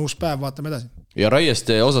täna on uus päev, vaatame edasi. Ja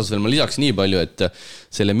Raieste osas veel ma lisaks nii palju, et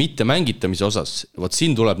selle mitte mängitamise osas, võt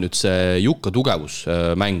siin tuleb nüüd see Jukka tugevus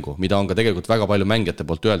mängu, mida on ka tegelikult väga palju mängijate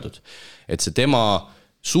poolt öeldud. Et see tema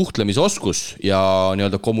suhtlemisoskus ja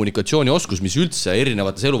nii-öelda kommunikatsioonioskus, mis üldse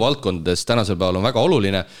erinevates eluvaldkondades tänasel päeval on väga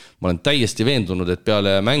oluline. Ma olen täiesti veendunud, et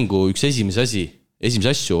peale mängu üks esimese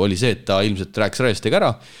asju oli see, et ta ilmselt rääkis Raiestega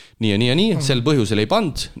ära, nii ja nii ja nii, sel põhjusel ei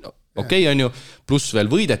pand, okei, on ju, pluss veel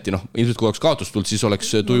võideti, noh, ilmselt kui oleks kaotust tulnud, siis oleks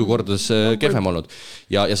tuju kordades kehvem olnud.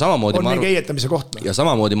 Ja samamoodi on mingi eietamise koht. Ja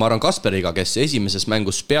samamoodi ma arvan Kasperiga, kes esimeses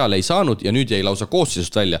mängus peale ei saanud ja nüüd jäi lausa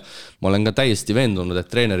koosseisust välja. Ma olen ka täiesti veendunud, et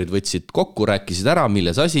treenerid võtsid kokku, rääkisid ära,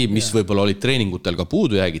 milles asi, mis võib-olla olid treeningutel ka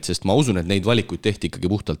puudujäägid, sest ma usun, et neid valikuid tehti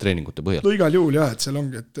ikkagi puhtalt treeningute põhjal. No igal juhul jah, et seal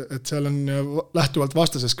ongi, et seal on lähtuvalt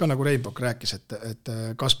vastasest ka nagu Reinbok rääkis, et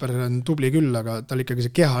Kasper on tubli küll, aga tal ikkagi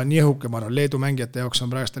see keha on nii õhuke, ma arvan, Leedu mängijate jaoks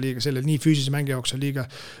on praegu liiga selle nii füüsilise mängija jaoks on liiga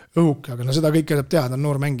õhuke, aga no seda kõike saab teha, ta on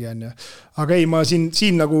noor mängija. Aga ei, ma siin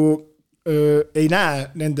nagu ei näe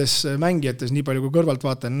nendes mängijates nii palju kui kõrvalt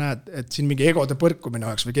vaatan, näed, et siin mingi egode põrkumine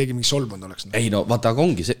oleks või keegi mingi solvunud oleks. Ei no vaata, aga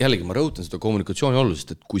ongi see, jällegi ma rõhutan seda kommunikatsiooni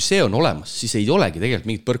olulisest, et kui see on olemas, siis ei olegi tegelikult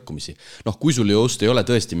mingit põrkumisi. Noh, kui sul just ei ole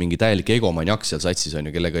tõesti mingi täielik egomaniak seal satsis on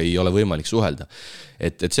ju, kellega ei ole võimalik suhelda.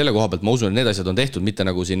 Et selle koha pealt ma usun, et need asjad on tehtud mitte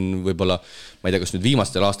nagu siin võib-olla, ma ei tea, kas nüüd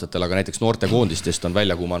viimastel aastatel, aga näiteks noorte koondistest on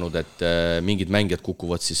välja kumanud, et mingid mängijad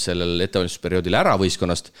kukuvad siis sellel ettevalmistusperioodil ära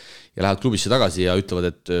võistkonnast ja lähevad klubisse tagasi ja ütlevad,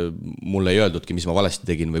 et mulle ei öeldudki, mis ma valesti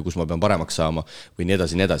tegin või kus ma pean paremaks saama või nii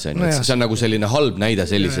edasi. No see on nagu selline halb näide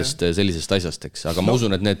sellisest asjast, eks. Aga ma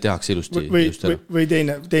usun, et need tehakse ilusti ära. Või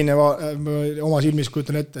teine oma silmis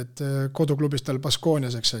kujutan ette, et koduklubis tal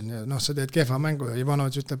Baskonias, eks on, ja noh, sa teed kehva mängu ja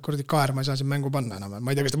Ivanovic ütleb, kordi kaer, ma ei saa siin mängu panna enam.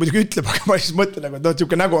 Ma ei tea, kas ta muidugi ütleb, aga ma siis mõtlen, et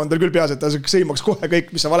niisugune nägu on tal küll peas, et ta sõimaks kohe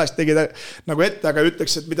kõik, mis sa valesti tegid nagu ette, aga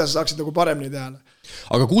ütleks, et mida sa saaksid nagu paremini teha.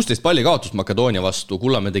 Aga 16 palli kaotust Makedoonia vastu,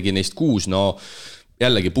 Kullamäe tegi neist 6, no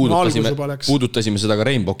jällegi puudutasime seda ka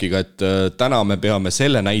Reinbokiga, et täna me peame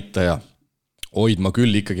selle näitaja hoidma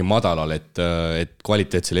küll ikkagi madalal, et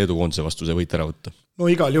kvaliteetse Leedu koondise vastu see võit ära võtta. No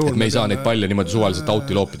igal juhul. Et me ei saa neid palle niimoodi suvaliselt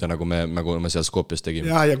auti loopida, nagu me seal Skopjas tegime.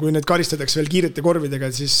 Ja kui need karistatakse veel kiirete korvidega,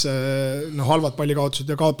 siis halvad pallikaotused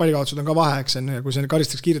ja pallikaotused on ka vaheeks. Ja kui see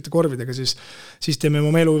karistatakse kiirete korvidega, siis teeme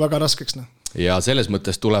oma elu väga raskeks. Ja selles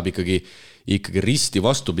mõttes tuleb ikkagi risti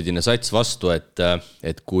vastupidine sats vastu,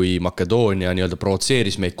 et kui Makedoonia nii-öelda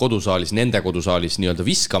provotseeris meid kodusaalis, nende kodusaalis nii-öelda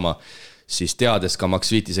viskama, siis teades ka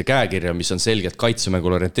Max Viitise käekirja, mis on selgelt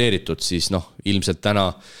kaitsemängul orienteeritud, siis ilmselt täna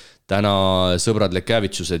sõbrad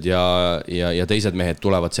Lekjavitsused ja teised mehed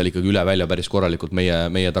tulevad seal ikkagi üle välja päris korralikult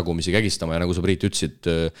meie tagumisi kägistama. Ja nagu sa, Priit,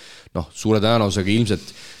 ütlesid, suure tõenäosusega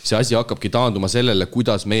ilmselt see asi hakkabki taanduma sellele,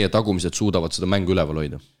 kuidas meie tagumised suudavad seda mängu üleval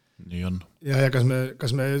hoida. Nii on. Ja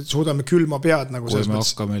kas me suudame külma pead nagu kui me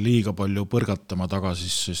hakkame liiga palju põrgatama taga,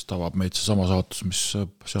 siis tavab meid see sama saatus, mis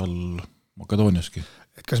seal Makedooniaski.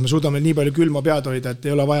 Et kas me suudame nii palju külma pead hoida, et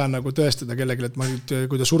ei ole vaja nagu tõestada kellelegi, et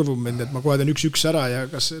kui ta survub mind, et ma kohe teen 1-1 ära ja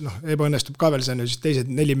kas ebaõnnestub ka veel see, siis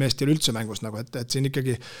teised 4 meest ei ole üldse mängus, nagu, et siin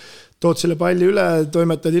ikkagi tood selle palli üle,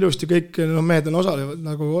 toimetad ilusti, kõik mehed on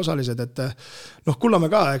osalised, et Kullamäe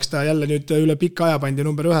ka, eks ta jälle nüüd üle pikka aja pandi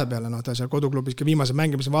number 1 peale, ta seal koduklubis viimase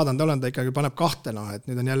mängimise vaadanud olen, ta ikkagi paneb 2, et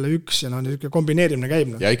nüüd on jälle 1 ja kombineerimine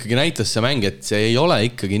käib. Ja ikkagi näitas see mäng, et see ei ole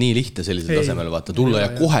ikkagi nii lihtne sellisel tasemel vaata, tulla ja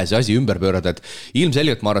kohe see asi ümber pöörada, et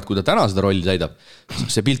ilmselgelt ma arvan, et kui ta täna seda rolli täidab,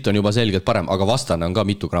 see pilt on juba selgelt parem, aga vastane on ka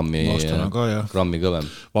mitu grammi kõvem.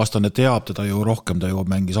 Vastane teab teda ju rohkem, ta juba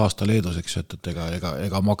mängis aasta Leedus, eks, et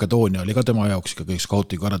ega Makedoonia oli ka tema jaoks ikka kõik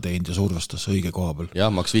skautiga ära teinud ja survestas õige koha peal. Ja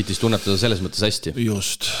Max Viitis tunnetada selles mõttes hästi.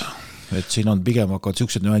 Just, et siin on pigem hakkavad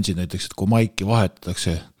siuksed nüansid näiteks, et kui Maiki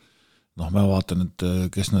vahetatakse, ma vaatan, et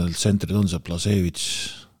kes need tsentrid on, see Plasevits,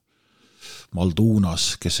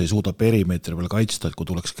 Maldunas, kes ei suuda perimeetri peal kaitsta, et kui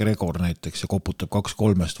tuleks Gregor näiteks ja koputab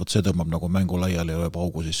 2-3, võt see tõmbab nagu mängu laiali ja lööb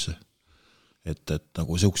augu sisse. Et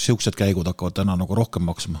nagu siuksed käigud hakkavad täna nagu rohkem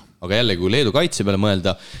maksma. Aga jälle, kui Leedu kaitse peale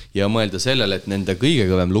mõelda ja mõelda sellele, et nende kõige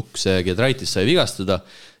kõvem luks Giedraitis sai vigastada,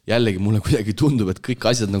 jällegi mulle kuidagi tundub, et kõik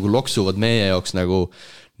asjad nagu loksuvad meie jaoks nagu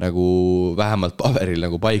vähemalt paberil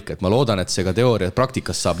nagu paika, et ma loodan, et see ka teooria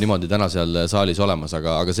praktikas saab niimoodi täna seal saalis olemas,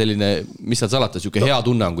 aga selline, mis seal salata, siuke hea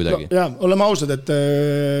tunne on kuidagi. Ja, oleme ausad, et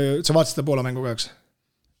sa vaatasid seda Poola mängu kahjuks?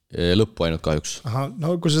 Lõppu ainult kahjuks.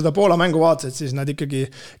 Kui sa seda Poola mängu vaatasid, siis nad ikkagi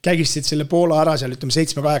kägisid selle Poola ära seal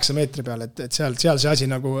 7-8 meetri peal, et seal see asi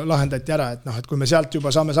nagu lahendati ära, et kui me sealt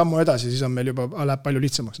juba saame sammu edasi, siis on meil juba läheb palju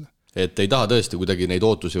lihtsamaks. Et ei taha tõesti kuidagi neid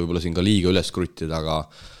ootusi võib-olla siin ka liiga üles kruttida,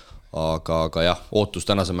 aga jah, ootus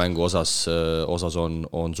tänase mängu osas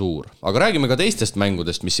on suur. Aga räägime ka teistest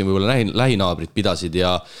mängudest, mis siin võib-olla lähinaabrid pidasid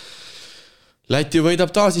ja Läti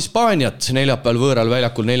võidab taas Hispaaniat neljapäeval võõral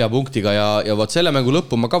väljakul 4 punktiga ja vaat selle mängu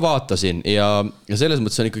lõppu ma ka vaatasin ja selles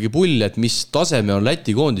mõttes on ikkagi pull, et mis taseme on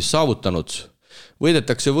Läti koondis saavutanud.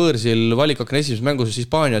 Võidetakse võõrsil valikakne esimeses mängus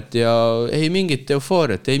Hispaaniat ja ei mingit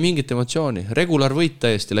eufooriat, ei mingit emotsiooni. Regular võit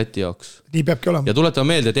täiesti Läti jaoks. Nii peabki olema. Ja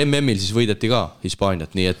tuletame meelde, et MM-il siis võideti ka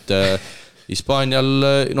Hispaaniat, nii et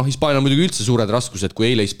Hispaanial muidugi üldse suured raskused,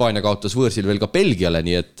 kui eile Hispaania kaotas võõrsil veel ka Belgiale,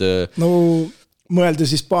 nii et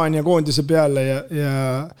mõeldes Hispaania koondise peale ja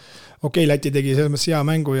okei, Läti tegi selles mõttes hea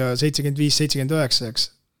mängu ja 75-79, eks,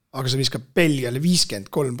 aga see viskab Belgiale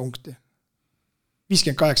 53 punkti.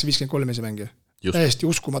 58-53 see mäng. Täiesti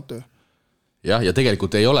uskumatu. Jah, ja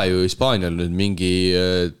tegelikult ei ole ju Hispaanial nüüd mingi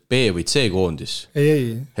B või C koondis.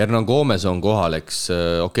 Ei. Hernan Gomez on kohal, eks,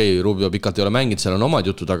 okei, Rubio pikalt ei ole mänginud, seal on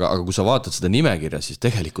omad jutud, aga kui sa vaatad seda nimekirja, siis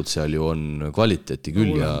tegelikult seal ju on kvaliteeti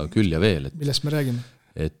küll ja veel. Millest me räägime?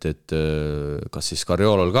 Et kas siis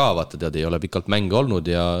Carriolol ka, vaata tead, ei ole pikalt mänge olnud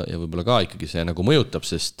ja võib-olla ka ikkagi see nagu mõjutab,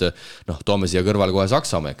 sest toome siia kõrvale kohe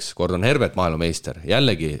Saksamaa, eks, Gordon Herbert maailmameister,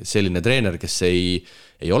 jällegi selline treener, kes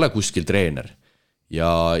ei ole kuskil treener ja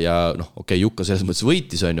okei, Jukka selles mõttes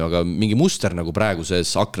võitis on ju, aga mingi muster nagu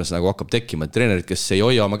praeguses aknas nagu hakkab tekkima, et treenerid, kes ei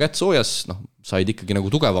hoia oma kätt soojas, said ikkagi nagu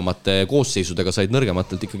tugevamate koosseisudega, said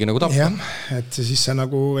nõrgematelt ikkagi nagu tappa. Jah, et siis see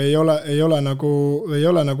nagu ei ole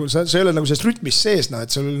nagu sellest rütmis sees,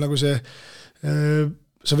 et sul nagu see,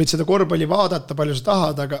 sa võid seda korvpalli vaadata, palju sa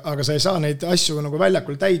tahad, aga sa ei saa neid asju nagu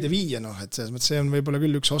väljakul täide viia, et see on võib-olla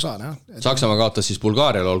küll üks osa. Saksamaa kaotas siis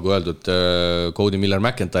Bulgaarial, olgu öeldud, Cody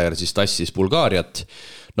Miller-McIntyre siis tassis Bulgaariat.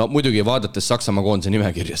 No muidugi vaadates Saksamaa koondise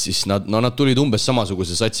nimekirja, siis nad tulid umbes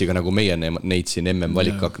samasuguse satsiga, nagu meie neid siin MM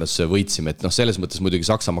valikaknas võitsime, et selles mõttes muidugi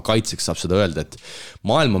Saksamaa kaitseks saab seda öelda, et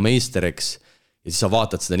maailmameistereks ja siis sa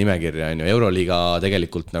vaatad seda nimekirja, Euroliiga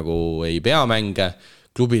tegelikult nagu ei pea mänge,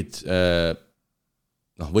 klubid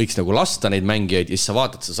võiks nagu lasta neid mängijaid ja siis sa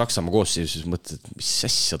vaatad seda Saksamaa koosseisu, siis mõtled, et mis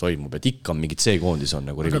asja toimub, et ikka mingid C-koondis on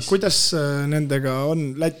nagu rivis. Aga kuidas nendega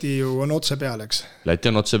on? Läti ju on otse peal, eks?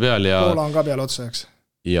 Läti on otse peal ja Poola on ka peal otse, eks?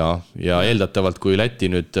 ja eeldatavalt, kui Läti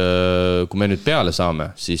nüüd, kui me nüüd peale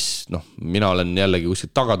saame, siis mina olen jällegi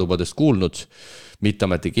kuskilt tagatubadest kuulnud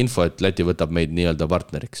mitteametlik info, et Läti võtab meid nii-öelda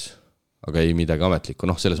partneriks. Aga ei midagi ametlikku,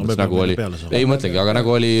 selles mõttes nagu oli, ei mõtlegi, aga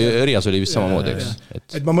nagu oli, Rias oli vist samamoodi.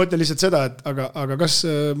 Et ma mõtlen lihtsalt seda, et aga kas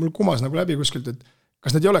mul kumas nagu läbi kuskilt, et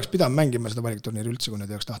kas nad ei oleks pidanud mängima seda valikturniiri üldse, kui nad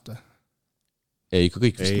ei oleks tahta? Ei, ikka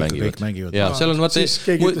kõik vist mängivad. Ja seal on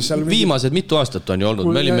viimased mitu aastat on ju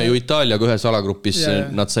olnud. Me olime ju Itaaliaga ühes alagrupis,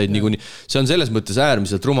 nad said niikuinii. See on selles mõttes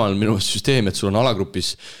äärmiselt rumal minu süsteem, et sul on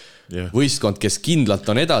alagrupis võistkond, kes kindlalt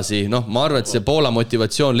on edasi. Ma arvan, et see Poola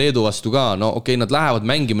motivatsioon Leedu vastu ka, okei, nad lähevad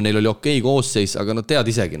mängima, neil oli okei koosseis, aga nad tead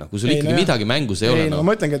isegi, kui sul ikkagi midagi mängus ei ole. Ma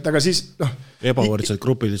mõtlengi, et aga siis ebavõrdsed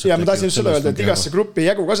grupid. Ja ma tahtsin sulle öelda, et igasse gruppi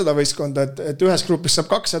jägu ka seda võistkonda, et ühes grupis saab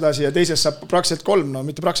 2 edasi ja teises saab praktiliselt 3,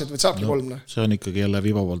 mitte praktiliselt, vaid saabki 3. See on ikkagi jälle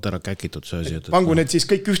viiba poolt ära käkitud see asi. Pangu need siis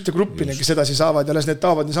kõik ühte gruppi, kes edasi saavad ja las need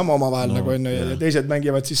taavad niisama omavahel ja teised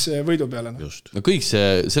mängivad siis võidu peale. Kõik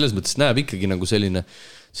see selles mõttes näeb ikkagi nagu selline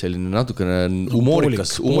natukene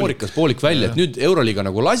humoorikas poolik välja, et nüüd Euroliiga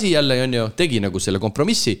nagu lasi jälle tegi nagu selle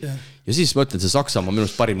kompromissi ja siis mõtled see Saksamaa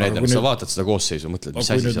minust parim näide, sa vaatad seda koosseisu, mõtled, mis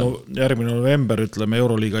asi see on. Järgmine november, ütleme,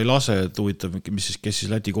 Euroliiga ei lase, et huvitav, kes siis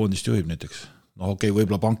Läti koondist juhib näiteks. Okei,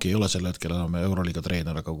 võib-olla Panki ei ole selle hetkel enam Euroliiga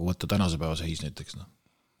treener, aga kui võtta tänase päeva seis näiteks.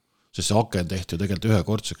 Sest see aken tehti ju tegelikult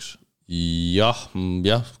ühekordseks. Jah,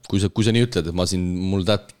 kui sa nii ütled, et mul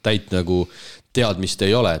täit nagu teadmist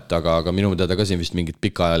ei ole, aga minu teada ka siin vist mingit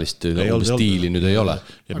pikaajalist stiili nüüd ei ole.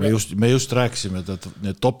 Ja me just rääkisime, et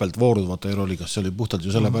need topeltvoorud vaata Euroliigas, see oli puhtalt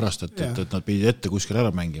ju sellepärast, et nad pidid ette kuskil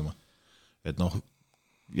ära mängima. Et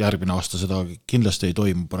järgmine aasta seda kindlasti ei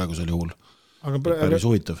toimu praegusel juhul. Päris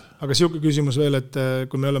huvitav. Aga siuke küsimus veel, et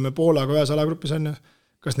kui me oleme Poolaga ühes alagrupis on,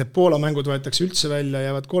 kas need Poola mängud võetakse üldse välja,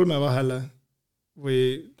 jäävad 3 vahele või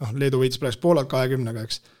Leedu võitis praegu Poolalt 20-ga,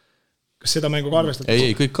 eks? Kas seda mängu ka arvestatakse?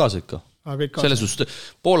 Ei, kõik kaasa ikka. Selles just,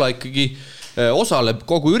 Poola ikkagi osaleb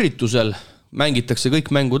kogu üritusel, mängitakse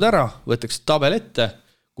kõik mängud ära, võetakse tabel ette,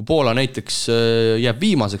 kui Poola näiteks jääb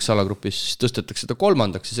viimaseks alagrupis, siis tõstetakse ta 3.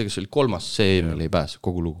 ja see, kes oli 3, see eelmine ei pääse,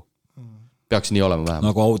 kogu lugu. Peaks nii olema vähem.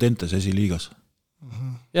 Nagu Audentes esiliigas.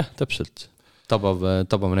 Jah, täpselt.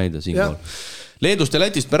 Tabame näide siinkohal. Leedust ja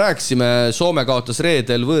Lätist me rääkisime, Soome kaotas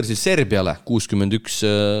reedel võõrsil Serbiale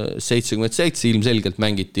 61-77, ilmselgelt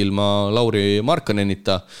mängiti ilma Lauri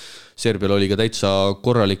Markkanenita. Serbial oli ka täitsa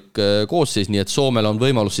korralik koosseis, nii et Soomel on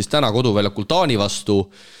võimalus siis täna koduväljakul Taani vastu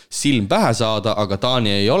silm pähe saada, aga Taani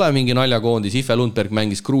ei ole mingi naljakoondis. Ife Lundberg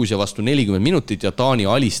mängis Gruusia vastu 40 minutit ja Taani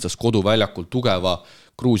alistas koduväljakul tugeva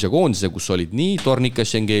Gruusia koondise, kus olid nii Tornika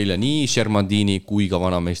Šengelia, nii Shermandini kui ka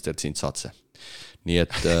vanameister Tsintsaatse. Nii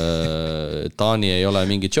et Taani ei ole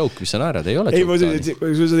mingi joke, mis sa naerad, ei ole joke. Ei,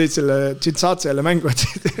 kui sa tõid selle Tsintsaatse jälle mängu,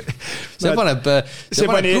 see paneb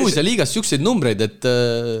Gruusia liigas siukseid numbreid, et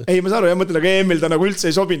ei, ma saan aru, ja mõtlen, aga Emil ta nagu üldse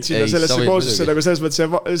ei sobinud sinna sellesse kooslusse, nagu selles mõttes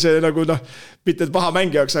see nagu mitte paha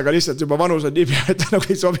mängijaks, aga lihtsalt juba vanus on nii pea, et ta nagu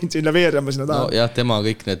ei sobinud sinna veerjama sinna taha. Jah, tema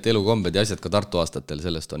kõik need elukombed ja asjad ka Tartu aastatel,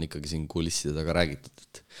 sellest on ikkagi siin kulisside taga räägitud,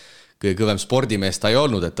 et kõige kõvem spordimees ta ei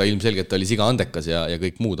olnud, et ta ilmselgelt oli siga andekas ja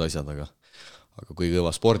kõik muud asjad, aga kui kõva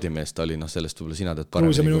spordimees ta oli, sellest võib-olla sina teed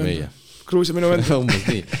paremini kui meie. Gruusia minu vend.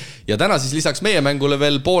 Ja täna siis lisaks meie mängule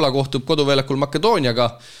veel Poola kohtub koduväljakul Makedooniaga.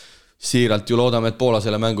 Siiralt ju loodame, et Poola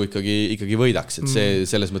selle mängu ikkagi võidaks, et see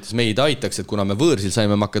selles mõttes meid aitaks, et kuna me võõrsil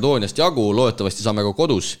saime Makedooniast jagu, loodetavasti saame ka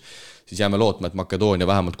kodus, siis jääme lootma, et Makedoonia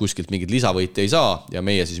vähemalt kuskilt mingid lisavõite ei saa ja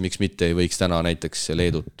meie siis miks mitte ei võiks täna näiteks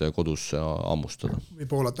Leedut kodus ammustada. Või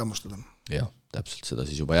Poolat ammustada. Jah, täpselt seda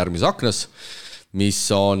siis juba järgmise aknas, mis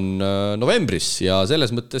on novembris ja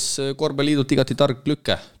selles mõttes korvpalliliidult igati tark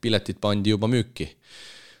lükke, piletid pandi juba müüki.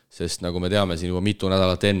 Sest nagu me teame, siin juba mitu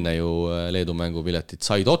nädalat enne ju Leedu mängupiletid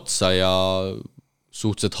said otsa ja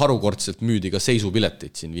suhteliselt harukordselt müüdi ka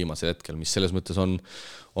seisupiletid siin viimasel hetkel, mis selles mõttes on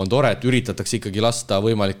tore, et üritatakse ikkagi lasta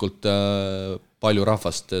võimalikult palju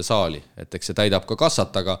rahvast saali, et eks see täidab ka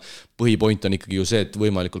kassat, aga põhipoint on ikkagi ju see, et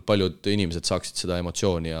võimalikult paljud inimesed saaksid seda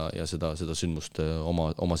emotsiooni ja seda sündmust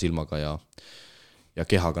oma silmaga ja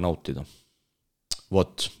kehaga nautida.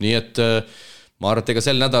 Vot, nii et ma arvan, et ega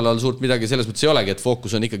sel nädalal suurt midagi selles mõttes ei olegi, et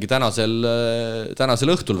fookus on ikkagi tänasel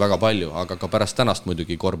õhtul väga palju, aga ka pärast tänast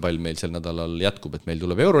muidugi korvpall meil sel nädalal jätkub, et meil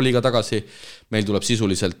tuleb Euroliiga tagasi, meil tuleb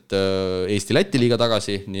sisuliselt Eesti-Läti liiga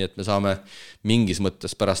tagasi, nii et me saame mingis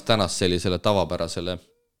mõttes pärast tänast sellisele tavapärasele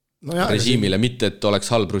režiimile, mitte et oleks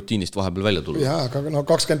halb rutiinist vahepeal välja tulla. Jaa, aga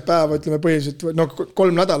 20 päeva, ütleme põhiliselt,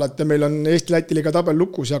 3 nädalat ja meil on Eesti-Läti liiga tabel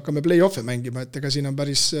lukus ja hakkame play-off'e mängima, et ega siin on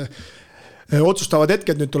päris otsustavad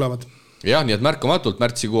hetked nüüd tulevad. Jah, nii et märkamatult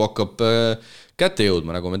märtsikuu hakkab kätte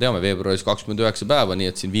jõudma, nagu me teame, veebruaris 29 päeva,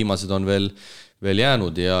 nii et siin viimased on veel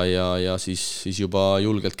jäänud ja siis juba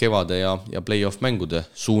julgelt kevade ja play-off mängude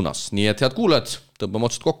suunas. Nii et head kuulajad, tõmbame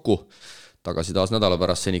otsad kokku, tagasi taas nädala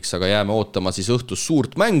pärast seniks, aga jääme ootama siis õhtus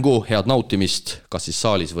suurt mängu, head nautimist, kas siis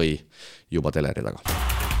saalis või juba teleri taga.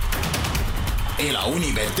 Ela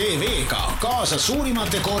Unibet TV-ga kaasa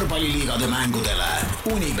suurimate korvpalliliigade mängudele.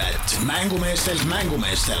 Unibet, mängumeestelt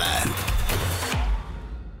mängumeestele.